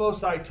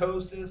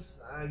 thrombocytosis,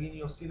 again,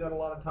 you'll see that a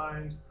lot of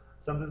times.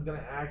 Something's going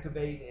to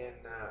activate and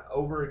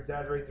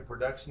over-exaggerate the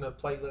production of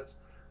platelets.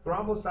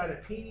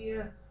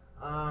 Thrombocytopenia,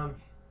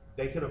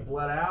 they could have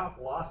bled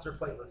out, lost their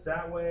platelets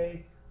that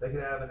way. They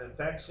could have an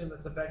infection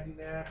that's affecting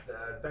that.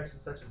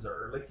 Infections such as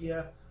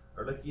Ehrlichia.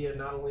 Ehrlichia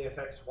not only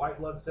affects white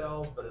blood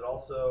cells, but it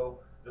also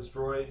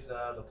destroys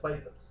the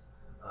platelets.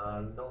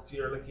 You don't see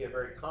Ehrlichia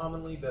very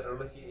commonly, but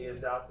Ehrlichia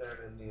is out there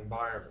in the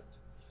environment.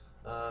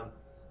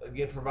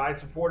 Again, provide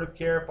supportive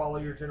care, follow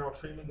your general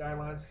treatment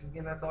guidelines, because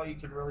again, that's all you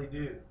can really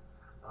do.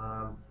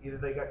 Either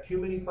they got too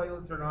many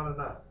platelets or not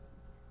enough.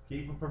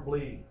 Keep them from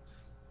bleeding.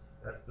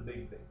 That's the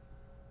big thing.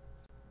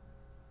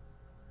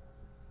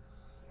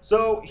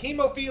 So,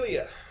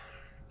 hemophilia.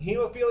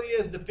 Hemophilia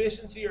is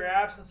deficiency or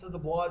absence of the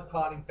blood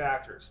clotting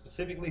factor,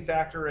 specifically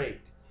factor VIII.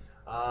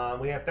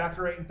 We have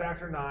factor VIII and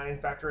factor IX.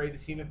 Factor VIII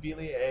is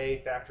hemophilia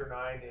A. Factor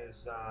IX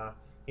is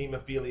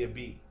hemophilia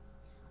B.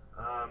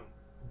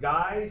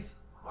 Guys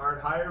are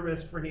at higher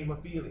risk for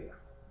hemophilia.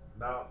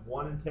 About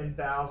 1 in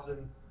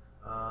 10,000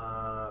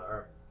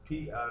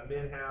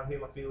 men have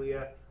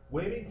hemophilia.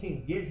 Women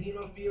can get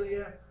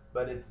hemophilia,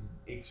 but it's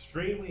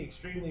extremely,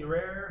 extremely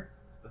rare.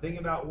 The thing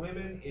about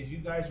women is you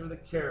guys are the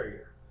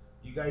carrier.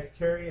 You guys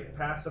carry it and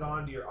pass it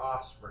on to your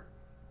offspring.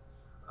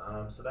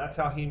 So that's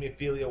how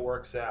hemophilia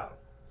works out.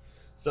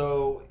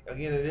 So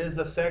again, it is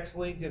a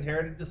sex-linked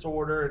inherited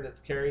disorder, and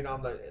it's carried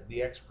on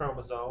the X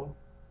chromosome.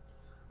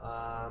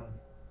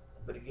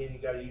 But again, you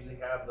got to usually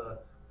have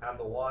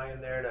the Y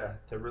in there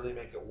to really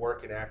make it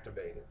work and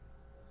activate it.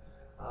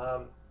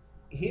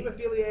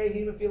 Hemophilia A,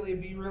 hemophilia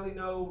B, really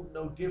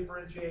no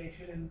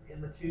differentiation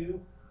in the two.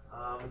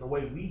 In the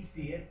way we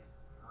see it,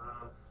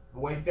 the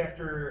way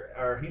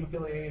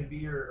hemophilia A and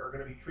B are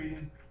going to be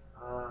treated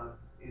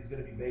is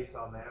going to be based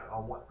on that,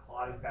 on what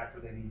clotting factor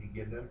they need to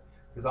give them.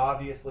 Because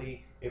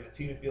obviously, if it's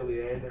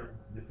hemophilia A, they're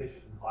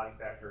deficient in clotting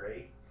factor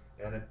 8,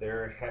 and if they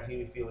have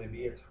hemophilia B,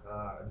 it's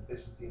a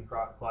deficiency in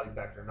clotting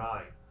factor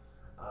 9.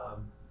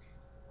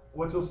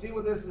 What you'll see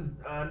with this is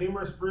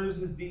numerous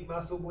bruises, deep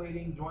muscle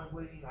bleeding, joint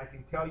bleeding. I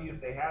can tell you if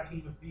they have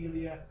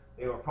hemophilia,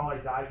 they were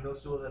probably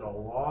diagnosed with it a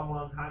long,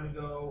 long time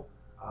ago.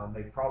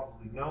 They've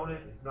probably known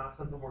it. It's not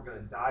something we're going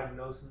to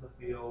diagnose in the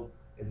field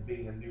as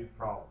being a new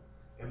problem.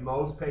 And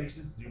most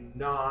patients do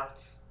not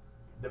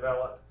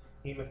develop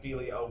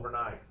hemophilia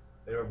overnight.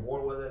 They were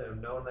born with it and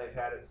have known they've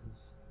had it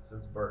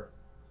since birth.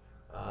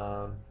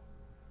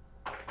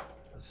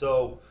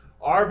 So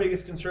our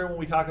biggest concern when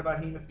we talk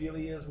about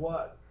hemophilia is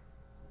what?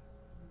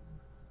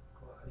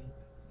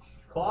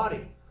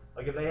 Clotting.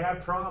 Like if they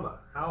have trauma,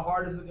 how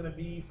hard is it going to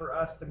be for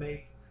us to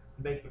make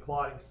the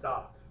clotting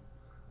stop?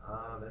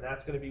 And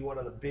that's going to be one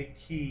of the big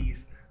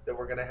keys that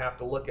we're going to have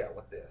to look at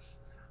with this.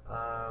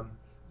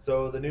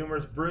 So the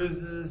numerous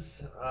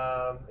bruises,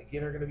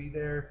 again, are going to be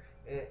there.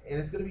 And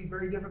it's going to be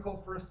very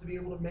difficult for us to be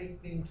able to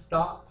make things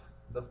stop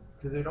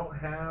because they don't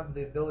have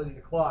the ability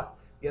to clot.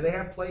 Yeah, they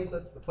have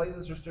platelets. The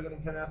platelets are still going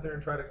to come out there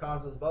and try to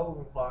cause those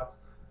bubblegum clots,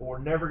 but we're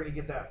never going to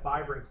get that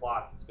fibrin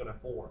clot that's going to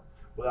form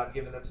without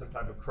giving them some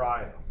type of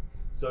cryo.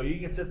 So you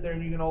can sit there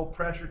and you can hold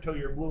pressure till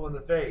you're blue in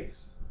the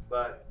face,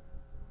 but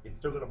it's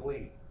still going to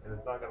bleed, and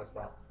it's not going to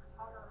stop.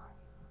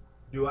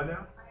 Do I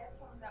now? I had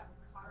someone that was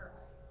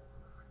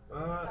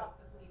cauterized. Stop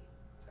the bleeding.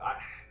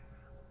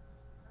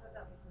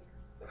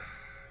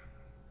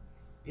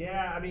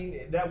 Yeah, I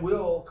mean, that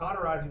will,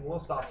 cauterizing will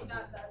stop I mean, the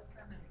not bleeding. that's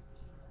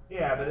paramedic.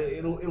 Yeah, but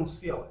it'll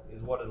seal it,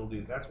 is what it'll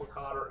do. That's what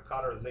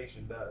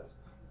cauterization does.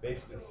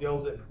 Basically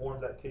seals it and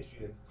forms that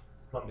tissue to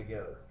come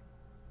together.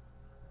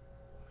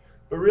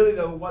 But really,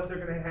 though, what they're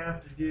going to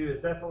have to do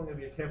is, that's only going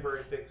to be a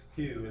temporary fix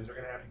too, is they're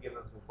going to have to give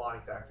them some clotting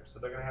factors. So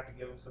they're going to have to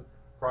give them some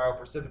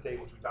cryoprecipitate,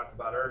 which we talked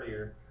about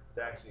earlier,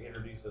 to actually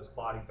introduce those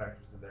clotting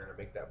factors in there to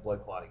make that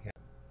blood clotting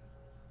happen.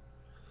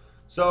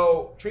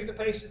 So treat the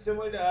patient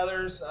similarly to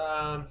others.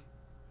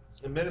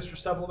 Administer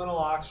supplemental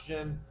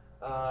oxygen.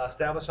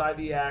 Establish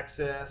IV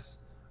access.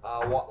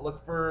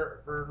 Look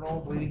for normal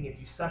bleeding. If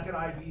you suck at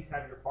IVs,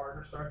 have your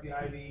partner start the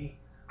IV.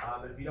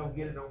 If you don't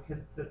get it, don't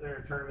sit there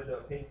and turn them into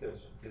a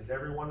pincushion, because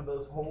every one of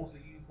those holes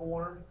that you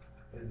form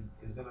is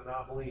going to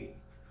not bleed,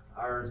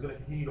 or is going to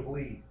continue to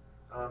bleed.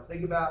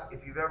 Think about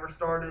if you've ever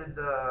started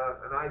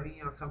an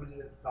IV on somebody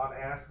that's on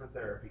aspirin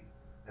therapy,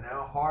 and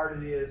how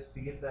hard it is to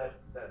get that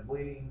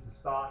bleeding to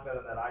stop out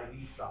of that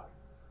IV site.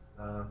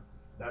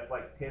 That's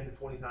like 10 to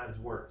 20 times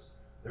worse.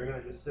 They're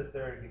going to just sit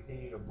there and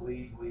continue to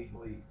bleed.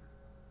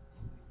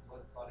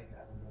 Blood clotting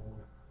animal.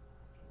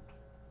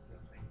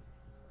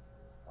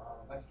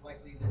 Less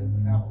likely to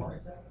have a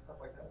heart attack and stuff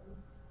like that?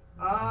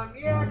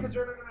 Yeah, because they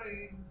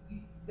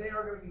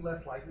are going to be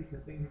less likely,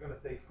 because things are going to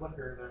stay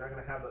slicker, and they're not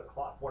going to have the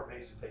clot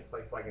formation take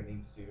place like it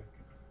needs to.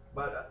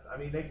 But, I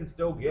mean, they can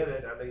still get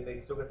it. I mean, they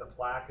still get the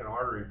plaque and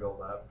artery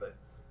buildup, but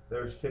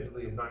there's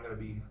typically is not going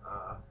to be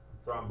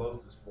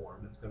thrombosis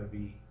formed. It's going to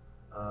be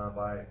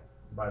by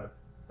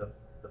the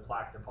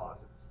plaque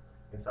deposits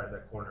inside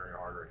that coronary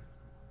artery.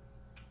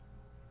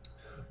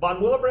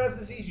 Von Willebrand's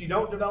disease, you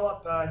don't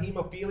develop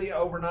hemophilia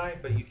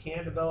overnight, but you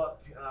can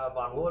develop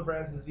von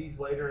Willebrand's disease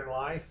later in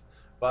life.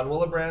 Von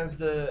Willebrand's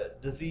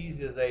disease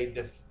is a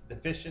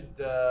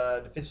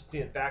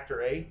deficiency in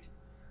factor VIII.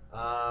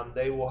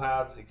 They will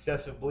have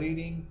excessive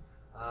bleeding,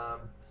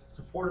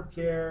 supportive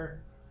care.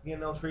 Again,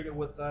 they'll treat it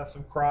with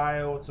some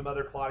cryo and some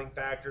other clotting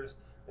factors.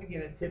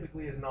 Again, it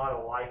typically is not a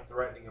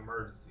life-threatening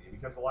emergency. It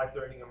becomes a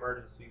life-threatening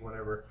emergency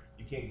whenever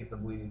you can't get the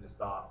bleeding to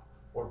stop,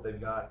 or if they've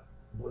got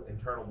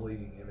internal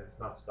bleeding and it's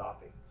not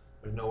stopping.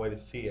 There's no way to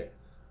see it.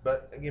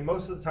 But again,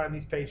 most of the time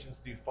these patients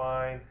do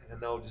fine,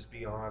 and they'll just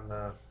be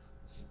on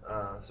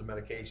some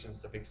medications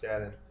to fix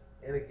that,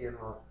 and again,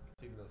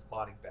 receiving those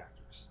clotting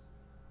factors.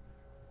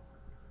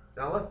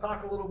 Now let's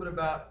talk a little bit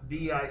about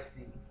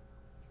DIC.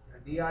 Now,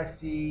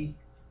 DIC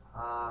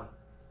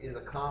is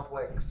a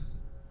complex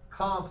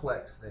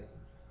thing.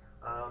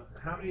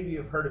 How many of you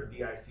have heard of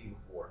DIC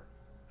before?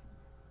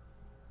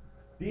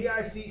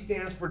 DIC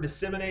stands for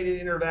disseminated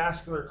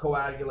intravascular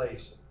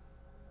coagulation.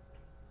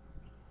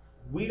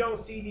 We don't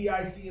see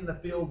DIC in the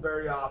field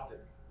very often,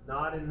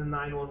 not in the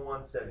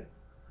 911 setting.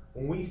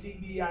 When we see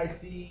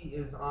DIC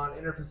is on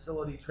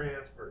interfacility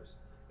transfers,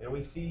 and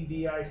we see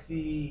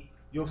DIC,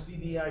 you'll see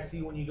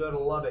DIC when you go to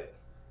Lubbock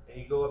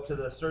and you go up to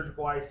the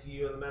surgical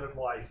ICU and the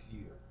medical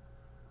ICU.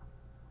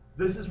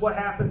 This is what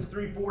happens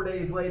 3-4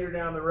 days later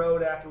down the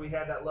road after we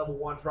had that level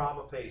 1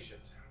 trauma patient.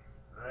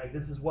 All right,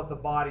 this is what the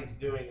body's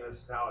doing, and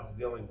this is how it's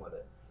dealing with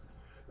it.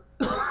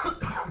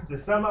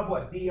 To sum up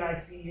what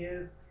DIC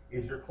is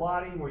you're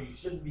clotting where you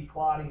shouldn't be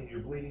clotting, and you're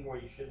bleeding where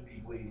you shouldn't be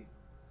bleeding.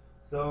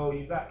 So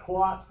you've got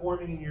clots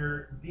forming in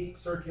your deep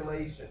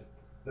circulation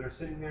that are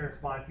sitting there and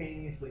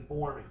spontaneously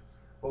forming.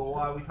 But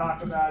what we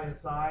talk about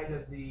inside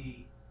of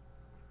the,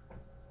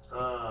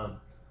 when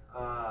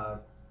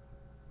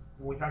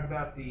we talk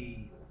about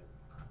the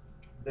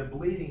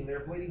bleeding,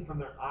 they're bleeding from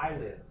their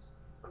eyelids,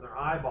 from their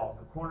eyeballs,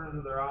 the corners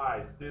of their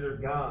eyes, through their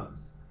gums,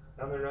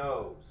 down their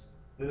nose,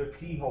 through their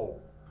keyhole.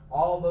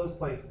 All of those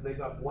places, they've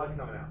got blood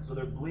coming out. So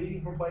they're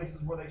bleeding from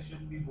places where they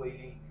shouldn't be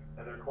bleeding,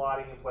 and they're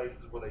clotting in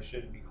places where they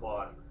shouldn't be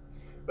clotting.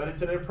 But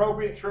it's an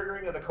appropriate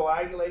triggering of the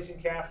coagulation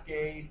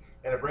cascade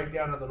and a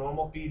breakdown of the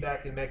normal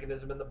feedback and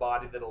mechanism in the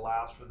body that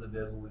allows for the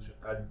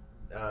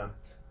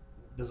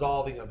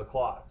dissolving of the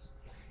clots.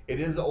 It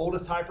is the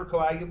oldest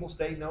hypercoagulable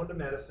state known to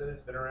medicine.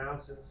 It's been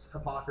around since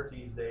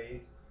Hippocrates'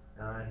 days.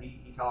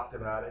 He talked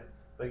about it.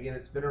 But again,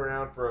 it's been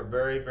around for a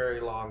very, very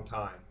long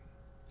time.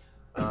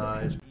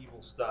 It's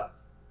evil stuff.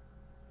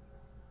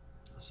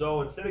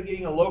 So instead of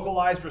getting a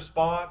localized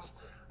response,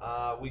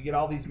 we get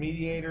all these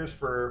mediators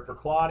for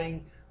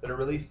clotting that are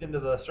released into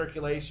the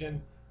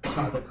circulation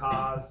that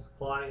cause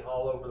clotting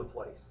all over the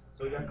place.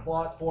 So we got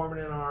clots forming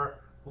in our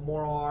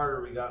femoral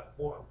artery. We got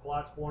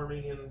clots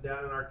forming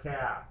down in our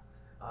calf.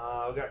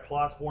 We got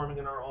clots forming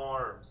in our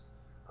arms,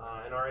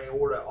 in our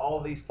aorta. All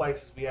of these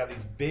places we have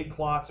these big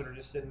clots that are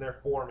just sitting there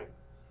forming.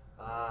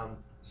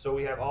 So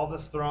we have all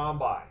this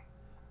thrombi,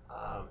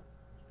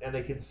 and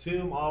they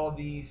consume all of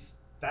these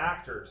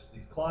factors,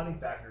 these clotting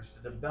factors,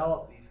 to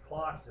develop these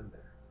clots in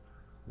there,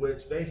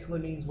 which basically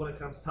means when it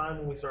comes time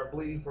when we start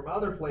bleeding from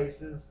other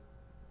places,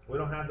 we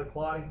don't have the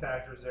clotting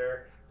factors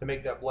there to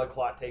make that blood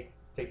clot take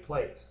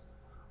place.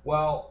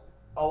 Well,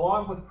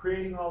 along with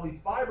creating all these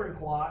fibrin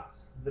clots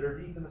that are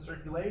deep in the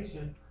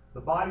circulation, the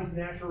body's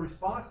natural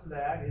response to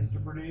that is to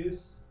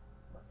produce,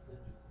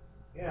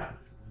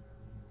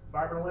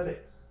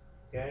 fibrinolytics,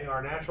 okay,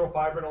 our natural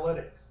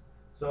fibrinolytics.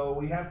 So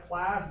we have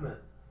plasmin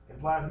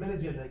and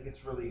plasminogen that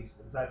gets released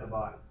inside the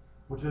body,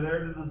 which are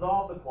there to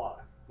dissolve the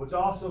clot, which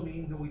also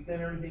means that we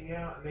thin everything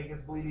out and make us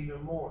bleed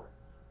even more.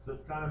 So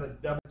it's kind of a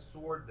double-edged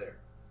sword there.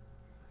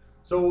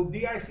 So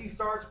DIC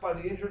starts by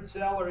the injured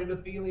cell or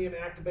endothelium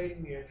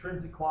activating the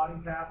intrinsic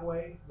clotting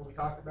pathway when we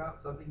talked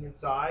about something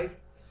inside.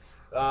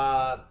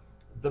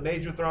 The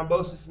major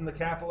thrombosis in the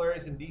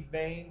capillaries and deep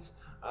veins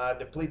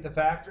deplete the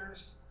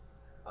factors.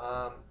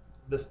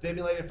 The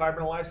stimulated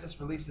fibrinolysis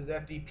releases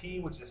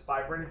FDP, which is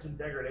fibrinogen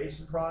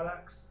degradation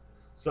products.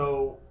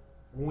 So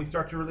when we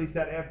start to release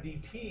that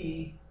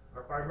FDP,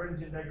 or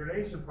fibrinogen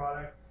degradation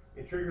product,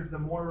 it triggers the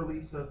more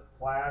release of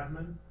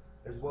plasmin,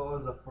 as well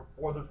as a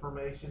further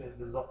formation and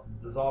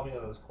dissolving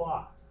of those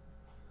clots.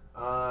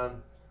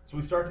 So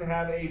we start to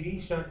have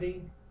AV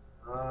shunting,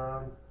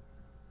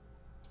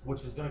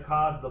 which is going to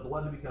cause the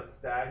blood to become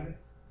stagnant.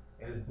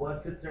 And as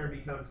blood sits there and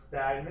becomes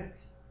stagnant,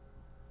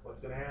 what's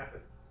going to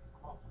happen?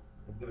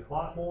 It's going to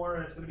clot more,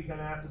 and it's going to become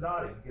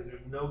acidotic because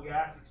there's no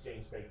gas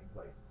exchange taking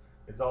place.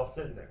 It's all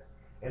sitting there.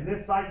 And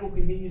this cycle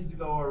continues to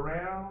go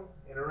around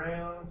and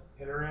around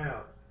and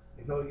around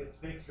until it gets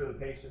fixed or the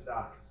patient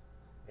dies.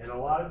 And a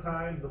lot of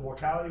times the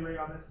mortality rate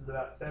on this is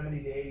about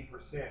 70 to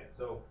 80%.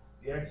 So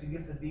if you actually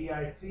get the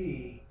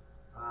DIC,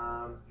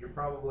 you're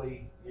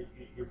probably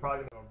going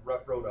to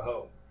rough road to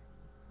hoe.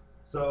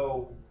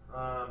 So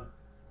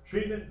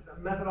treatment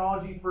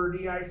methodology for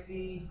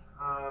DIC,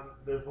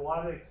 there's a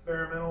lot of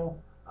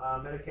experimental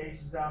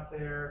medications out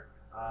there.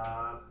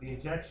 The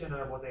injection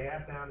of what they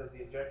have found is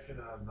the injection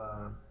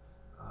of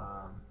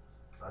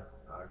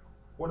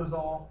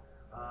cortisol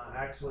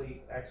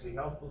actually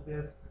helps with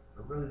this,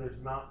 but really there's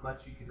not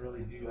much you can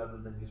really do other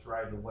than just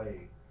ride the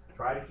wave.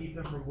 Try to keep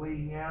them from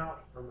bleeding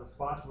out from the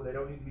spots where they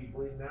don't need to be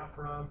bleeding out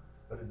from,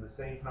 but at the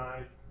same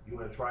time you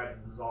want to try to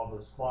dissolve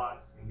those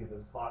clots and get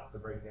those clots to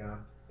break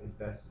down as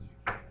best as you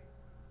can.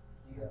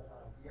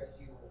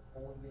 DIC will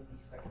only be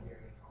secondary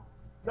to trauma.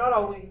 Not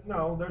only,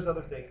 no, there's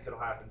other things that'll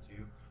happen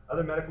too.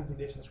 Other medical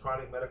conditions,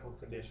 chronic medical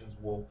conditions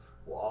will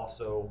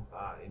also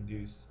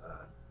induce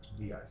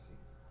DIC.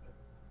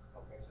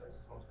 Okay, so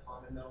it's the most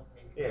common though?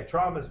 Maybe. Yeah,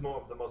 trauma is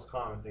the most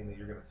common thing that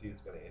you're going to see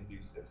that's going to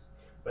induce this.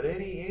 But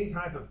any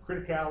type of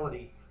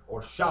criticality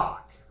or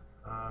shock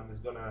is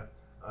going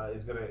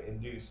to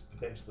induce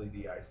potentially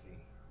DIC.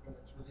 When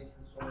it's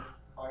releasing so much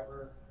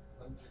fiber,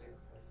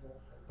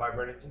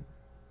 Fibrinogen?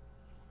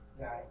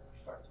 Yeah, you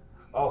start to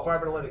bleed. Oh,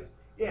 fibrinolytics.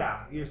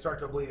 Yeah, you start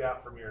to bleed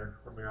out from your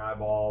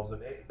eyeballs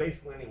and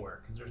basically anywhere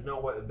because there's no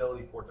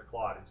ability for it to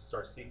clot. It just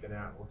starts seeping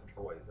out and looking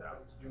for ways out.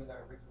 To do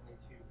that originally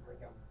to break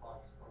down the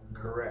clots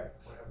from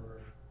Correct.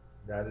 Whatever.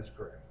 That is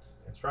correct.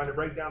 It's trying to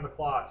break down the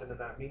clots, and in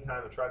that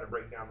meantime, it's trying to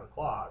break down the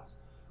clots,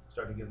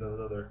 start to get those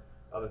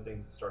other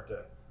things that start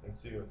to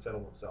ensue and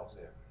settle themselves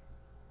in.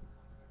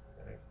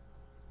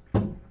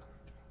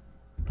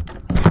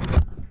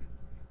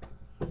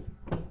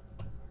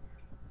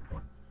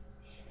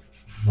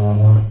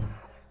 Okay.